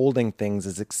incapable of holding things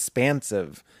as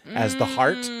expansive as the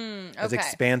heart, as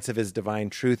expansive as divine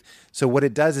truth. So what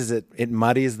it does is it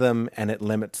muddies them and it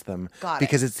limits them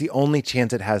because it's the only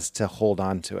chance it has to hold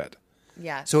on to it.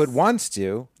 Yes. So it wants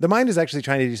to. The mind is actually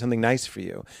trying to do something nice for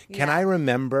you. Can I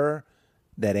remember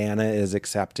that Anna is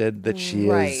accepted, that she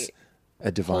is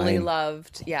a divine, fully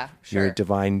loved? Yeah, sure. You're a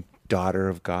divine daughter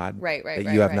of God. Right.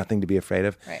 That you have nothing to be afraid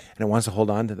of. Right. And it wants to hold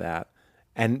on to that.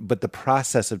 But the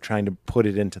process of trying to put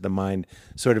it into the mind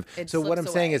sort of. So what I'm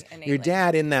saying is, innately. your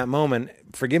dad in that moment,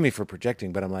 forgive me for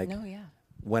projecting, but I'm like, No, yeah.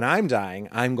 when I'm dying,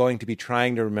 I'm going to be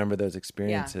trying to remember those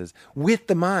experiences with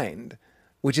the mind,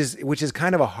 which is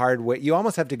kind of a hard way. You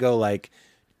almost have to go like,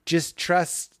 just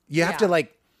trust. You have to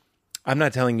like, I'm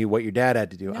not telling you what your dad had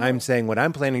to do. No. I'm saying what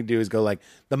I'm planning to do is go like,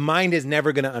 the mind is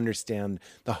never going to understand.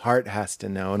 The heart has to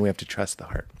know, and we have to trust the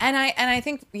heart. And I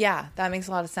think, that makes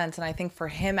a lot of sense. And I think for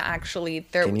him, actually,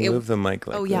 Can you move the mic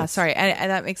like this? Yeah, sorry. And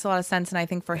that makes a lot of sense. And I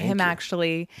think for him,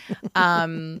 actually,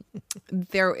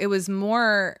 it was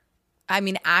more,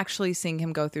 actually seeing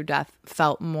him go through death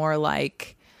felt more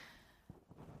like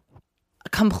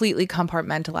completely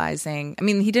compartmentalizing.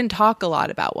 He didn't talk a lot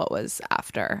about what was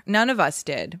after. None of us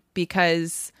did,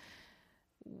 because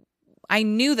I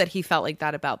knew that he felt like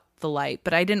that about the light,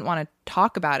 but I didn't want to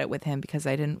talk about it with him because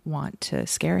I didn't want to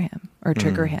scare him or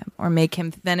trigger him or make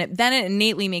him. Then it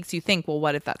innately makes you think, well,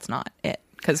 what if that's not it?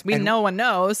 Because no one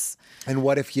knows. And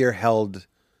what if you're held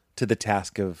to the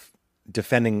task of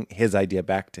defending his idea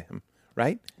back to him,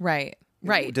 right? Right.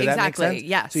 Right, Does that exactly. make sense?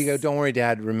 Yes. So you go, don't worry,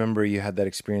 Dad. Remember, you had that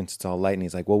experience. It's all light. And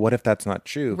he's like, well, what if that's not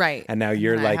true? Right. And now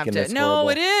you're like in this no,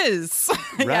 horrible... it is.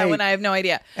 Yeah, when I have no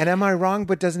idea. And am I wrong?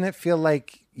 But doesn't it feel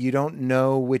like you don't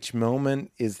know which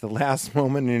moment is the last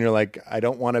moment, and you're like, I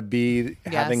don't want to be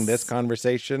having this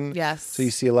conversation. Yes. So you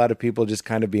see a lot of people just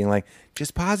kind of being like,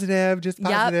 just positive, just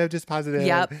positive, just positive.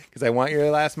 Yep. Because I want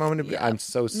your last moment to be. I'm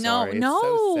so sorry.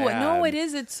 No, it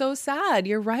is. It's so sad.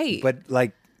 You're right. But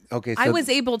like. Okay, so I was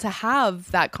able to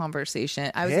have that conversation.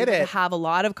 I was able to have a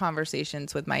lot of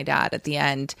conversations with my dad at the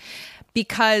end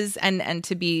because, and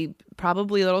to be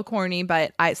probably a little corny,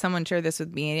 but someone shared this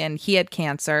with me, and he had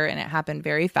cancer and it happened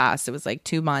very fast. It was like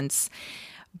 2 months,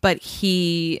 but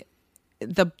the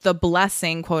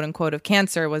blessing, quote unquote, of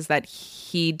cancer was that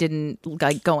he didn't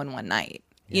like go in one night.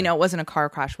 Yeah. It wasn't a car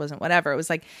crash, wasn't whatever. It was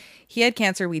like he had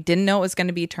cancer. We didn't know it was going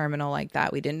to be terminal like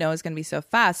that. We didn't know it was going to be so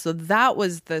fast. So that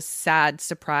was the sad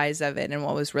surprise of it and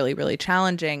what was really, really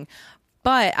challenging.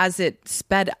 But as it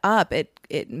sped up,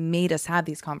 it made us have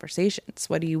these conversations.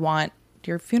 What do you want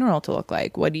your funeral to look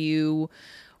like? What do you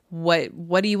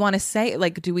want to say?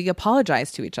 Like, do we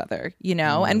apologize to each other?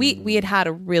 And we had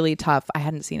a really tough, I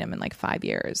hadn't seen him in like 5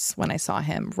 years when I saw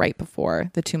him right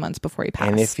before the 2 months before he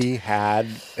passed.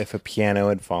 And if a piano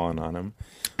had fallen on him.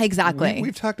 Exactly.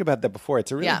 We've talked about that before.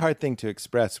 It's a really hard thing to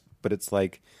express, but it's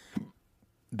like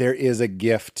there is a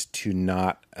gift to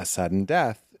not a sudden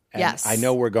death. And yes. I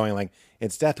know we're going like,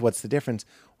 it's death. What's the difference?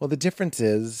 Well, the difference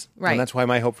is, and that's why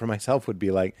my hope for myself would be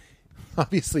like,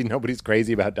 obviously nobody's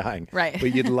crazy about dying. Right.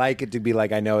 But you'd like it to be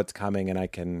like, I know it's coming and I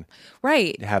can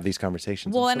have these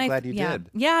conversations. Well, I'm so glad you did.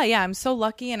 Yeah. I'm so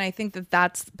lucky. And I think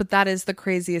that is the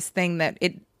craziest thing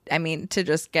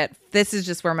this is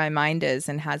just where my mind is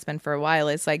and has been for a while.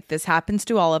 It's like, this happens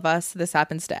to all of us. This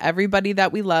happens to everybody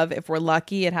that we love. If we're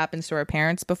lucky, it happens to our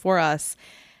parents before us.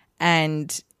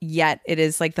 And yet it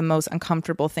is like the most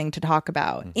uncomfortable thing to talk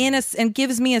about. And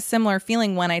gives me a similar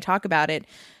feeling when I talk about it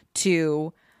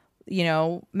to,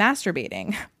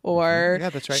 masturbating or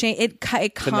that's right. shame. It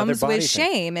comes with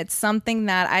shame. It's something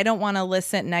that I don't want to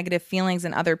elicit negative feelings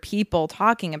in other people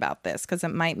talking about this because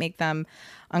it might make them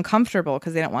uncomfortable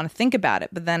because they don't want to think about it.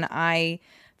 But then I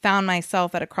found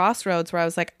myself at a crossroads where I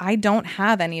was like, I don't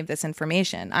have any of this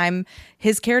information. I'm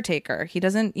his caretaker. He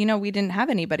doesn't, we didn't have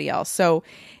anybody else. So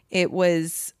it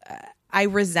was, I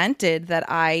resented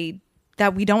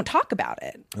that we don't talk about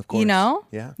it. Of course.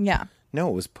 Yeah. Yeah. No,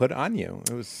 it was put on you.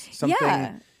 It was something.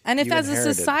 Yeah. And if you as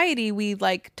inherited. a society we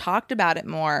like talked about it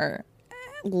more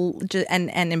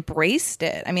and embraced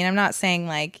it. I'm not saying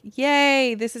like,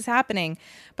 yay, this is happening,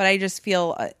 but I just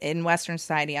feel in Western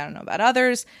society, I don't know about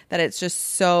others, that it's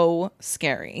just so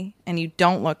scary and you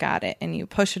don't look at it and you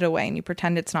push it away and you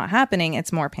pretend it's not happening.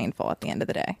 It's more painful at the end of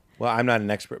the day. Well, I'm not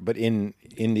an expert, but in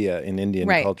India, in Indian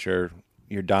culture,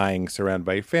 you're dying surrounded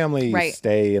by your family. You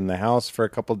stay in the house for a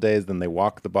couple of days, then they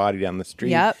walk the body down the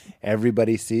street. Yep.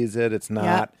 Everybody sees it. It's not...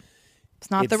 Yep. It's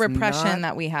not the repression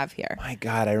that we have here. My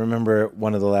God, I remember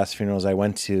one of the last funerals I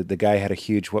went to, the guy had a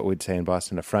huge, what we'd say in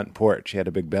Boston, a front porch. He had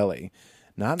a big belly.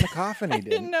 Not in the coffin, he Didn't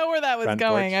didn't. know where that was Front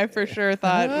going. porch. I for sure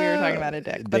thought we were talking about a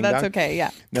dick, but Ding that's dong. okay. Yeah.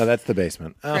 No, that's the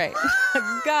basement. Oh. Right.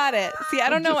 Got it. See, I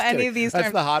don't know just any kidding. of these That's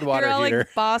terms. the hot water They're all heater.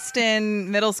 like Boston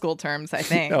middle school terms, I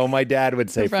think. No, my dad would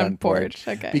say Front front porch.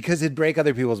 porch, okay. Because it'd break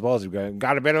other people's balls. He'd go,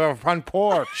 got a bit of a front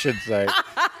porch, it'd say.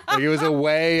 Like it was a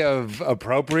way of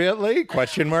appropriately,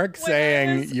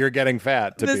 saying you're getting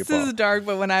fat to This people. is dark,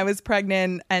 but when I was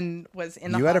pregnant and was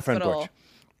in the You had a front hospital. porch.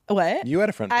 What? You had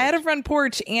a front I had porch. a front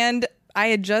porch, and I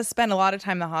had just spent a lot of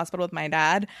time in the hospital with my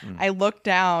dad. I looked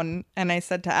down and I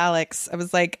said to Alex, I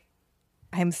was like,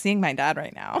 I'm seeing my dad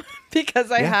right now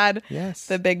because I had yes.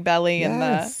 the big belly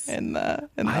Yes. in the I don't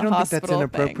think that's hospital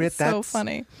inappropriate. thing. So That's-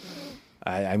 funny.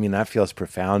 I mean, that feels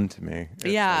profound to me. It's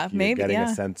Yeah, like you're maybe, getting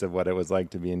yeah. a sense of what it was like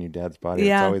to be in your dad's body. It's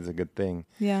Yeah. always a good thing.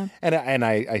 Yeah. And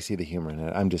I see the humor in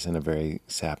it. I'm just in a very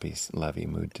sappy, lovey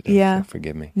mood today. Yeah. So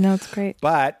forgive me. No, it's great.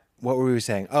 But what were we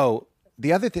saying? Oh,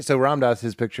 the other thing. So Ram Dass,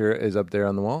 his picture is up there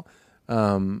on the wall.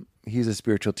 He's a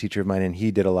spiritual teacher of mine, and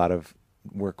he did a lot of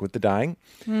work with the dying.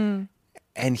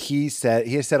 And he has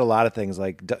said a lot of things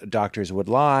like doctors would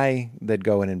lie. They'd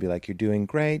go in and be like, "You're doing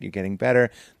great. You're getting better."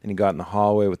 Then you go out in the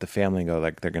hallway with the family and go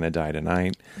like, "They're going to die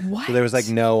tonight." What? So there was like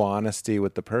no honesty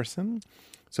with the person.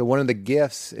 So one of the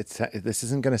gifts. This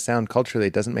isn't going to sound culturally.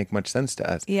 It doesn't make much sense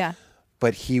to us. Yeah.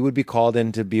 But he would be called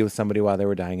in to be with somebody while they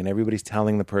were dying, and everybody's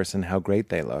telling the person how great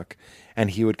they look.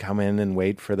 And he would come in and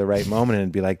wait for the right moment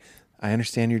and be like, "I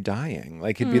understand you're dying."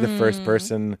 Like he'd be the first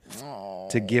person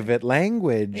to give it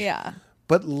language. Yeah.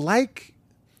 But like,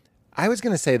 I was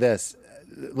going to say this.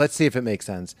 Let's see if it makes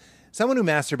sense. Someone who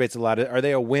masturbates a lot, are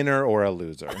they a winner or a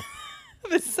loser?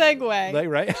 The segue. Like,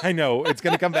 right? I know. It's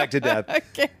going to come back to death.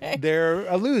 Okay. They're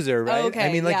a loser, right? Okay,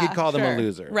 I mean, like yeah, you'd call them a sure.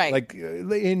 loser. Right. Like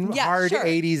in Yeah, hard sure,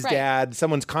 80s right. dad,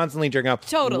 someone's constantly jerking off.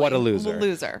 Totally. What a loser.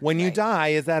 Loser, When you right. die,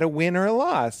 is that a win or a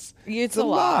loss? It's a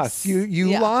loss. You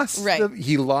Yeah, lost. right.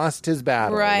 He lost his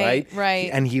battle, Right, right? right.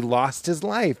 And he lost his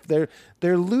life. They're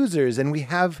losers, and we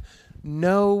have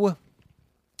no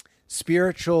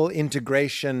spiritual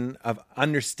integration of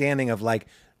understanding of like,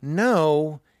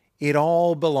 no, it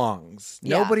all belongs.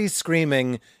 Yeah. Nobody's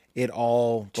screaming, it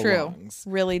all True. belongs.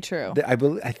 Really true. I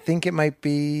think it might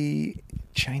be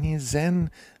Chinese Zen.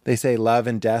 They say love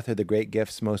and death are the great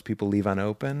gifts most people leave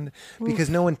unopened because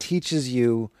no one teaches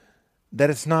you that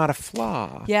it's not a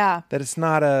flaw. Yeah. That it's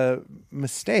not a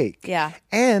mistake. Yeah.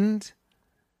 And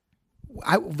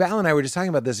Val and I were just talking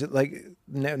about this. Like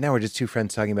now we're just two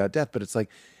friends talking about death, but it's like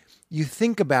you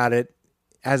think about it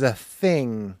as a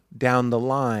thing down the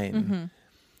line. Mm-hmm.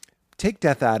 Take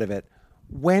death out of it.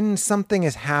 When something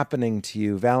is happening to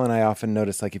you, Val and I often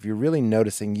notice, like if you're really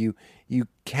noticing, you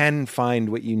can find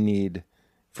what you need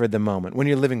for the moment when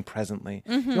you're living presently.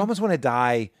 Mm-hmm. You almost want to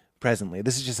die presently.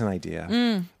 This is just an idea.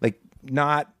 Mm. Like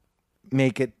not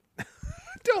make it.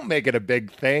 Don't make it a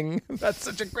big thing. That's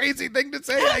such a crazy thing to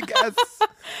say, I guess.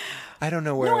 I don't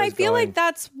know where No, I I was feel going. like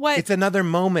that's what. It's another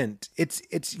moment. It's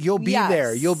you'll be Yes.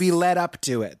 there. You'll be led up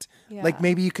to it. Yeah. Like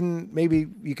maybe you can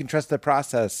trust the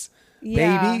process.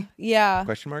 yeah, Maybe? Yeah.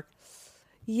 Question mark?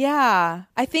 Yeah.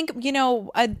 I think,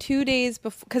 2 days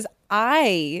before, because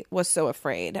I was so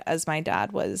afraid as my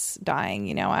dad was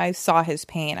dying. I saw his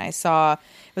pain. I saw it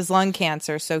was lung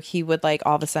cancer. So he would like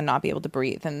all of a sudden not be able to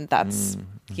breathe. And that's,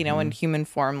 in human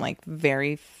form, like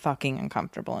very fucking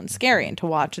uncomfortable and scary. And to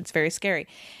watch, it's very scary.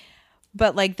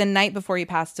 But like the night before he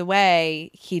passed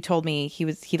away, he told me he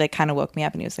like kind of woke me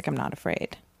up and he was like, "I'm not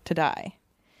afraid to die,"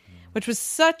 which was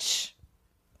such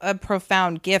a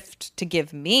profound gift to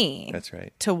give me. That's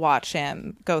right. To watch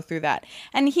him go through that.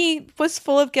 And he was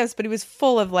full of gifts, but he was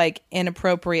full of like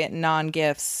inappropriate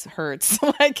non-gifts hurts.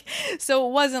 So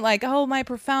it wasn't like, oh, my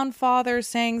profound father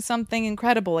saying something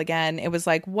incredible again. It was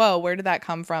like, whoa, where did that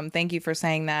come from? Thank you for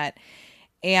saying that.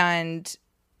 And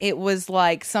it was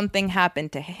like something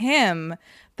happened to him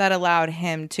that allowed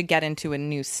him to get into a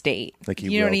new state. Like he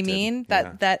you know what I wilted. mean?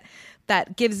 Yeah.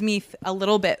 That gives me a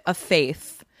little bit of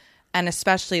faith. And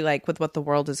especially like with what the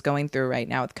world is going through right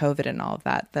now with COVID and all of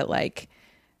that like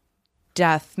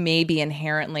death maybe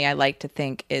inherently, I like to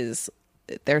think there's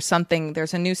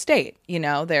a new state,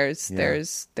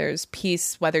 there's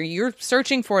peace, whether you're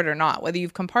searching for it or not, whether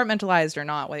you've compartmentalized or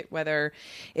not, whether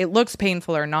it looks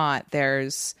painful or not,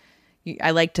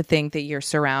 I like to think that you're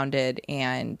surrounded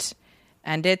and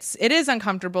it is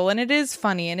uncomfortable and it is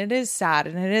funny and it is sad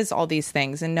and it is all these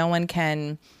things and no one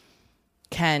can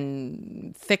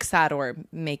fix that or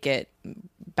make it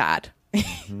bad.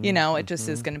 It just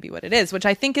is going to be what it is, which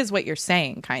I think is what you're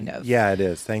saying, kind of. Yeah, it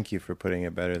is. Thank you for putting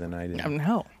it better than I did.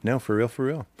 No. No, for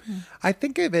real. I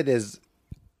think of it as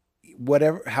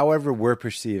however we're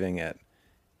perceiving it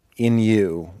in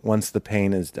you, once the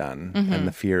pain is done and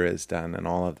the fear is done and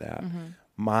all of that,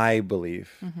 my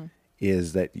belief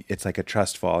is that it's like a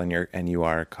trust fall and you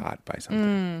are caught by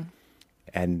something.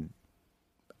 And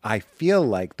I feel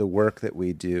like the work that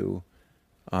we do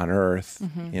on earth,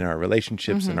 in our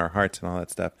relationships and our hearts and all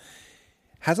that stuff,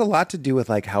 has a lot to do with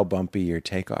like how bumpy your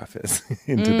takeoff is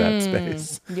into that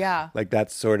space. Yeah. Like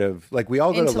that's sort of like we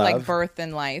all go Into to love. like birth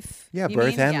and life. Yeah, you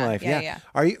birth mean? and life. Yeah.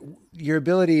 Are you your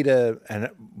ability to, and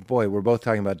boy, we're both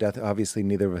talking about death. Obviously,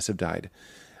 neither of us have died.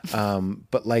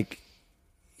 But like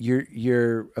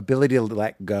your ability to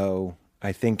let go,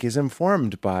 I think, is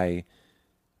informed by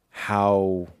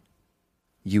how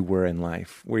you were in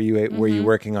life. Were you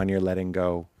working on your letting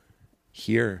go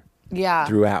here? Yeah.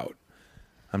 Throughout.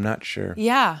 I'm not sure.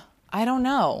 Yeah. I don't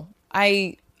know.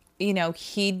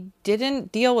 He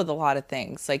didn't deal with a lot of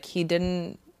things. Like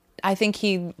I think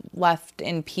he left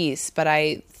in peace, but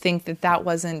I think that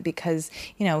wasn't because,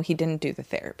 he didn't do the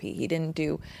therapy. He didn't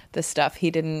do the stuff.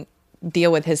 He didn't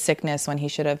deal with his sickness when he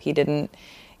should have. He didn't,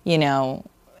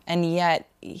 and yet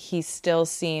he still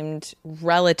seemed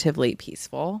relatively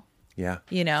peaceful. Yeah.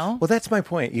 Well, that's my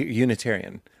point.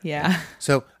 Unitarian. Yeah.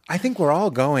 So I think we're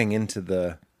all going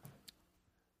into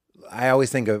I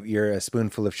always think of you're a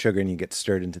spoonful of sugar and you get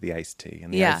stirred into the iced tea.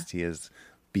 And the iced tea is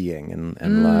being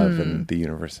and love and the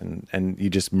universe. And you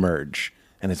just merge.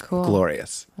 And it's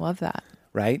glorious. Love that.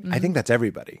 Right? I think that's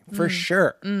everybody. For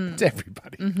sure. It's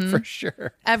everybody. For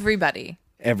sure. Everybody.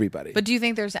 Everybody. But do you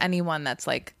think there's anyone that's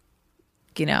like,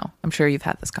 I'm sure you've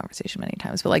had this conversation many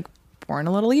times, but like born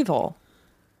a little evil?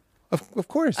 Of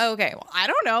course. Okay. Well, I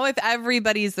don't know if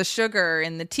everybody's the sugar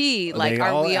in the tea. Like,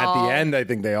 are we all... At the end, I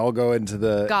think they all go into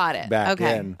the Got it. back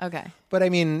okay. in. Okay. But I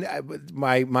mean,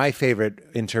 my favorite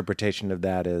interpretation of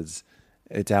that is,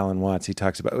 it's Alan Watts. He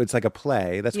talks about, it's like a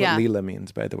play. That's what Leela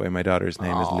means, by the way. My daughter's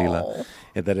name is Leela.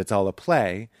 That it's all a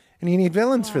play. And you need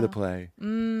villains for the play.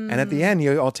 And at the end,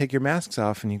 you all take your masks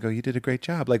off and you go, you did a great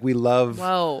job. Like we love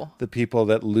the people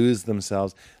that lose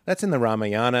themselves. That's in the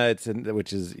Ramayana,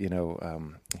 which is,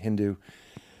 Hindu.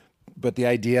 But the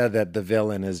idea that the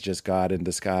villain is just God in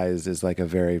disguise is like a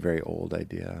very, very old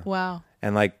idea. Wow.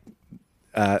 And like,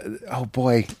 oh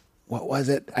boy, what was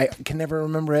it? I can never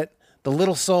remember it. The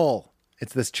Little Soul.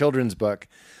 It's this children's book.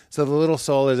 So the little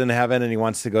soul is in heaven and he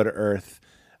wants to go to earth.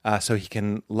 So he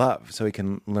can love, so he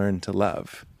can learn to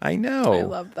love. I know. I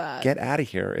love that. Get out of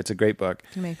here. It's a great book.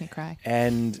 You make me cry.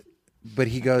 But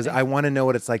he goes, I want to know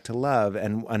what it's like to love.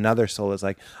 And another soul is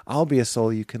like, I'll be a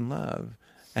soul you can love.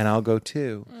 And I'll go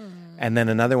too. And then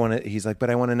another one, he's like, but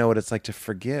I want to know what it's like to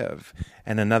forgive.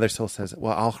 And another soul says,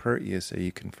 well, I'll hurt you so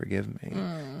you can forgive me.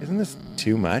 Isn't this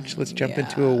too much? Let's jump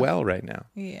into a well right now.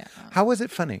 Yeah. How was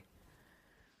it funny?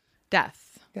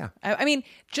 Death. Yeah. I mean,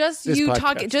 just you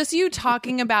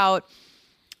talking about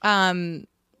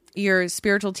your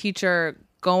spiritual teacher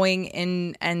going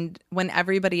in and when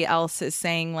everybody else is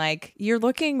saying like, you're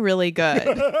looking really good.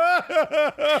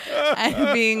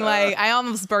 And being like, I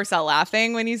almost burst out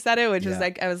laughing when you said it, which was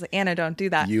like, I was like, Anna, don't do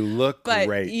that. You look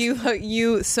great.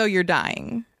 So you're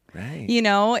dying. Right.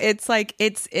 It's like,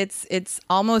 it's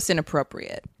almost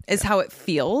inappropriate is how it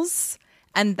feels.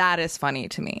 And that is funny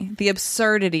to me. The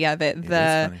absurdity of it.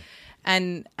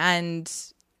 And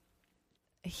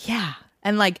yeah.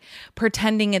 And like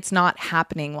pretending it's not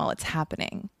happening while it's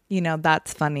happening.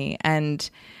 That's funny. And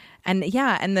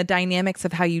the dynamics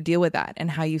of how you deal with that and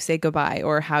how you say goodbye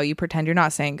or how you pretend you're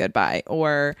not saying goodbye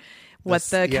or what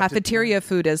the cafeteria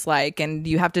food is like. And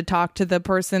you have to talk to the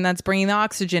person that's bringing the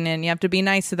oxygen in. You have to be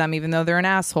nice to them, even though they're an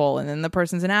asshole. And then the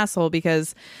person's an asshole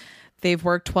because they've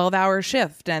worked 12-hour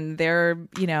shift and they're,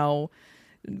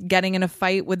 getting in a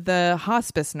fight with the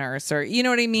hospice nurse or, you know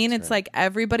what I mean? That's it's right. Like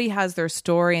everybody has their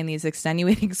story in these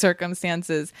extenuating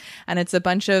circumstances. And it's a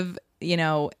bunch of,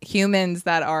 humans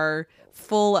that are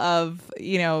full of,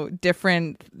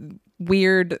 different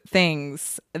weird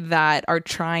things that are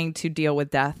trying to deal with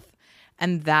death.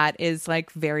 And that is like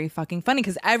very fucking funny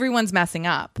because everyone's messing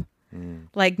up.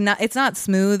 Like, it's not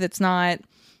smooth. It's not,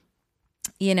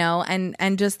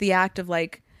 and just the act of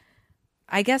like,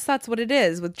 I guess that's what it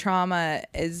is with trauma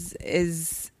is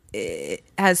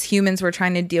as humans, we're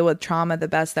trying to deal with trauma the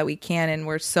best that we can. And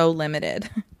we're so limited.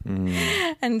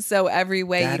 And so every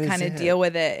way you kind of deal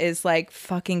with it is like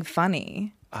fucking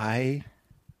funny. I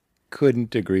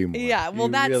couldn't agree more. Yeah. Well,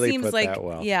 you that really seems like,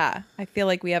 well. Yeah, I feel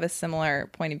like we have a similar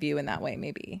point of view in that way,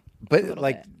 maybe. But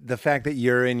like the fact that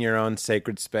you're in your own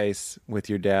sacred space with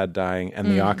your dad dying and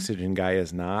the oxygen guy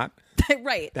is not.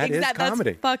 Right. That is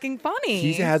comedy. That's fucking funny.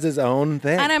 He has his own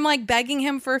thing. And I'm like begging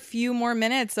him for a few more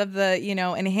minutes of the,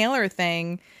 inhaler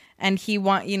thing. and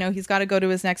he's got to go to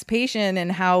his next patient,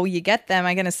 and how you get them.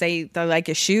 I'm gonna say they're like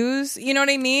his shoes. You know what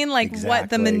I mean? Like what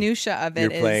the minutia of it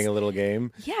is. You're playing a little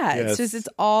game. Yeah, yes. It's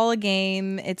all a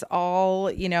game. It's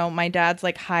all, my dad's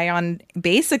like high on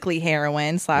basically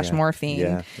heroin /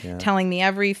 morphine, telling me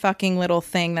every fucking little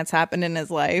thing that's happened in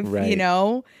his life,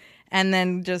 and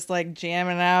then just like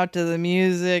jamming out to the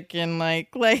music and like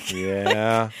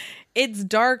yeah. It's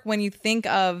dark when you think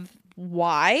of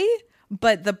why,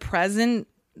 but the present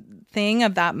thing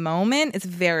of that moment is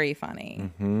very funny.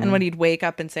 And when he'd wake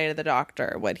up and say to the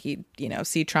doctor, what he'd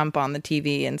see Trump on the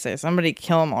TV and say, somebody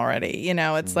kill him already,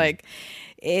 it's like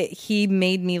he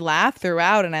made me laugh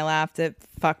throughout, and I laughed at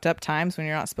fucked up times when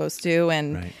you're not supposed to,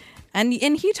 and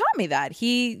he taught me that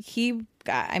he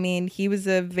was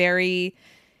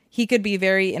he could be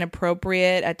very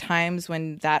inappropriate at times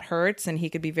when that hurts, and he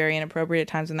could be very inappropriate at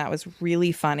times when that was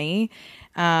really funny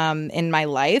in my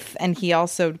life. And he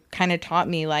also kind of taught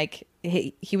me, like,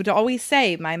 he would always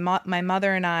say, my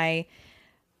mother and I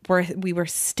we were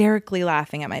hysterically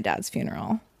laughing at my dad's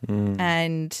funeral.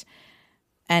 And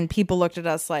people looked at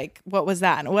us like, what was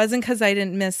that? And it wasn't because I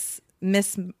didn't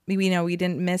we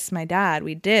didn't miss my dad.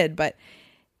 We did, but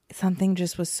something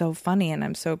just was so funny, and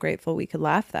I'm so grateful we could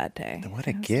laugh that day. What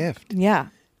a gift. Yeah.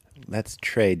 Let's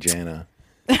trade, Jana.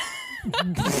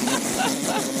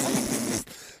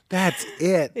 That's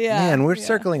it. Yeah. Man, we're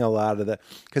circling a lot of the...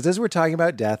 Because as we're talking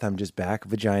about death, I'm just back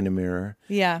vagina mirror.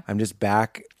 Yeah. I'm just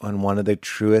back on one of the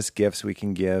truest gifts we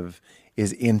can give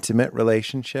is intimate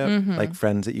relationship. Like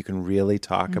friends that you can really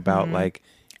talk about, like...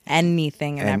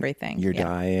 anything and everything. You're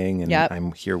dying, and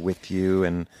I'm here with you,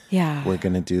 and we're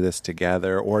going to do this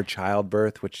together. Or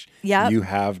childbirth, which you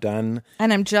have done.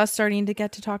 And I'm just starting to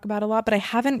get to talk about a lot, but I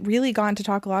haven't really gotten to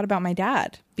talk a lot about my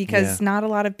dad, because not a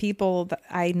lot of people that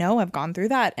I know have gone through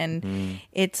that, and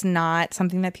it's not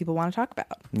something that people want to talk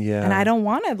about. Yeah. And I don't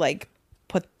want to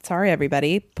put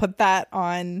that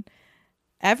on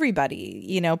everybody,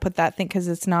 put that thing, because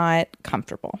it's not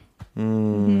comfortable.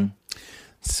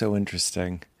 So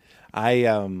interesting. I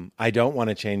don't want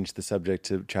to change the subject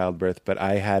to childbirth, but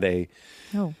I had a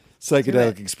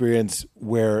psychedelic experience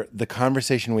where the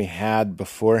conversation we had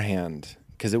beforehand,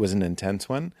 because it was an intense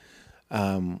one,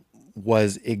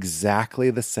 was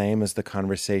exactly the same as the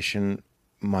conversation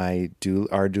our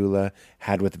doula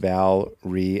had with Val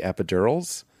re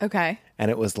epidurals. Okay.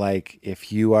 And it was like,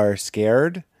 if you are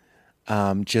scared,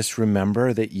 just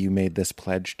remember that you made this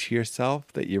pledge to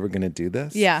yourself that you were going to do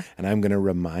this. Yeah. And I'm going to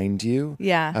remind you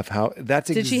of how that's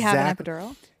Did she have an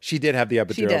epidural? She did have the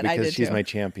epidural because she's too. my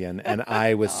champion. And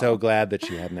I was so glad that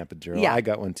she had an epidural. Yeah. I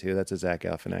got one too. That's a Zach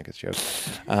Galifianakis joke.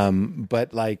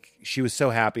 But like, she was so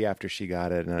happy after she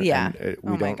got it. And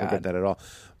we don't regret that at all.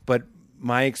 But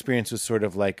my experience was sort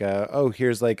of like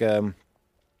here's like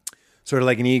sort of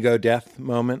like an ego death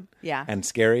moment. Yeah. And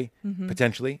scary,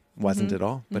 potentially. Wasn't at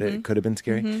all, but it could have been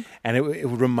scary. And it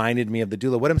reminded me of the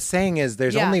doula. What I'm saying is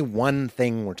there's only one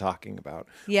thing we're talking about,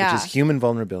 which is human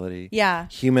vulnerability,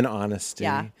 human honesty,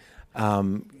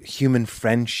 human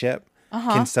friendship.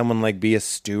 Can someone be a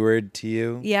steward to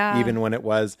you? Yeah. Even when it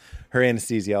was her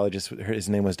anesthesiologist, his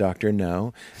name was Dr.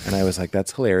 No. And I was like,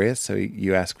 that's hilarious. So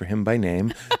you ask for him by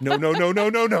name. No.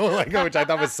 Which I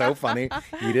thought was so funny.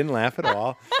 He didn't laugh at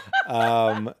all.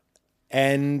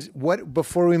 And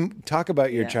before we talk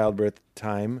about your childbirth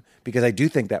time, because I do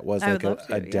think that was like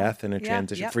a death and a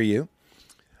transition for you,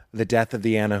 the death of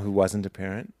the Anna who wasn't a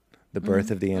parent, the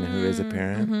birth of the Anna who is a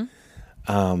parent.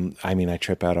 I mean, I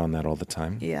trip out on that all the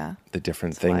time. Yeah. The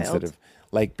different things that have,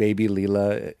 like baby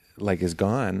Leela, is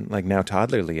gone. Like now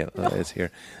toddler Leela is here.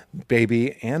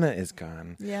 Baby Anna is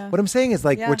gone. Yeah. What I'm saying is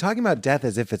we're talking about death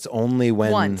as if it's only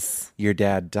when once your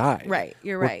dad died. Right.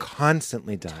 You're right. We're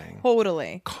constantly dying.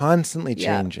 Totally. Constantly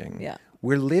changing. Yeah.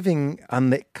 We're living on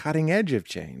the cutting edge of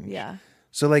change. Yeah.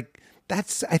 So I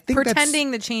think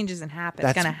pretending the change isn't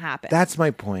going to happen. That's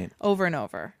my point. Over and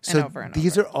over so and over and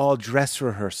these over. are all dress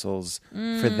rehearsals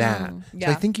for that. Yeah.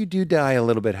 So I think you do die a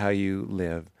little bit how you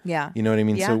live. Yeah. You know what I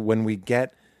mean? Yeah. So when we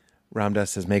get, Ram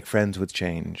Dass says, make friends with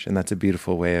change. And that's a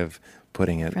beautiful way of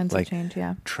putting it. Friends with change,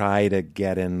 yeah. Try to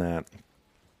get in that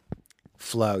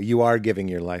flow. You are giving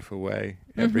your life away.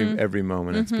 Every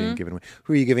moment it's being given away.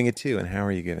 Who are you giving it to and how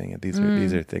are you giving it? These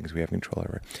are things we have control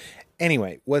over.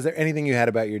 Anyway, was there anything you had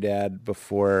about your dad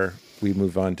before we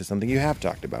move on to something you have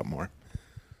talked about more?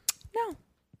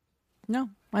 No.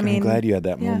 I'm glad you had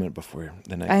that moment before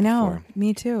the night before. I know.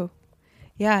 Me too.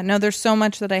 Yeah. No, there's so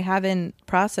much that I haven't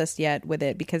processed yet with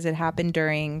it because it happened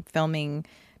during filming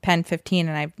Pen 15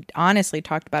 and I've honestly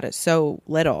talked about it so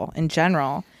little in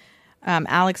general.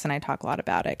 Alex and I talk a lot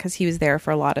about it because he was there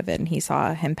for a lot of it and he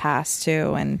saw him pass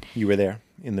too. And you were there?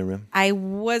 in the room? I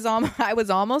was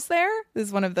almost there. This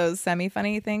is one of those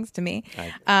semi-funny things to me.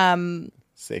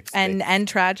 Safe space. And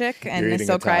tragic, You're and eating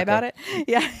still a cry taco. about it.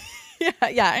 Yeah.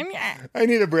 Yeah. I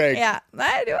need a break. Yeah. Do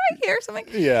I hear something?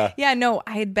 Yeah. Yeah, no,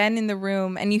 I had been in the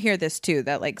room, and you hear this too,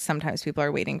 that like sometimes people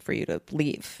are waiting for you to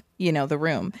leave, the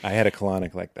room. I had a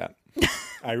colonic like that.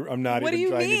 I'm not What do even you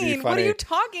trying to be mean? funny. What are you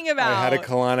talking about? I had a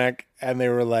colonic, and they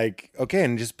were like, okay,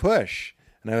 and just push.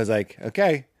 And I was like,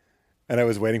 okay. And I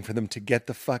was waiting for them to get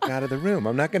the fuck out of the room.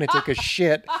 I'm not going to take a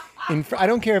shit. I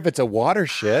don't care if it's a water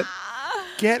shit.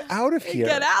 Get out of here.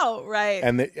 Get out, right.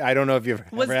 And I don't know if you've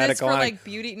Was ever had a this for colonic. like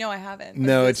beauty? No, I haven't.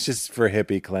 No, it's just for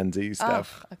hippie cleansy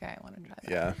stuff. Oh, okay, I want to try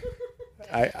that. Yeah.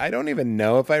 I don't even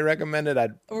know if I recommend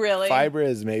it. Really? Fiber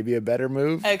is maybe a better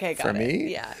move Okay, got for it.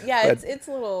 me. Yeah, But it's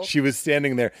a little. She was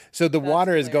standing there. So the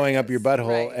water is going up your butthole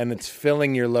Right. and it's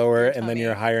filling your lower and then tummy.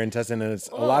 your higher intestine, and it's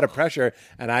a lot of pressure.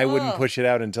 And I wouldn't push it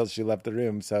out until she left the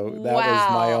room. So that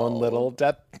was my own Wow. little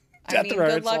death I mean, good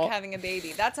rehearsal. luck having a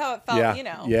baby. That's how it felt, Yeah.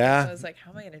 Yeah. So I was like,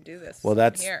 how am I going to do this? Well,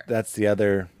 from here? that's the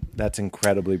other. That's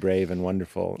incredibly brave and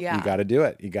wonderful. Yeah. You got to do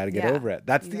it. You got to get Yeah. over it.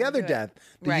 That's You the gotta other do it. death.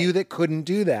 The Right. you that couldn't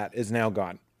do that is now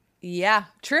gone. Yeah,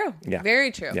 true. Yeah.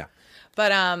 Very true. Yeah.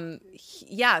 But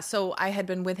so I had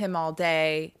been with him all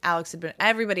day.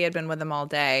 Everybody had been with him all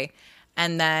day.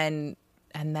 And then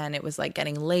it was like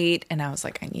getting late, and I was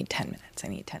like, I need 10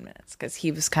 minutes because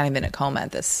he was kind of in a coma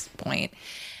at this point.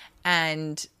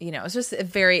 And, it was just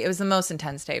it was the most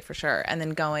intense day for sure. And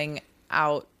then going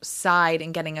outside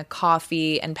and getting a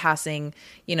coffee and passing,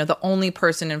 the only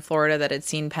person in Florida that had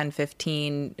seen Pen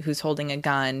 15 who's holding a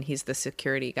gun. He's the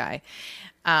security guy,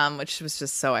 which was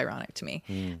just so ironic to me.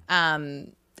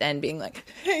 And being like,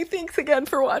 hey, thanks again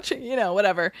for watching,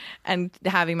 whatever. And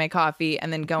having my coffee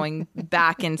and then going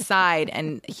back inside.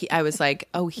 And I was like,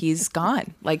 oh, he's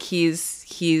gone. Like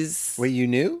he's. Wait, you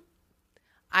knew?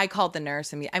 I called the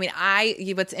nurse.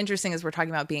 What's interesting is we're talking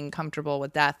about being comfortable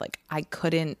with death. Like I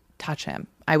couldn't touch him.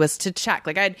 I was to check.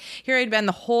 Like I'd been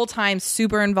the whole time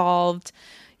super involved,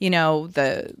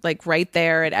 right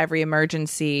there at every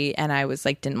emergency. And I was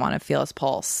like, didn't want to feel his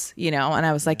pulse, and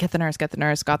I was like, get the nurse, got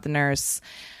the nurse.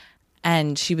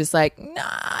 And she was like, nah,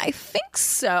 I think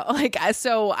so.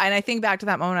 And I think back to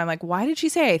that moment, I'm like, why did she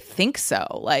say I think so?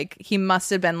 Like he must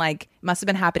have been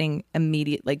happening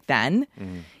immediately then,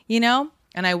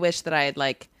 And I wish that I had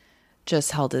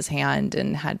just held his hand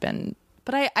and had been,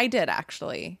 but I did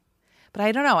actually. But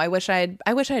I don't know. I wish I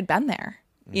had been there,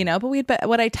 But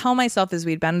what I tell myself is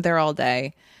we'd been there all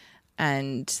day,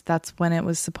 and that's when it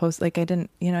was supposed. I didn't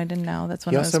know that's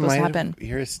when it was supposed to happen.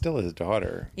 You're still his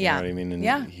daughter. Yeah. You know what I mean? And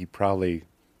Yeah. he probably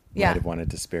might have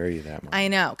wanted to spare you that much. I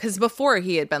know, because before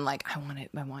he had been like, I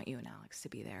want you and Alex to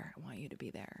be there. I want you to be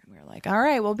there. And we were like, all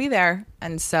right, we'll be there.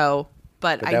 And so.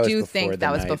 But I do think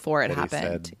that was before it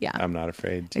happened. Said, Yeah. I'm not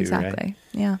afraid to. Exactly. Right?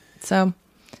 Yeah. So.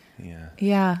 Yeah.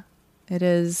 Yeah. It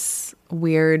is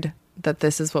weird that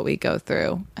this is what we go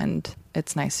through, and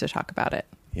it's nice to talk about it.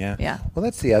 Yeah. Yeah. Well,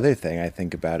 that's the other thing I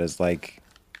think about is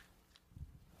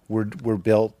we're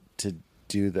built to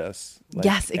do this.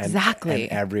 Yes, exactly.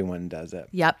 And everyone does it.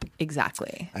 Yep.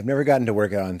 Exactly. I've never gotten to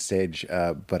work out on stage,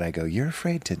 but I go, you're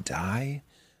afraid to die?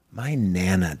 My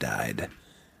Nana died.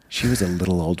 She was a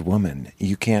little old woman.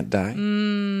 You can't die.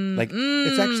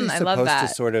 It's actually I love supposed to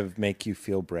that. sort of make you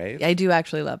feel brave, I do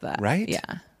actually love that. right? Yeah.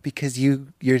 Because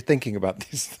you're thinking about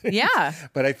these things. Yeah.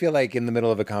 But I feel like in the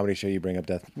middle of a comedy show, you bring up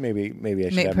death. Maybe I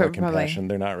should have more probably. compassion.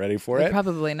 They're not ready for it.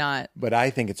 Probably not. But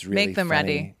I think it's really Make them funny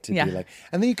ready. to Yeah. be like,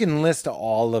 and then you can list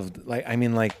all of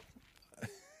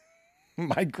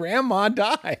my grandma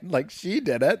died. Like she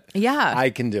did it. Yeah. I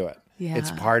can do it. Yeah.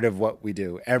 It's part of what we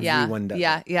do. Everyone does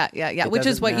Yeah. it. Yeah. It Which is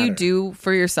doesn't what you matter. do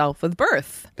for yourself with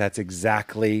birth. That's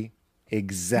exactly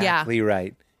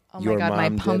right. Oh Your my God. My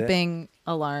mom did it. pumping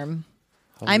alarm.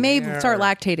 I may start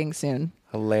lactating soon.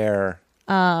 Hilaire.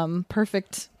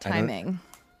 Perfect timing.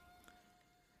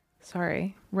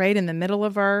 Sorry. Right in the middle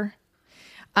of our.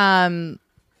 I'm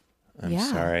Yeah.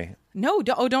 sorry. No,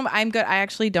 don't. I'm good. I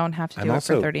actually don't have to do I'm it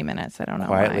also for 30 minutes. I don't know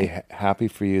Quietly why. happy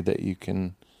for you that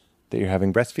you're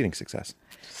having breastfeeding success.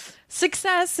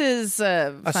 Success is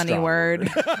a funny strong word.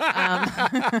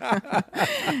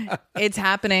 It's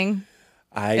happening.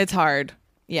 It's hard.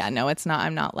 Yeah, no, it's not.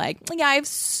 I'm not like, yeah, I have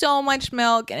so much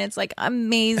milk and it's like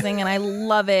amazing and I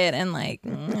love it and like,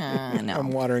 no.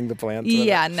 I'm watering the plants. with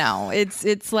Yeah, it. no,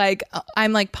 it's like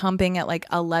I'm like pumping at like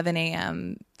 11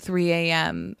 a.m., 3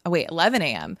 a.m. Oh, wait, 11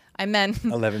 a.m. I meant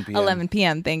 11 p.m. 11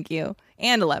 p.m. Thank you.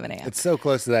 And 11 a.m. It's so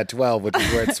close to that 12, which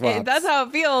is where it swaps. That's how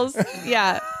it feels.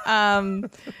 Yeah. And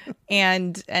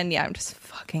yeah, I'm just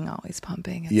fucking always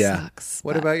pumping. It sucks.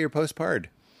 What but- about your postpart?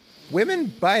 Women,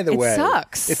 by the way.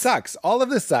 sucks. It sucks. All of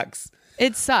this sucks.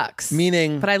 It sucks.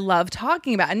 Meaning- But I love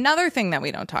talking about. Another thing that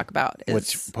we don't talk about is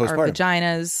What's our postpartum?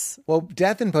 vaginas. Well,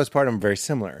 death and postpartum are very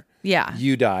similar. Yeah.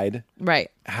 You died.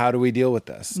 Right. How do we deal with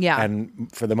this? Yeah. And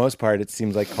for the most part, it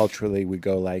seems like culturally we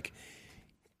go like,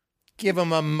 give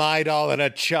them a Midol and a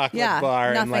chocolate Yeah, bar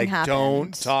and nothing like, happened.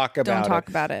 don't talk about Don't talk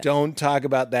about it. Don't talk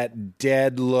about that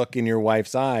dead look in your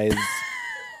wife's eyes.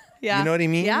 Yeah. You know what I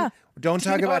mean? Yeah. Don't Do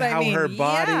you talk know about what I how mean? her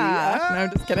body. Yeah. No,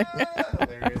 I'm just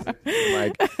kidding.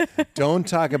 Like, don't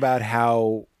talk about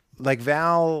how, like,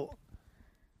 Val,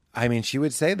 I mean, she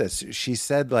would say this. She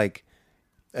said, like,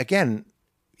 again,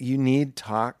 you need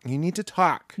to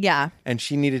talk. Yeah. And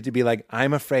she needed to be like,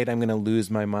 I'm afraid I'm going to lose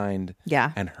my mind.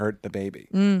 Yeah. And hurt the baby.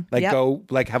 yep. Go,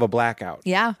 like, have a blackout.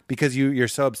 Yeah. Because you're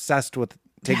so obsessed with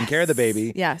taking care of the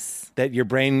baby. Yes. That your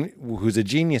brain, who's a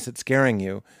genius at scaring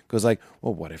you, goes like,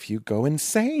 well, what if you go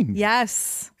insane?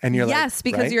 Yes. And you're like, yes,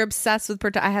 because right? you're obsessed with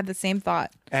I had the same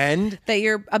thought. And That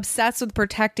you're obsessed with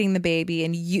protecting the baby,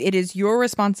 and it is your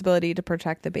responsibility to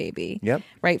protect the baby. Yep.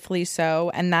 Rightfully so.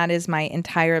 And that is my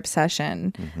entire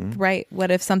obsession. Mm-hmm. Right.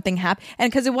 What if something happened?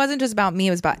 And because it wasn't just about me,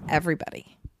 it was about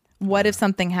everybody. What if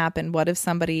something happened? What if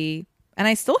somebody... And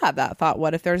I still have that thought.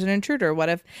 What if there's an intruder? What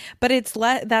if... But it's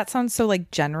that sounds so like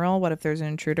general. What if there's an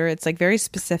intruder? It's like very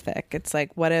specific. It's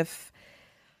like, what if...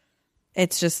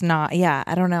 It's just not. Yeah,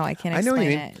 I don't know. I can't I know what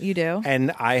explain you mean. it. You do?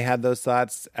 And I had those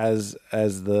thoughts as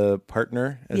the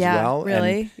partner as Yeah, well.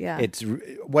 really? And Yeah. It's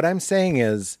what I'm saying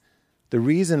is the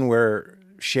reason we're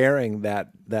sharing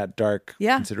that dark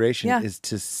Yeah, consideration yeah. is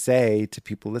to say to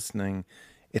people listening,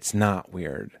 it's not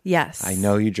weird. Yes. I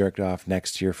know you jerked off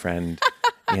next to your friend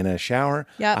in a shower.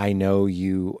 Yep. I know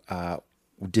you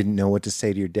didn't know what to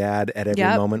say to your dad at every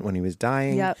Yep. moment when he was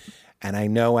dying. Yep. And I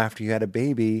know after you had a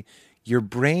baby, your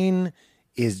brain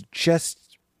is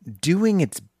just doing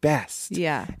its best.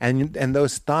 Yeah. And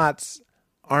those thoughts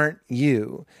aren't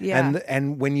you. Yeah.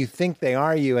 And when you think they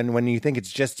are you, and when you think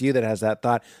it's just you that has that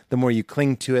thought, the more you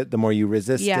cling to it, the more you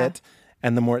resist Yeah. it,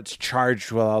 and the more it's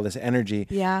charged with all this energy.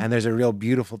 Yeah. And there's a real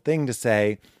beautiful thing to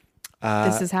say,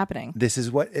 This is happening. this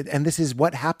is what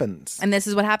happens. And this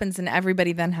is what happens. And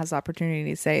everybody then has the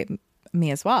opportunity to say me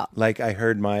as well. Like I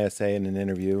heard Maya say in an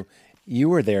interview, you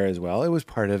were there as well. It was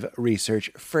part of research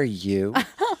for you.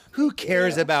 Who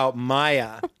cares about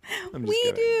Maya? I'm just We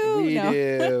kidding. do. We No.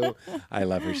 do. I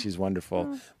love her. She's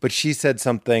wonderful. But she said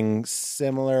something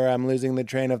similar. I'm losing the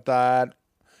train of thought.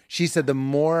 She said the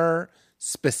more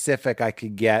specific I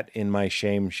could get in my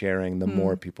shame sharing, the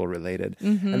more people related.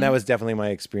 And that was definitely my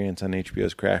experience on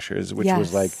HBO's Crashers, which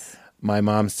was Yes. like, my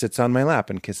mom sits on my lap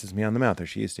and kisses me on the mouth, or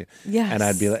she used to. Yes. And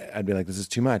I'd be like, this is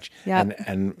too much. Yep.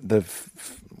 And the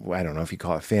I don't know if you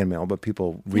call it fan mail, but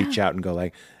people reach out and go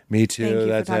like, me too. Thank you for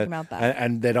That's talking it. about that.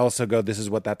 And they'd also go, this is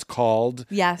what that's called.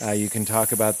 Yes. You can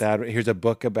talk about that. Here's a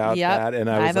book about Yep. that. And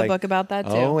I was have like, a book about that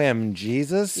too.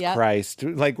 Jesus Yep. Christ.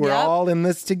 Like we're Yep. all in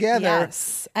this together.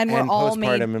 Yes. And we're all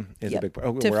made postpartum is a Yep. big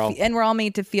part. to We're all, and we're all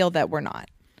made to feel that we're not.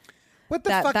 what the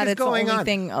that- fuck that is it's the going only on?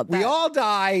 thing, We that- all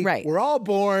die. Right. We're all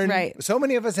born. Right. So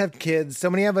many of us have kids. So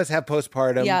many of us have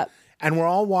postpartum. Yep. And we're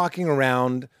all walking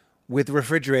around with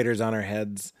refrigerators on our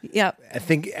heads. Yep. I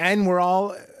think, and we're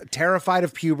all terrified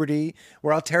of puberty.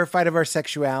 We're all terrified of our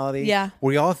sexuality. Yeah.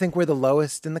 We all think we're the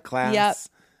lowest in the class. Yep.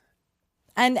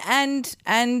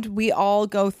 And we all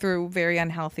go through very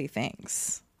unhealthy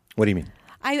things. What do you mean?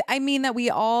 I mean that we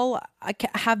all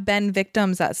have been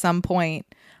victims at some point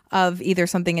of either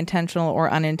something intentional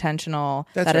or unintentional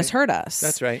That's that has right. hurt us.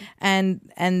 That's right. And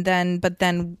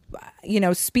then,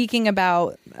 speaking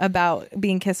about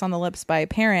being kissed on the lips by a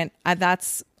parent,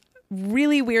 that's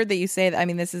really weird that you say that. I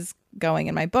mean, this is going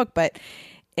in my book, but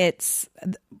it's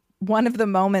one of the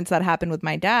moments that happened with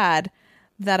my dad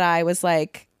that I was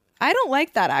like, I don't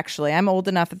like that actually. I'm old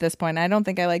enough at this point. I don't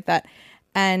think I like that.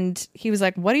 And he was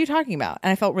like, what are you talking about?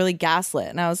 And I felt really gaslit.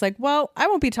 And I was like, well, I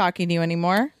won't be talking to you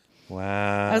anymore.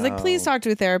 Wow. I was like, please talk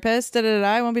to a therapist.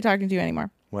 I won't be talking to you anymore.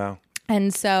 Wow.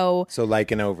 And so,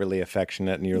 like an overly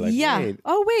affectionate, and you're like, yeah. wait.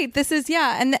 Oh, wait, this is,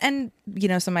 yeah. And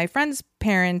some of my friends'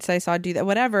 parents I saw do that,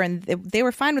 whatever. And they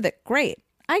were fine with it. Great.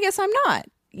 I guess I'm not,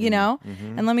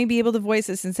 and let me be able to voice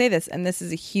this and say this. And this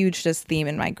is a huge just theme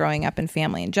in my growing up and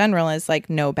family in general is like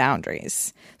no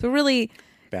boundaries. So it really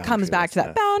comes back to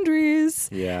that boundaries.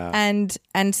 Yeah.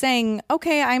 And saying,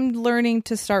 okay, I'm learning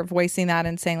to start voicing that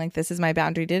and saying like, this is my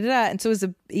boundary, And so it was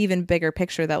an even bigger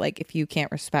picture that like, if you can't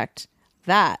respect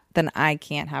that, then I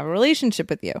can't have a relationship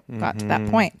with you. Got to that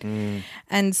point.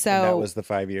 And so And that was the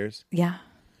 5 years yeah.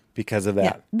 because of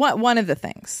that. Yeah. One of the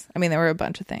things. I mean, there were a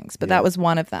bunch of things, but that was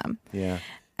one of them. Yeah.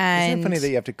 And Isn't it funny that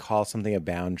you have to call something a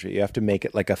boundary? You have to make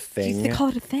it like a thing. they call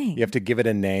it a thing. You have to give it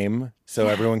a name so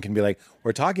everyone can be like,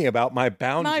 we're talking about my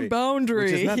boundary. My boundary.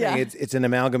 Which is nothing. Yeah. It's an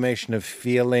amalgamation of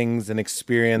feelings and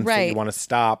experience that you Right. want to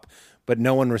stop, but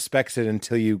no one respects it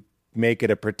until you make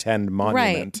it a pretend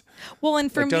monument. Right. Well,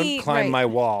 and for Like, me, don't climb my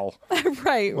wall.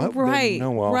 right, What? right,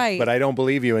 No wall. right. But I don't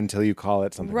believe you until you call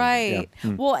it something. Right. Like that.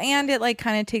 Yeah. Well, and it like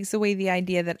kind of takes away the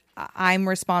idea that I'm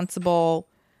responsible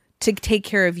to take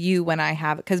care of you when I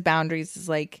have, because boundaries is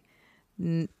like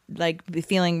the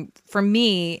feeling for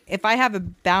me. If I have a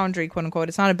boundary, quote unquote,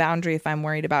 it's not a boundary if I'm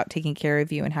worried about taking care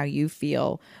of you and how you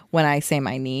feel when I say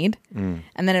my need, and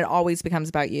then it always becomes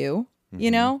about you, you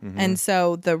know. And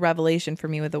so the revelation for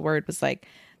me with the word was like,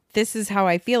 this is how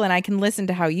I feel, and I can listen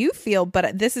to how you feel,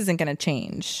 but this isn't going to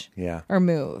change Yeah. or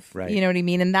move. Right. You know what I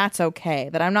mean? And that's okay.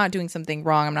 That I'm not doing something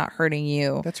wrong. I'm not hurting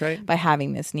you. That's right. By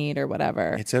having this need or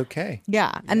whatever. It's okay.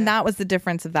 Yeah. And that was the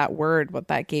difference of that word, what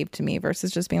that gave to me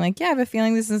versus just being like, yeah, I have a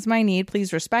feeling this is my need.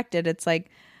 Please respect it. It's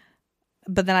like,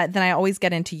 but then I always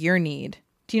get into your need.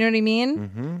 Do you know what I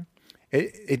mean?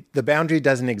 The boundary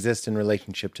doesn't exist in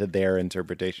relationship to their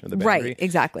interpretation of the boundary. Right,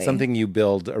 exactly. Something you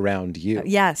build around you.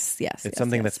 Yes. It's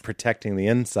something that's protecting the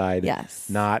inside. Yes.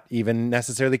 Not even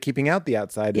necessarily keeping out the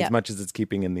outside Yeah. as much as it's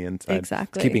keeping in the inside.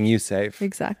 Exactly. It's keeping you safe.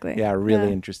 Exactly. Yeah,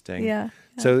 really interesting. Yeah.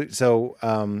 So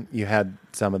you had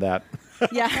some of that.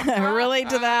 Yeah, relate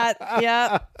to that.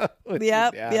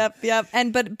 Yep.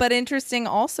 And but interesting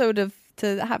also to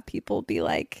have people be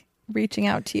like reaching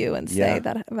out to you and say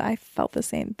that I felt the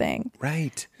same thing.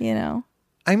 Right. You know.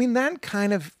 I mean, that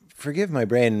kind of, forgive my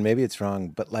brain, maybe it's wrong,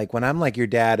 but like when I'm like your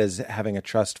dad is having a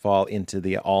trust fall into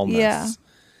the allness. Yeah.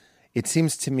 It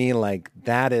seems to me like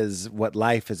that is what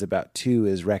life is about too,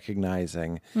 is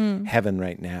recognizing heaven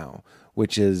right now,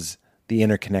 which is the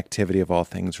interconnectivity of all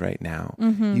things right now.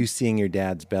 You seeing your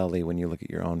dad's belly when you look at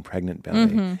your own pregnant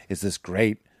belly is this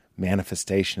great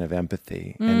manifestation of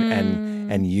empathy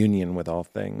and union with all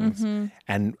things.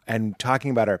 And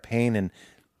talking about our pain, and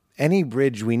any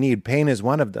bridge we need, pain is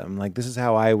one of them. Like, this is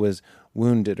how I was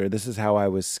wounded, or this is how I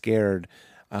was scared.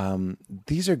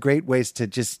 These are great ways to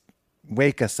just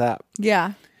wake us up.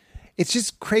 Yeah. It's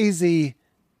just crazy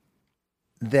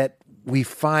that we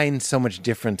find so much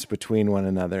difference between one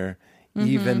another,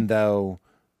 even though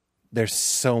there's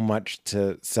so much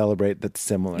to celebrate that's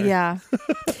similar. Yeah.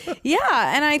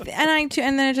 Yeah. And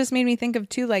then it just made me think of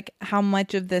too, like how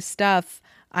much of this stuff,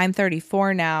 I'm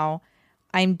 34 now,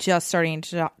 I'm just starting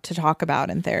to talk about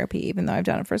in therapy, even though I've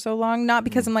done it for so long. Not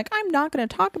because I'm like, I'm not going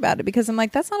to talk about it, because I'm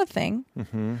like, that's not a thing.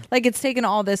 Like, it's taken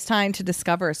all this time to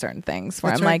discover certain things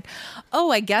where That's I'm right. like,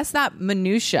 oh, I guess that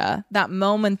minutia, that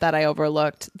moment that I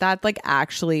overlooked, that like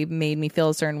actually made me feel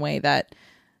a certain way, that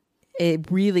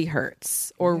it really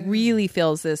hurts or really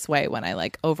feels this way when I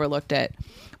like overlooked it.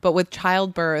 But with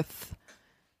childbirth,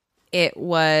 it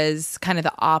was kind of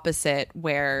the opposite,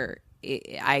 where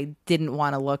I didn't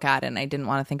want to look at it and I didn't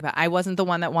want to think about it. I wasn't the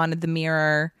one that wanted the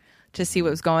mirror to see what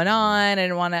was going on. I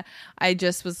didn't want to, I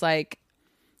just was like,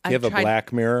 Do you have a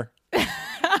Black Mirror?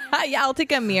 yeah, I'll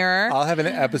take a mirror. I'll have an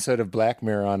episode of Black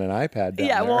Mirror on an iPad. Down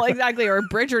Yeah, there. well, exactly. Or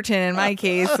Bridgerton in my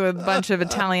case, with a bunch of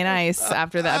Italian ice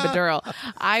after the epidural.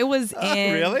 I was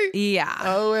in. Really? Yeah.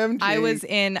 OMG. I was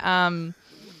in. So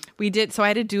I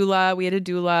had a doula. We had a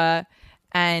doula.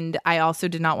 And I also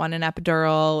did not want an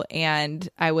epidural. And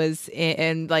I was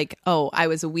in like, I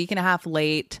was a week and a half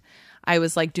late. I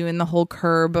was like doing the whole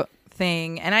curb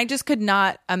thing. And I just could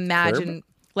not imagine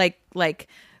like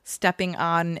stepping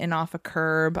on and off a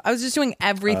curb. I was just doing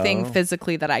everything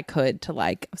physically that I could to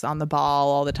like, I was on the ball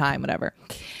all the time, whatever.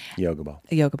 Yoga Ball.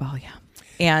 A yoga ball, yeah.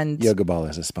 And Yoga Ball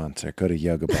is a sponsor. Go to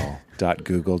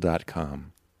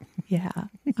yogaball.google.com. yeah.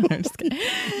 I'm just kidding.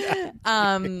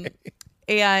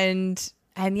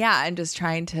 And yeah, I'm just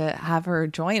trying to have her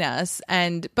join us.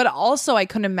 But also I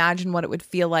couldn't imagine what it would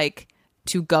feel like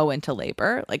to go into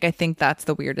labor. Like, I think that's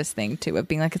the weirdest thing too, of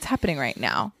being like, it's happening right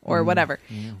now or whatever.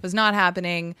 It was not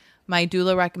happening. My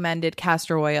doula recommended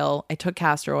castor oil. I took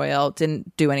castor oil,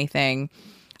 didn't do anything.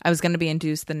 I was going to be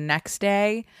induced the next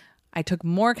day. I took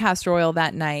more castor oil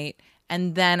that night.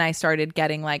 And then I started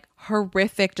getting like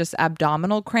horrific just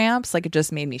abdominal cramps. Like, it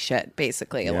just made me shit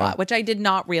basically a lot, which I did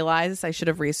not realize. I should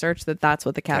have researched that that's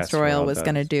what the castor oil was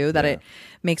going to do, that it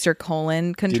makes your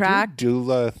colon contract. Did your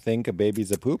doula think a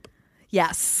baby's a poop?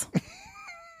 Yes.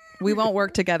 We won't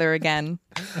work together again.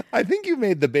 I think you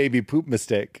made the baby poop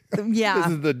mistake. Yeah. This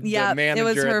is the manager it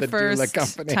was her at the doula first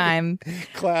company. time.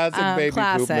 Classic baby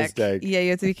Classic. poop mistake. Yeah, you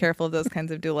have to be careful of those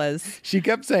kinds of doulas. She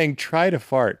kept saying, try to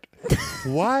fart.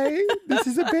 Why? This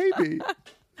is a baby.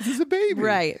 This is a baby.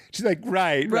 Right. She's like,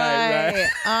 right.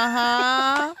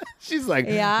 Uh-huh. She's like,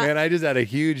 Yeah. man, I just had a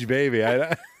huge baby.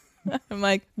 I'm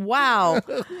like, wow.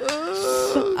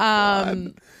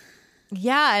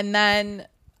 Yeah, and then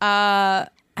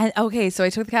so I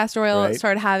took the castor oil, Right.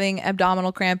 started having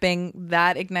abdominal cramping,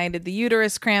 that ignited the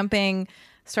uterus cramping,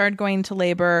 started going to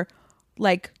labor,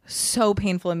 like so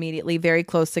painful immediately, very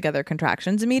close together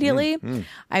contractions immediately.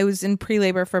 I was in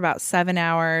pre-labor for about 7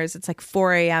 hours. It's like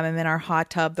 4 a.m. I'm in our hot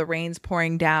tub, the rain's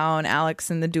pouring down, Alex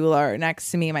and the doula are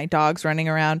next to me, my dog's running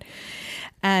around.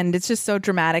 And it's just so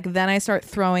dramatic. Then I start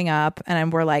throwing up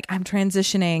and we're like, I'm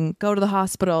transitioning, go to the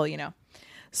hospital,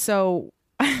 So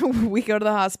we go to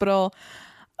the hospital.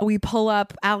 We pull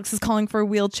up. Alex is calling for a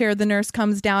wheelchair. The nurse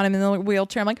comes down. I'm in the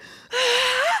wheelchair. I'm like,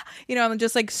 I'm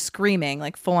just like screaming,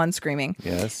 like full on screaming.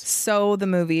 Yes. So the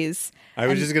movies. I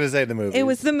was just going to say the movies. It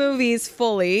was the movies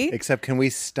fully. Except can we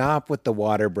stop with the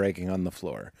water breaking on the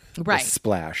floor? Right. The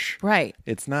splash. Right.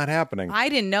 It's not happening. I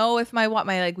didn't know if my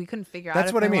we couldn't figure out That's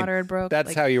if what my I mean. water had broke. That's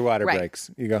Like, how your water right. breaks.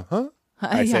 You go, huh?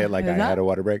 I say yeah. it like I Is that- had a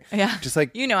water break. Yeah. Just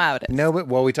like You know how it is. No, but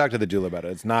we talked to the doula about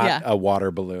it. It's not Yeah. a water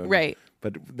balloon. Right.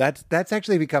 But that's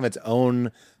actually become its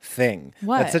own thing.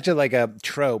 What? That's such a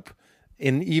trope.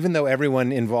 Even though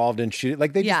everyone involved in shooting,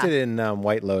 like they just Yeah. did it in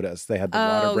White Lotus, they had the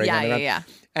water break. yeah.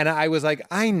 And I was like,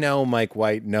 I know Mike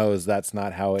White knows that's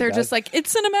not how it. They're does, just like,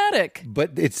 it's cinematic.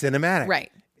 but it's cinematic,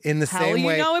 Right. In the How same you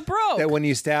way know it broke? that when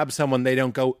you stab someone, they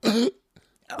don't go,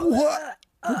 what?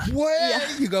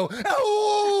 What? You go,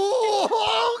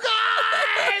 oh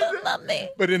God! Mommy.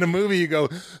 But in a movie, you go,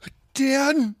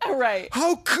 Dan, Right.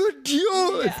 how could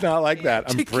you? It's not like that.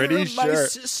 I'm Take pretty care of my sure.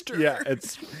 sister. Yeah,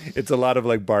 it's a lot of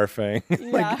like barfing.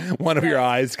 Like one of your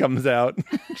eyes comes out.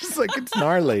 Just like it's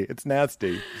gnarly. It's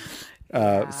nasty.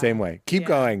 Same way. Keep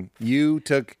going. You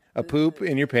took a poop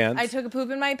in your pants. I took a poop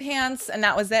in my pants, and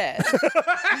that was it.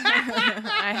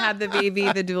 I had the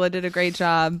baby. The doula did a great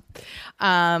job.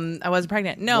 I wasn't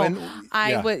pregnant. No,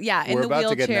 I was. Yeah, in We're the about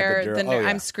to get an wheelchair. epidural. Oh, yeah.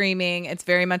 I'm screaming. It's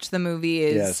very much the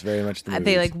movies. Yes, very much the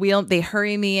They movies. They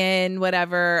hurry me in.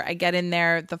 Whatever. I get in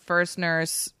there. The first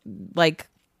nurse,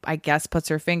 I guess, puts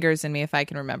her fingers in me, if I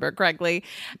can remember correctly,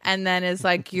 and then is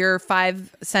like, you're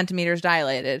 5 centimeters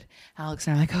dilated. Alex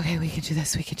and I are like, okay, we can do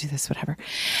this, whatever.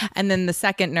 And then the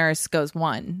second nurse goes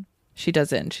 1. She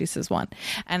does it and she says 1.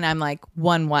 And I'm like,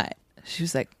 1 what? She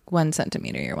was like, 1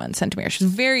 centimeter, you're 1 centimeter. She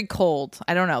was very cold.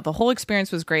 I don't know. The whole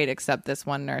experience was great except this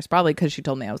one nurse, probably because she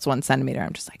told me I was 1 centimeter.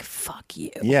 I'm just like, fuck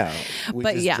you. Yeah, we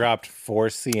But just yeah. dropped 4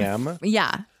 cm.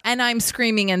 Yeah. And I'm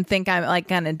screaming and think I'm like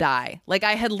gonna die. Like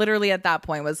I had literally at that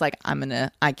point was like,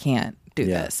 I can't do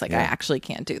Yeah, this. Like yeah. I actually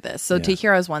can't do this. So to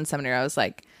hear I was 1 centimeter, I was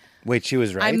like, Wait, she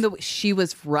was right. she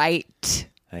was right.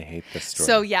 I hate this story.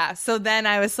 So yeah. So then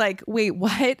I was like, wait,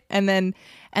 what? And then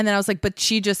I was like, but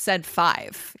she just said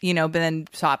 5, but then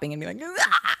stopping and being like,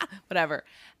 ah! Whatever.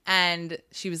 And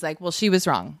she was like, well, she was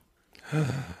wrong.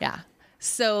 Yeah.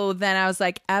 So then I was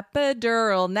like,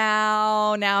 epidural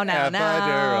now.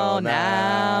 Epidural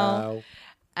now.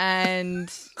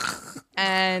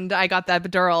 And I got the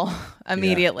epidural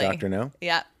immediately. Yeah, doctor, no?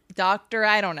 Yeah. Doctor,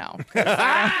 I don't know.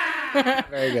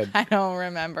 Very good. I don't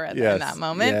remember it Yes, in that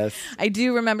moment. yes. I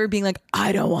do remember being like,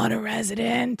 I don't want a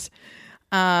resident.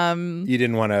 You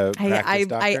didn't want to practice I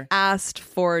doctor? asked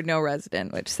for no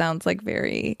resident, which sounds like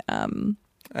very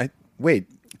Wait,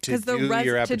 to because do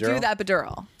your epidural? to do the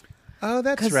epidural. Oh,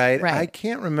 that's 'Cause- right. right. I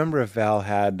can't remember if Val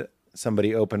had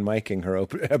somebody open micing her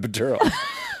epidural.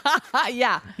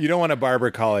 Yeah. You don't want a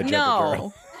Barber College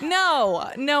epidural.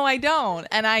 No, I don't.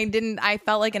 And I didn't. I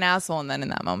felt like an asshole. And then in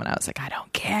that moment, I was like, I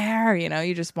don't care.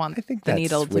 You just want I think the that's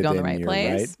needle to go in the within right your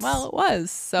place. rights. Well, it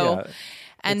was. So, Yeah.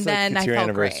 and It's then like it's I your felt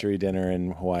anniversary dinner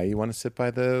in Hawaii. You want to sit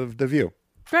by the view,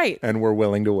 great. Right. and we're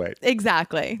willing to wait.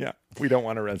 Exactly. Yeah, we don't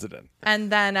want a resident.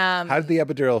 And then How did the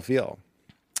epidural feel?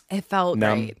 it felt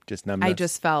Numb? great. Just numbness? I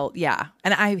just felt, yeah.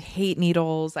 And I hate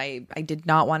needles. I did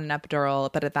not want an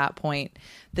epidural. But at that point,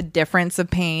 the difference of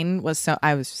pain was so,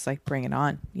 I was just like, bring it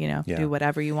on, Yeah. do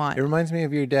whatever you want. It reminds me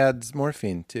of your dad's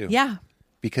morphine too. Yeah.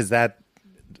 because that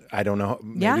I don't know.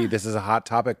 Maybe Yeah. this is a hot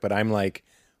topic, but I'm like,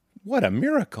 what a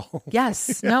miracle.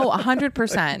 Yes. No,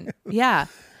 100%. Yeah.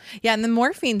 Yeah. And the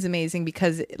morphine's amazing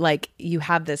because like you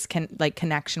have this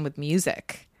connection with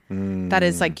music. That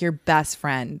is like your best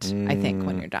friend, I think,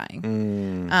 when you're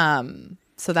dying.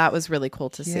 So that was really cool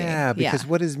to see. Yeah, because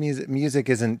what is music? Music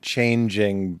isn't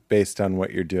changing based on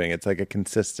what you're doing. It's like a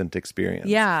consistent experience.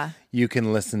 Yeah. You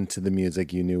can listen to the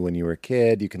music you knew when you were a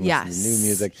kid. You can listen to new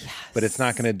music, but it's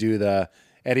not going to do the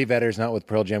Eddie Vedder's not with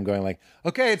Pearl Jam going like,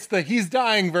 okay, it's the he's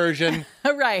dying version.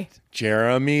 Right.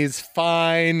 Jeremy's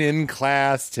fine in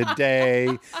class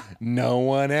today. No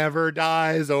one ever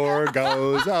dies or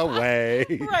goes away.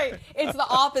 Right. It's the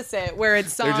opposite where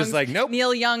it's songs. They're just like, nope.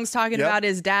 Neil Young's talking Yep. about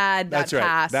his dad that That's right.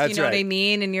 passed. That's you know what I right.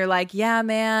 mean? And you're like, yeah,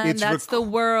 man, It's that's the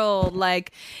world.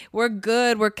 Like, we're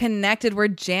good. We're connected. We're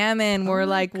jamming. We're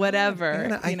like, whatever.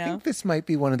 Anna, I you know? think this might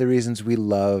be one of the reasons we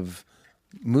love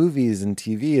movies and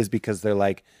TV is because they're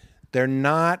like, they're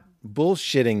not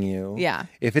bullshitting you. Yeah.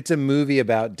 If it's a movie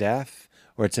about death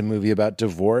or it's a movie about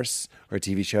divorce or a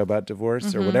TV show about divorce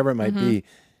Mm-hmm, or whatever it might be,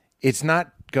 it's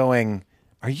not going,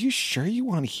 are you sure you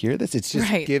want to hear this? It's just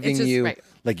Right. giving It's just- you, right.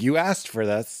 like, you asked for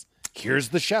this. Here's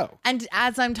the show. And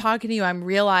as I'm talking to you, I'm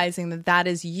realizing that that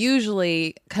is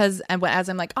usually because, and as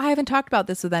I'm like, oh, I haven't talked about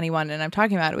this with anyone, and I'm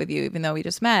talking about it with you, even though we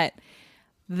just met.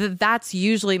 That's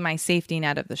usually my safety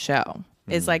net of the show.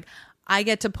 Is like I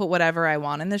get to put whatever I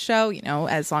want in the show, you know,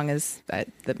 as long as that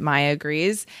Maya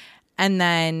agrees, and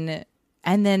then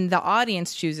the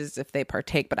audience chooses if they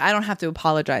partake. But I don't have to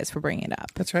apologize for bringing it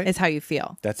up. That's right. It's how you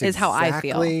feel. That's is how I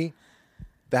feel.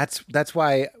 That's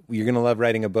why you're going to love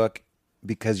writing a book,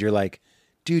 because you're like,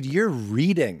 dude, you're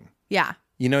reading. Yeah.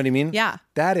 You know what I mean? Yeah.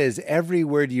 That is, every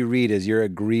word you read is you're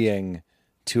agreeing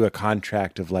to a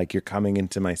contract of like, you're coming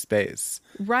into my space.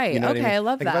 Right. You know what Okay. I mean? I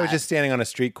love like that. If I was just standing on a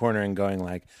street corner and going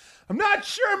like, I'm not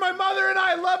sure my mother and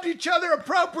I loved each other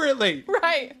appropriately.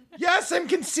 Right. Yes, I'm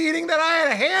conceding that I had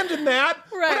a hand in that,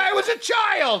 Right. but I was a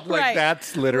child. Like, Right.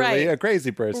 that's literally Right. a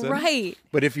crazy person. Right.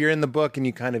 But if you're in the book and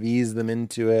you kind of ease them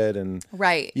into it, and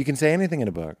Right. you can say anything in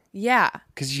a book Yeah.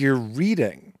 because you're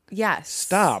reading. Yes.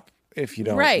 Stop if you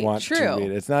don't Right, want true. to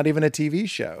read it. It's not even a TV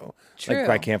show. True. Like,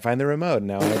 I can't find the remote.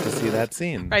 Now I have to see that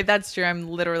scene. Right. That's true. I'm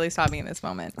literally stopping in this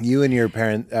moment. You and your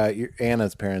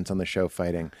Anna's parents on the show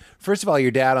fighting. First of all,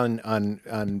 your dad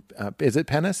on is it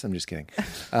Penis? I'm just kidding. You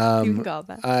can call it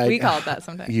that. We call it that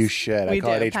sometimes. You should. I We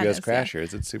call do, it HBO's Penis, yeah.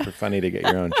 Crashers. It's super funny to get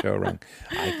your own show wrong.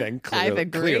 I think. I agree.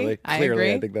 Clearly, I I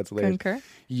agree. think that's hilarious. Concur.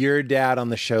 Your dad on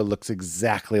the show looks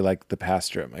exactly like the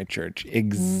pastor at my church.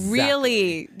 Exactly.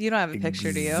 Really? You don't have a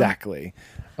picture, do you? Exactly.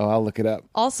 Oh, I'll look it up.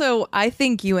 Also, I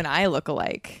think you and I look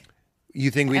alike. You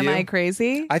think we Am do? I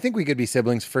crazy? I think we could be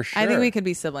siblings for sure. I think we could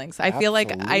be siblings. I feel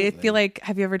like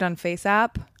have you ever done Face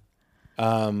App?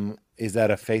 Is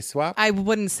that a face swap? I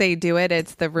wouldn't say do it.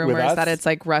 It's the rumors us? that it's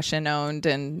like Russian owned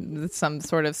and some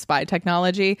sort of spy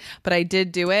technology. But I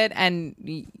did do it, and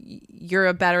you're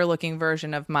a better looking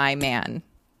version of my man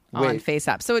on Wait. Face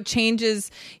App. So it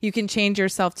changes. You can change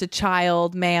yourself to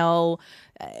child, male,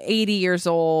 80 years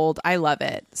old. I love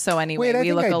it. So anyway, Wait, I we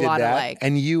think look I a did lot that. alike.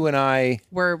 And you and I,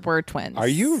 We're twins. are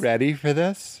you ready for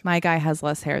this? My guy has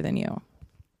less hair than you.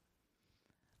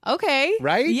 Okay.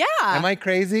 Right? Yeah. Am I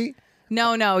crazy?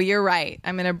 No, you're right.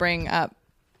 I'm going to bring up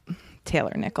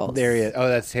Taylor Nichols. There he is. Oh,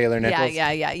 that's Taylor Nichols.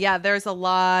 Yeah. There's a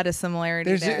lot of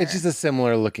similarity there. It's just a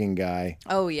similar looking guy.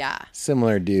 Oh, yeah.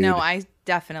 Similar dude. No, I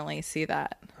definitely see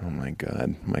that. Oh my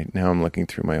God. Now I'm looking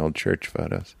through my old church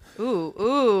photos.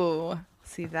 Ooh.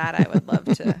 See, that I would love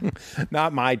to.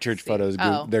 Not my church photos.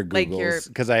 Oh, They're like your- Google's.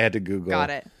 Because I had to Google. Got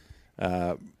it.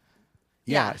 Yeah.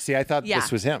 Yeah. See, I thought Yeah.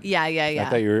 this was him. Yeah. I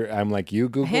thought I'm like, you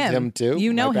Googled Him. him too?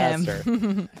 You know My him.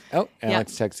 pastor. Oh,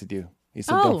 Alex texted you. He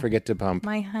said, Oh, don't forget to pump.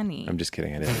 My honey. I'm just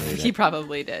kidding. I didn't read He it.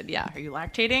 probably did. Yeah. Are you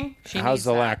lactating? She How's needs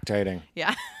the that. lactating?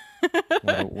 Yeah.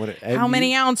 How How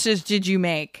many ounces did you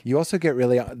make? You also get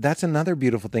really, that's another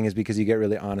beautiful thing, is because you get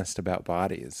really honest about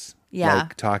bodies. Yeah.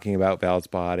 Like talking about Val's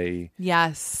body.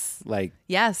 Yes. Like,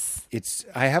 Yes.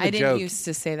 I have a I didn't joke. used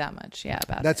to say that much. Yeah.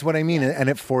 About That's it. what I mean. And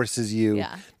it forces you.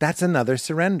 Yeah. That's another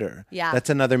surrender. Yeah. That's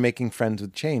another making friends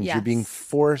with change. You're being Yes.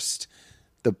 forced,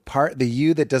 the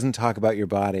you that doesn't talk about your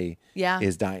body Yeah.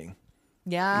 is dying.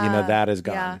 Yeah. That is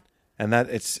gone. Yeah. And that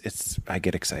it's I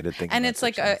get excited thinking And about it's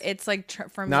like such things. it's like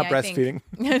for me. Not I think-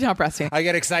 not breastfeeding. I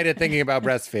get excited thinking about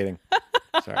breastfeeding.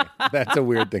 Sorry. That's a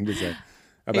weird thing to say.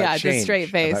 About Yeah, just change. straight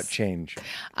face. About change.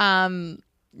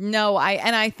 No,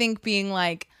 I think being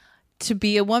like, to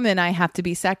be a woman, I have to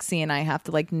be sexy, and I have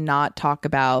to like not talk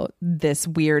about this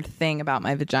weird thing about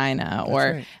my vagina,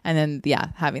 right. and then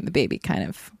having the baby kind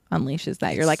of unleashes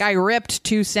that. You're like, I ripped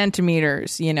 2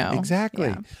 centimeters, you know. Exactly.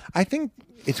 Yeah. I think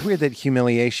it's weird that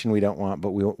humiliation we don't want,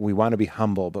 but we want to be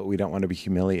humble, but we don't want to be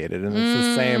humiliated. And it's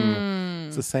the same.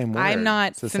 It's the same word. I'm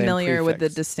not It's the same familiar with the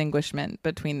prefix. distinguishment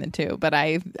between the two, but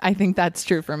I think that's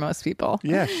true for most people.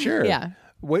 Yeah, sure. Yeah.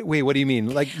 Wait, what do you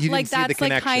mean? Like you Like didn't see the that's connection?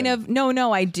 like kind of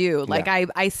no, I do. Like Yeah.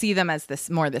 I see them as this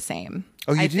more the same.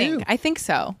 Oh, you I do? I think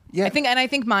so. Yeah. I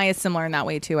think Maya's similar in that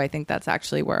way too. I think that's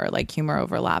actually where like humor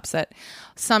overlaps. That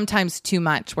sometimes too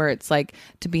much, where it's like,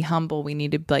 to be humble, we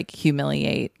need to like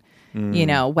humiliate you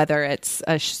know, whether it's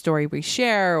a story we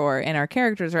share or in our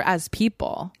characters or as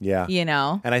people. Yeah. You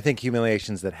know? And I think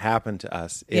humiliations that happen to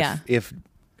us, Yeah. if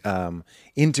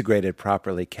integrated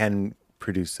properly, can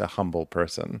produce a humble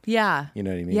person. Yeah. You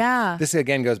know what I mean? Yeah. This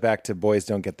again goes back to boys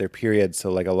don't get their periods.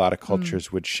 So like a lot of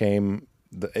cultures would shame.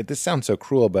 This sounds so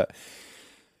cruel, but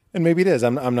and maybe it is.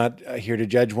 I'm not here to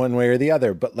judge one way or the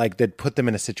other, but like they'd put them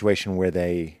in a situation where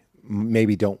they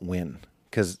maybe don't win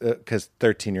because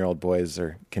 13-year-old boys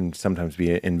can sometimes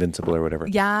be invincible or whatever.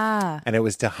 Yeah. And it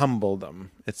was to humble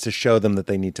them. It's to show them that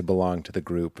they need to belong to the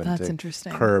group and That's to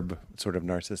interesting. curb sort of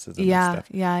narcissism Yeah. and stuff.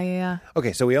 Yeah.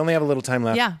 Okay, so we only have a little time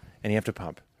left. Yeah. And you have to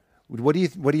pump. What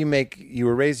do you make? You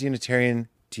were raised Unitarian.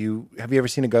 Have you ever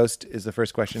seen a ghost? Is the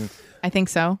first question. I think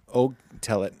so. Oh,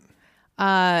 tell it.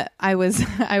 I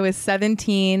was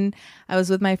 17. I was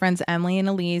with my friends Emily and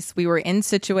Elise. We were in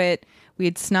Scituate. We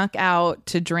had snuck out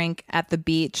to drink at the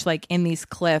beach, like in these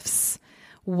cliffs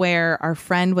where our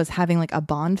friend was having like a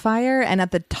bonfire. And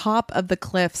at the top of the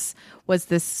cliffs was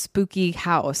this spooky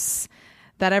house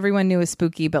that everyone knew was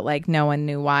spooky, but like no one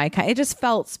knew why. It just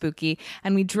felt spooky.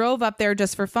 And we drove up there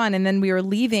just for fun. And then we were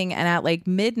leaving. And at like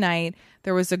midnight,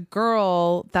 there was a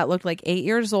girl that looked like 8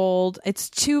 years old. It's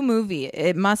too movie.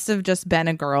 It must have just been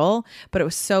a girl, but it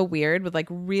was so weird with like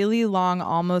really long,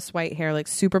 almost white hair, like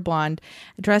super blonde,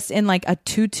 dressed in like a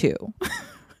tutu.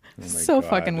 So God.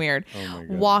 fucking weird. Oh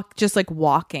my God. Just like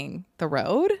walking the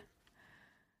road.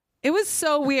 It was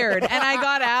so weird. And I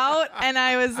got out and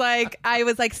I was like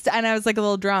a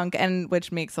little drunk, and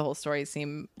which makes the whole story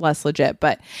seem less legit.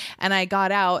 And I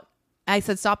got out. I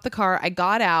said, stop the car. I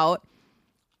got out.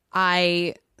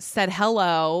 I said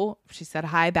hello. She said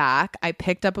hi back. I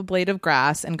picked up a blade of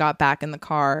grass and got back in the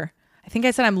car. I think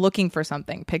I said I'm looking for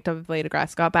something. Picked up a blade of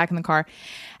grass, got back in the car.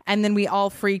 And then we all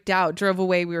freaked out, drove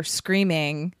away. We were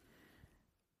screaming.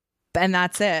 And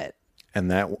that's it.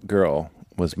 And that girl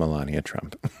was Melania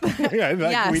Trump.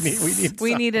 Yes,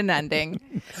 we need an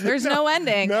ending. There's no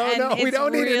ending. No, we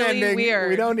don't need an ending. Weird.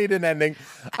 We don't need an ending.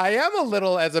 I am a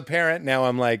little, as a parent now,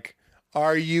 I'm like,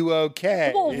 are you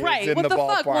okay? Well, right. It's in What the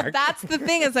fuck? Well, ballpark. that's the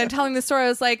thing. As I'm telling the story, I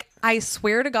was like, I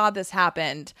swear to God this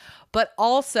happened. But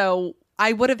also,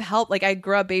 I would have helped. Like, I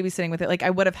grew up babysitting with it. Like, I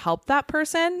would have helped that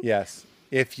person. Yes.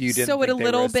 If you didn't So think it a they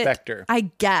little were a bit, specter. I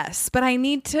guess. But I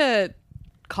need to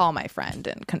call my friend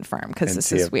and confirm because And this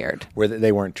see is if- weird.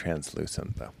 They weren't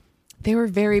translucent, though. They were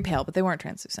very pale, but they weren't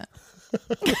translucent.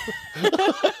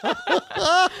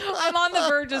 I'm on the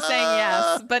verge of saying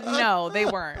yes, but no, they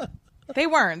weren't. They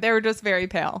weren't. They were just very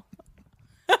pale.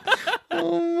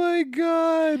 Oh, my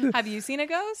God. Have you seen a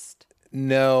ghost?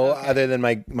 No, other than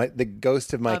the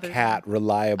ghost of my Other cat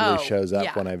reliably Oh, shows up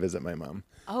yeah. when I visit my mom.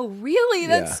 Oh, really?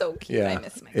 That's Yeah, so cute. yeah. I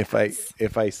miss my If cats.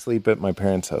 if I sleep at my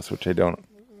parents' house, which I don't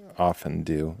often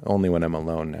do, only when I'm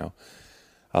alone now,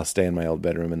 I'll stay in my old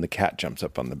bedroom and the cat jumps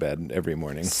up on the bed every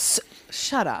morning.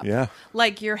 Shut up. Yeah.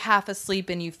 Like you're half asleep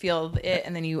and you feel it,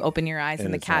 and then you open your eyes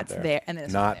and the it's not cat's there, and then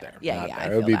it's not there. Yeah, not yeah. there.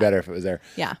 I It would feel be that. better if it was there.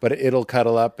 Yeah. But it'll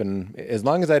cuddle up, and as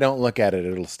long as I don't look at it,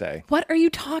 it'll stay. What are you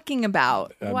talking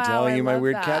about? I'm Wow, telling I you my love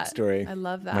weird that. cat story. I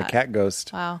love that. My cat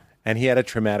ghost. Wow. And he had a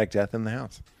traumatic death in the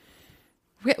house.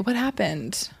 What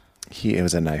happened? It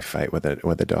was a knife fight with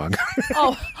a dog.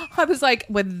 Oh, I was like,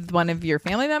 with one of your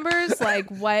family members? Like,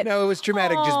 what? No, it was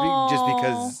traumatic just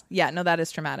because Yeah, no, that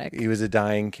is traumatic. he was a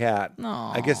dying cat.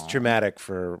 I guess traumatic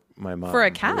for my mom. For a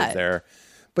who was cat. there.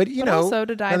 But you But know, also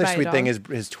to die another by a sweet thing dog.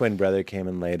 is his twin brother came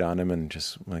and laid on him and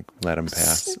just like let him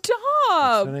pass. Stop.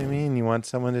 That's what I mean. You want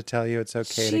someone to tell you it's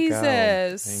okay to go.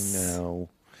 Jesus. I know.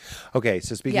 Okay,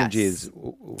 so speaking of Yes. Jesus,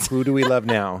 who do we love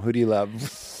now? Who do you love?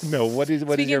 No, what is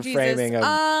Speaking your of Jesus, framing of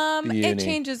the uni? it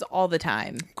changes all the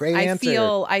time. Great I answer.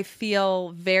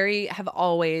 have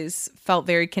always felt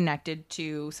very connected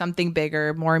to something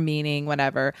bigger, more meaning,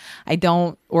 whatever. I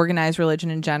don't organize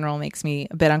religion in general, makes me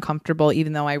a bit uncomfortable,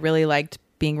 even though I really liked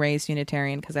being raised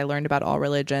Unitarian because I learned about all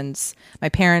religions. My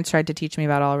parents tried to teach me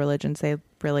about all religions. They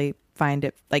really find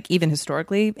it, like, even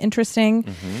historically interesting.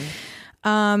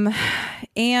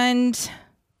 And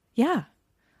yeah,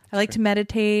 I like to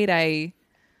meditate. I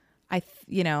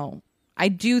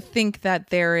do think that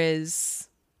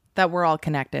that we're all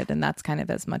connected, and that's kind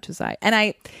of as much as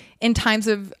in times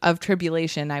of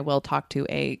tribulation, I will talk to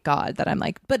a God that I'm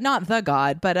like, but not the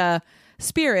God, but a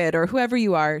spirit or whoever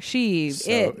you are, so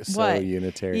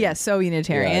Unitarian. Yeah, so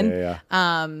Unitarian. Yeah.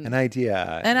 An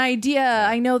idea.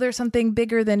 I know there's something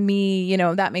bigger than me,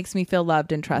 that makes me feel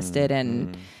loved and trusted.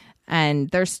 And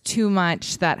there's too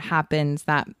much that happens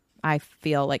that I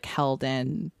feel like held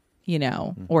in,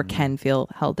 or can feel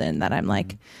held in, that I'm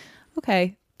like,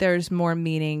 okay, there's more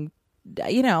meaning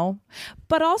you know,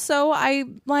 but also I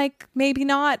like maybe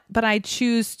not, but I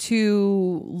choose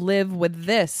to live with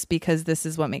this because this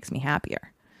is what makes me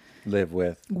happier. Live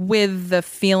with the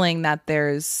feeling that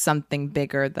there's something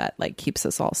bigger that like keeps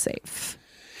us all safe,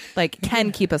 like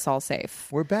can keep us all safe.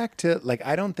 We're back to like,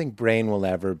 I don't think brain will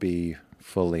ever be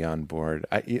fully on board.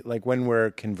 Like when we're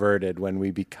converted, when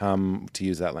we become, to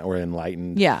use that line, we're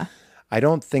enlightened. Yeah. I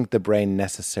don't think the brain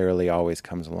necessarily always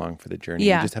comes along for the journey.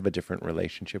 Yeah. You just have a different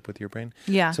relationship with your brain.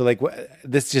 Yeah. So like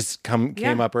this just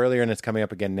came up earlier and it's coming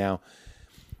up again now.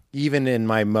 Even in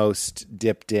my most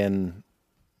dipped in,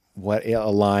 what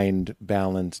aligned,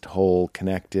 balanced, whole,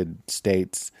 connected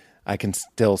states, I can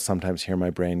still sometimes hear my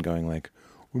brain going like,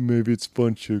 well, maybe it's a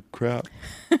bunch of crap.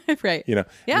 Right. You know,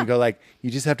 Yeah. and you go like, you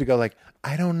just have to go like,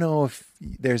 I don't know if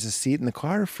there's a seat in the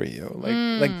car for you.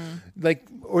 Like,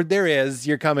 or there is,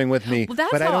 you're coming with me. Well,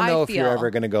 that's but I how don't know I if you're feel. ever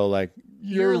going to go like,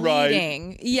 you're right.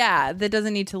 leading. Yeah, that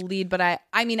doesn't need to lead, but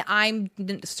I mean, I'm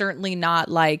certainly not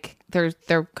like there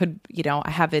could, you know,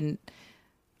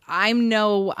 I'm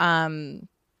no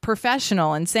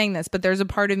professional in saying this, but there's a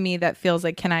part of me that feels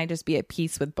like, can I just be at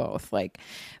peace with both? Like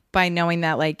by knowing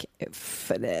that like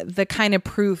the kind of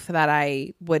proof that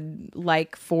I would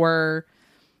like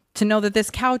to know that this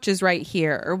couch is right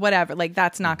here or whatever, like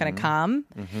that's not going to come.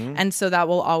 And so that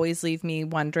will always leave me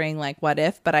wondering like, what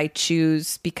if, but I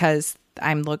choose because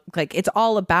like, it's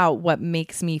all about what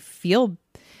makes me feel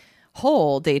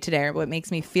whole day to day, or what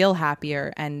makes me feel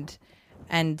happier. And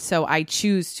so I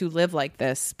choose to live like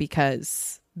this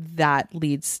because that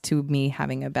leads to me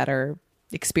having a better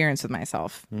experience with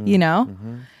myself, you know?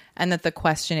 And that the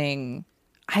questioning,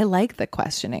 I like the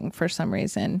questioning for some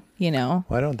reason, you know?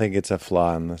 Well, I don't think it's a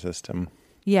flaw in the system.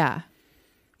 Yeah.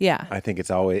 Yeah. I think it's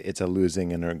a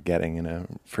losing and a getting and a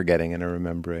forgetting and a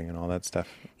remembering and all that stuff.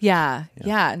 Yeah.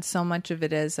 And so much of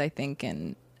it is, I think,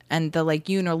 and the like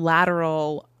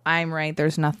unilateral, I'm right,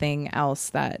 there's nothing else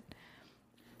that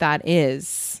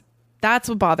is. That's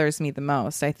what bothers me the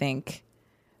most, I think.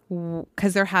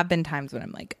 Because there have been times when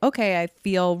I'm like, okay, I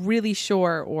feel really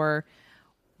sure or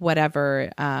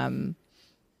whatever.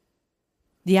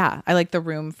 Yeah, I like the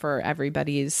room for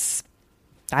everybody's,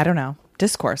 I don't know,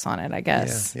 discourse on it, I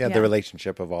guess. Yeah, the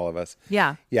relationship of all of us.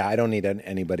 Yeah. Yeah, I don't need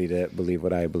anybody to believe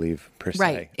what I believe per se.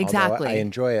 Right, exactly. Although I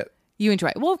enjoy it. You enjoy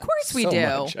it. Well, of course we so do.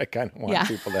 Much. I kind of want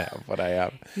people to have what I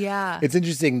have. Yeah. It's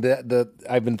interesting that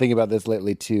I've been thinking about this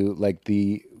lately too, like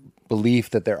the belief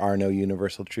that there are no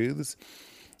universal truths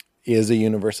is a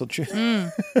universal truth,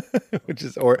 which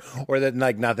is, or that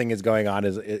like nothing is going on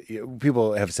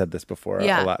people have said this before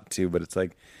a lot too, but it's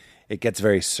like, it gets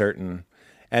very certain.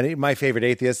 And my favorite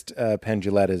atheist, Penn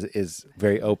Jillette, is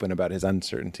very open about his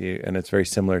uncertainty. And it's very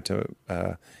similar to,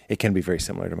 it can be very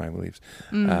similar to my beliefs.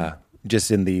 Just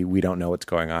in the, we don't know what's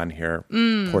going on here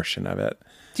portion of it.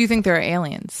 Do you think there are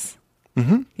aliens?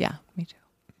 Mm-hmm. Yeah, me too.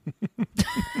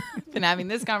 Been having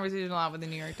this conversation a lot with the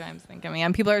New York Times thing coming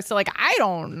on. People are still like, I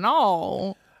don't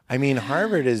know. I mean,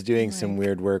 Harvard is doing some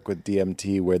weird work with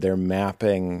DMT where they're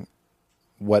mapping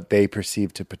what they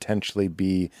perceive to potentially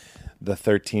be the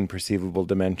 13 perceivable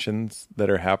dimensions that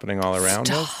are happening all around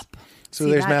us. So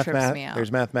See, there's that trips me out.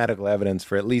 there's mathematical evidence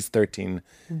for at least 13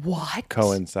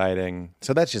 coinciding.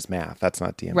 So that's just math. That's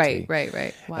not DMT.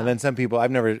 Right. Wow. And then some people,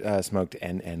 I've never smoked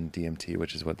NN-DMT,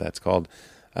 which is what that's called.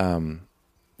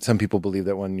 Some people believe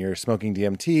that when you're smoking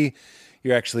DMT,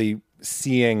 you're actually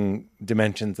seeing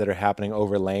dimensions that are happening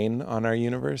overlain on our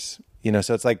universe. You know,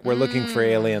 so it's like we're looking for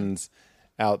aliens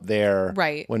out there,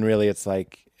 right? When really it's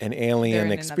like an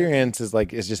alien experience is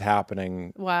just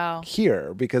happening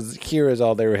here, because here is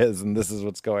all there is and this is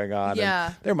what's going on. Yeah.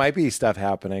 And there might be stuff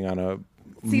happening on a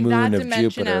See, moon that of dimension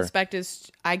Jupiter. aspect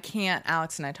is, I can't,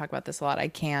 Alex and I talk about this a lot. I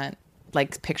can't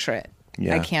like picture it.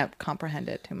 Yeah. I can't comprehend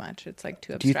it too much. It's like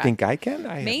too abstract. Do you think I can?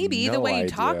 Maybe have the no way you idea.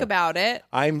 talk about it.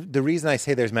 The reason I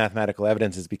say there's mathematical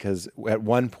evidence is because at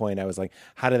one point I was like,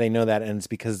 how do they know that? And it's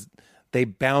because they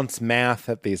bounce math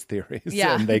at these theories.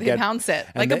 Yeah, and they bounce it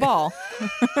like a ball.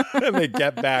 And they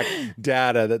get back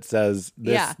data that says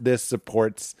this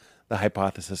supports the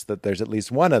hypothesis that there's at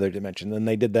least one other dimension. And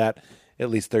they did that at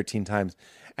least 13 times.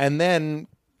 And then,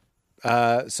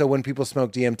 so when people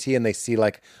smoke DMT and they see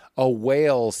like a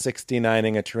whale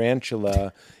 69ing a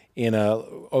tarantula in a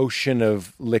ocean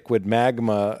of liquid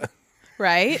magma...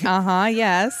 Right.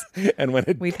 Yes. And when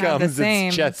it comes,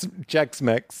 it's Chex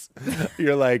Mix.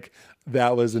 You're like,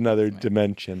 that was another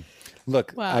dimension.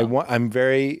 Look, wow.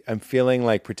 I'm feeling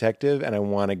like protective, and I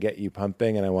want to get you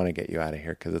pumping, and I want to get you out of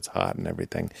here because it's hot and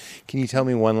everything. Can you tell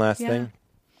me one last thing?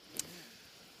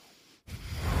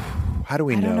 How do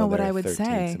we know? I don't know what there I are would 13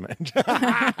 say.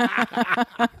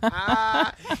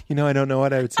 I don't know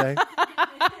what I would say.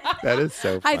 That is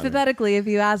so funny. Hypothetically, if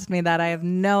you asked me that, I have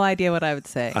no idea what I would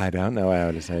say. I don't know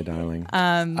how to say, darling.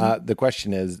 The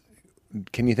question is,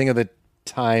 can you think of the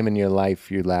time in your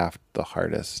life you laughed the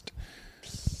hardest?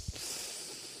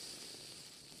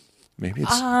 Maybe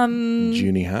it's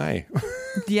junior high.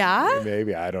 Yeah?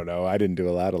 Maybe. I don't know. I didn't do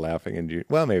a lot of laughing in junior.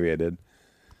 Well, maybe I did.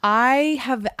 I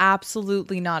have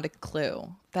absolutely not a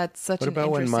clue. That's such What an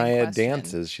about when interesting Maya question.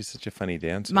 dances? She's such a funny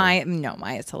dancer.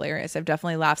 Maya's hilarious. I've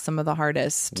definitely laughed some of the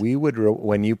hardest. We would,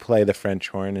 when you play the French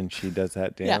horn and she does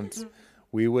that dance,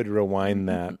 we would rewind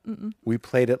that. We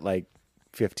played it like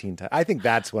 15 times. I think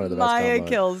that's one of the best Maya combos.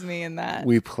 kills me in that.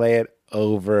 We play it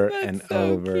over That's and so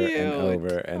over cute. and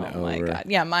over and over. Oh my God.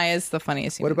 Yeah, Maya's the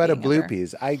funniest What human about a being ever.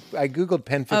 bloopies? I Googled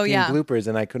Pen 15 yeah. bloopers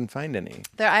and I couldn't find any.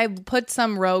 I put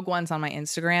some rogue ones on my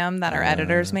Instagram that our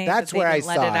editors made. That's but they where I didn't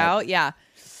let saw it it. out. Yeah.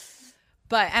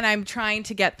 And I'm trying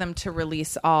to get them to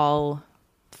release all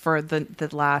for the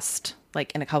last,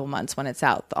 like in a couple months when it's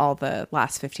out, all the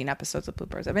last 15 episodes of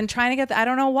bloopers. I've been trying to get I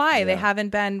don't know why they haven't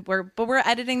been, but we're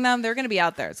editing them. They're going to be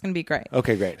out there. It's going to be great.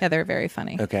 Okay, great. Yeah, they're very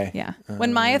funny. Okay. Yeah.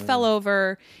 When Maya fell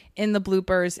over in the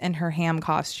bloopers in her ham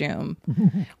costume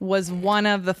was one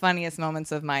of the funniest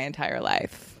moments of my entire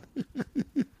life.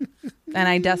 And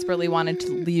I desperately wanted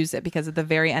to use it because at the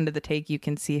very end of the take, you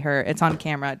can see her. It's on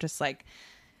camera, just like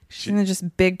she's in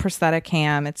just big prosthetic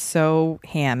ham. It's so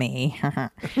hammy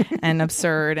and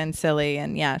absurd and silly.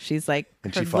 And yeah, she's like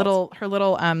And her she falls.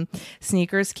 little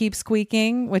sneakers keep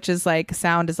squeaking, which is like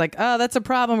sound is like, oh, that's a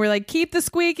problem. We're like, keep the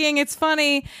squeaking. It's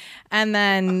funny. And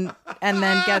then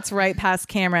gets right past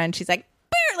camera and she's like,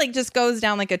 like just goes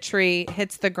down like a tree,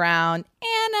 hits the ground.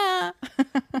 Anna.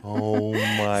 Oh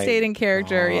my Stayed in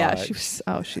character. God. Yeah,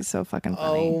 she's so fucking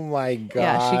funny. Oh my God.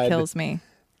 Yeah, she kills me.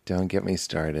 Don't get me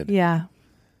started. Yeah.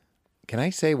 Can I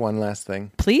say one last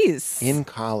thing? Please. In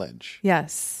college.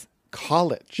 Yes.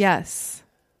 College. Yes.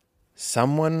 I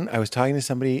was talking to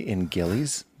somebody in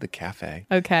Gillies, the cafe.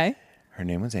 Okay. Her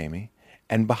name was Amy.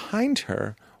 And behind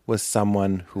her was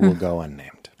someone who will go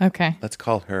unnamed. Okay. Let's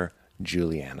call her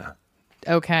Juliana.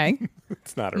 Okay.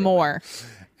 It's not a Moore.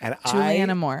 And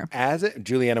Juliana Moore.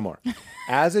 Juliana Moore.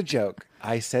 As a joke,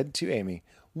 I said to Amy,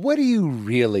 "What do you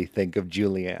really think of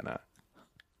Juliana?"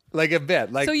 Like a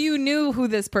bit, like So you knew who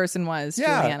this person was,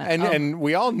 yeah, Juliana. and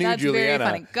we all knew That's Juliana.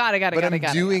 very funny. Got it. But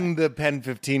I'm doing the Pen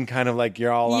 15 kind of like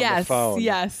you're all on the phone.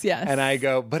 Yes. And I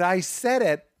go, but I said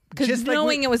it Because just like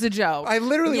knowing it was a joke. I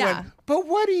literally Yeah. went, but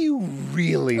what do you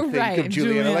really think Right, of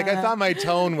Juliana? Like I Juliana. thought my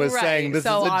tone was Right, saying this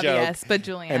so is a obvious, joke. but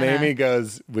Juliana. And Amy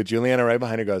goes, with Juliana right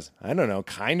behind her goes, I don't know,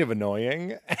 kind of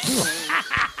annoying.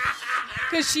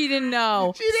 Because she didn't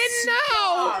know. She didn't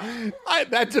know.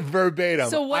 That's a verbatim.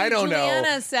 So what I did don't Juliana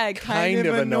know. said? Kind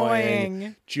of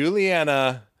annoying.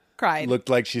 Juliana Cried. looked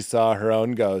like she saw her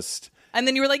own ghost. And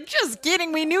then you were like, just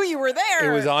kidding. We knew you were there.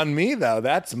 It was on me, though.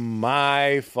 That's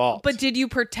my fault. But did you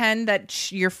pretend that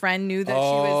your friend knew that she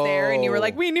was there and you were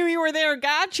like, we knew you were there.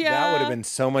 Gotcha. that would have been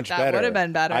so much That better. would have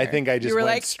been better. I think I just You were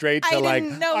went like, straight to I like,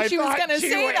 didn't know I she was thought going to she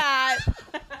say would. that.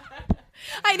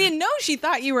 I didn't know she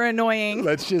thought you were annoying.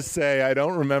 Let's just say I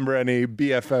don't remember any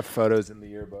BFF photos in the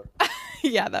yearbook.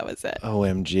 Yeah, that was it.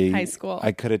 OMG. High school.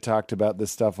 I could have talked about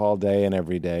this stuff all day and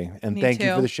every day. And Me thank you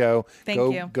too. for the show. Thank go,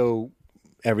 you. Go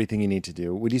everything you need to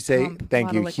do. Would you say A thank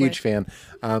lot you? of liquid. Huge fan.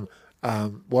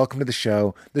 Welcome to the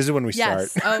show. This is when we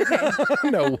Yes. start. Okay.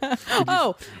 No.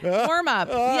 Oh, warm up.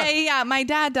 Yeah. My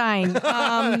dad dying.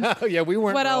 Oh, yeah, we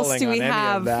weren't What else rolling do we on any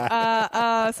have? of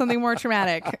that. Something more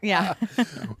traumatic. Yeah.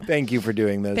 Thank you for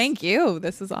doing this. Thank you.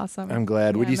 This is awesome. I'm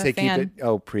glad. Would Yeah, you I'm say a fan. keep it?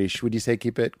 Oh, Preesh. Would you say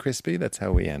keep it crispy? That's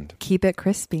how we end. Keep it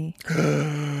crispy.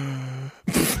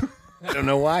 I don't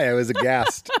know why. I was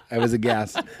aghast.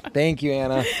 Thank you,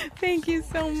 Anna. Thank you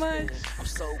so much. I'm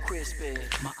so crispy.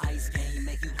 My ice game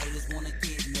make you haters wanna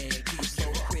get mad. I'm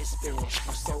so crispy.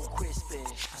 I'm so crispy.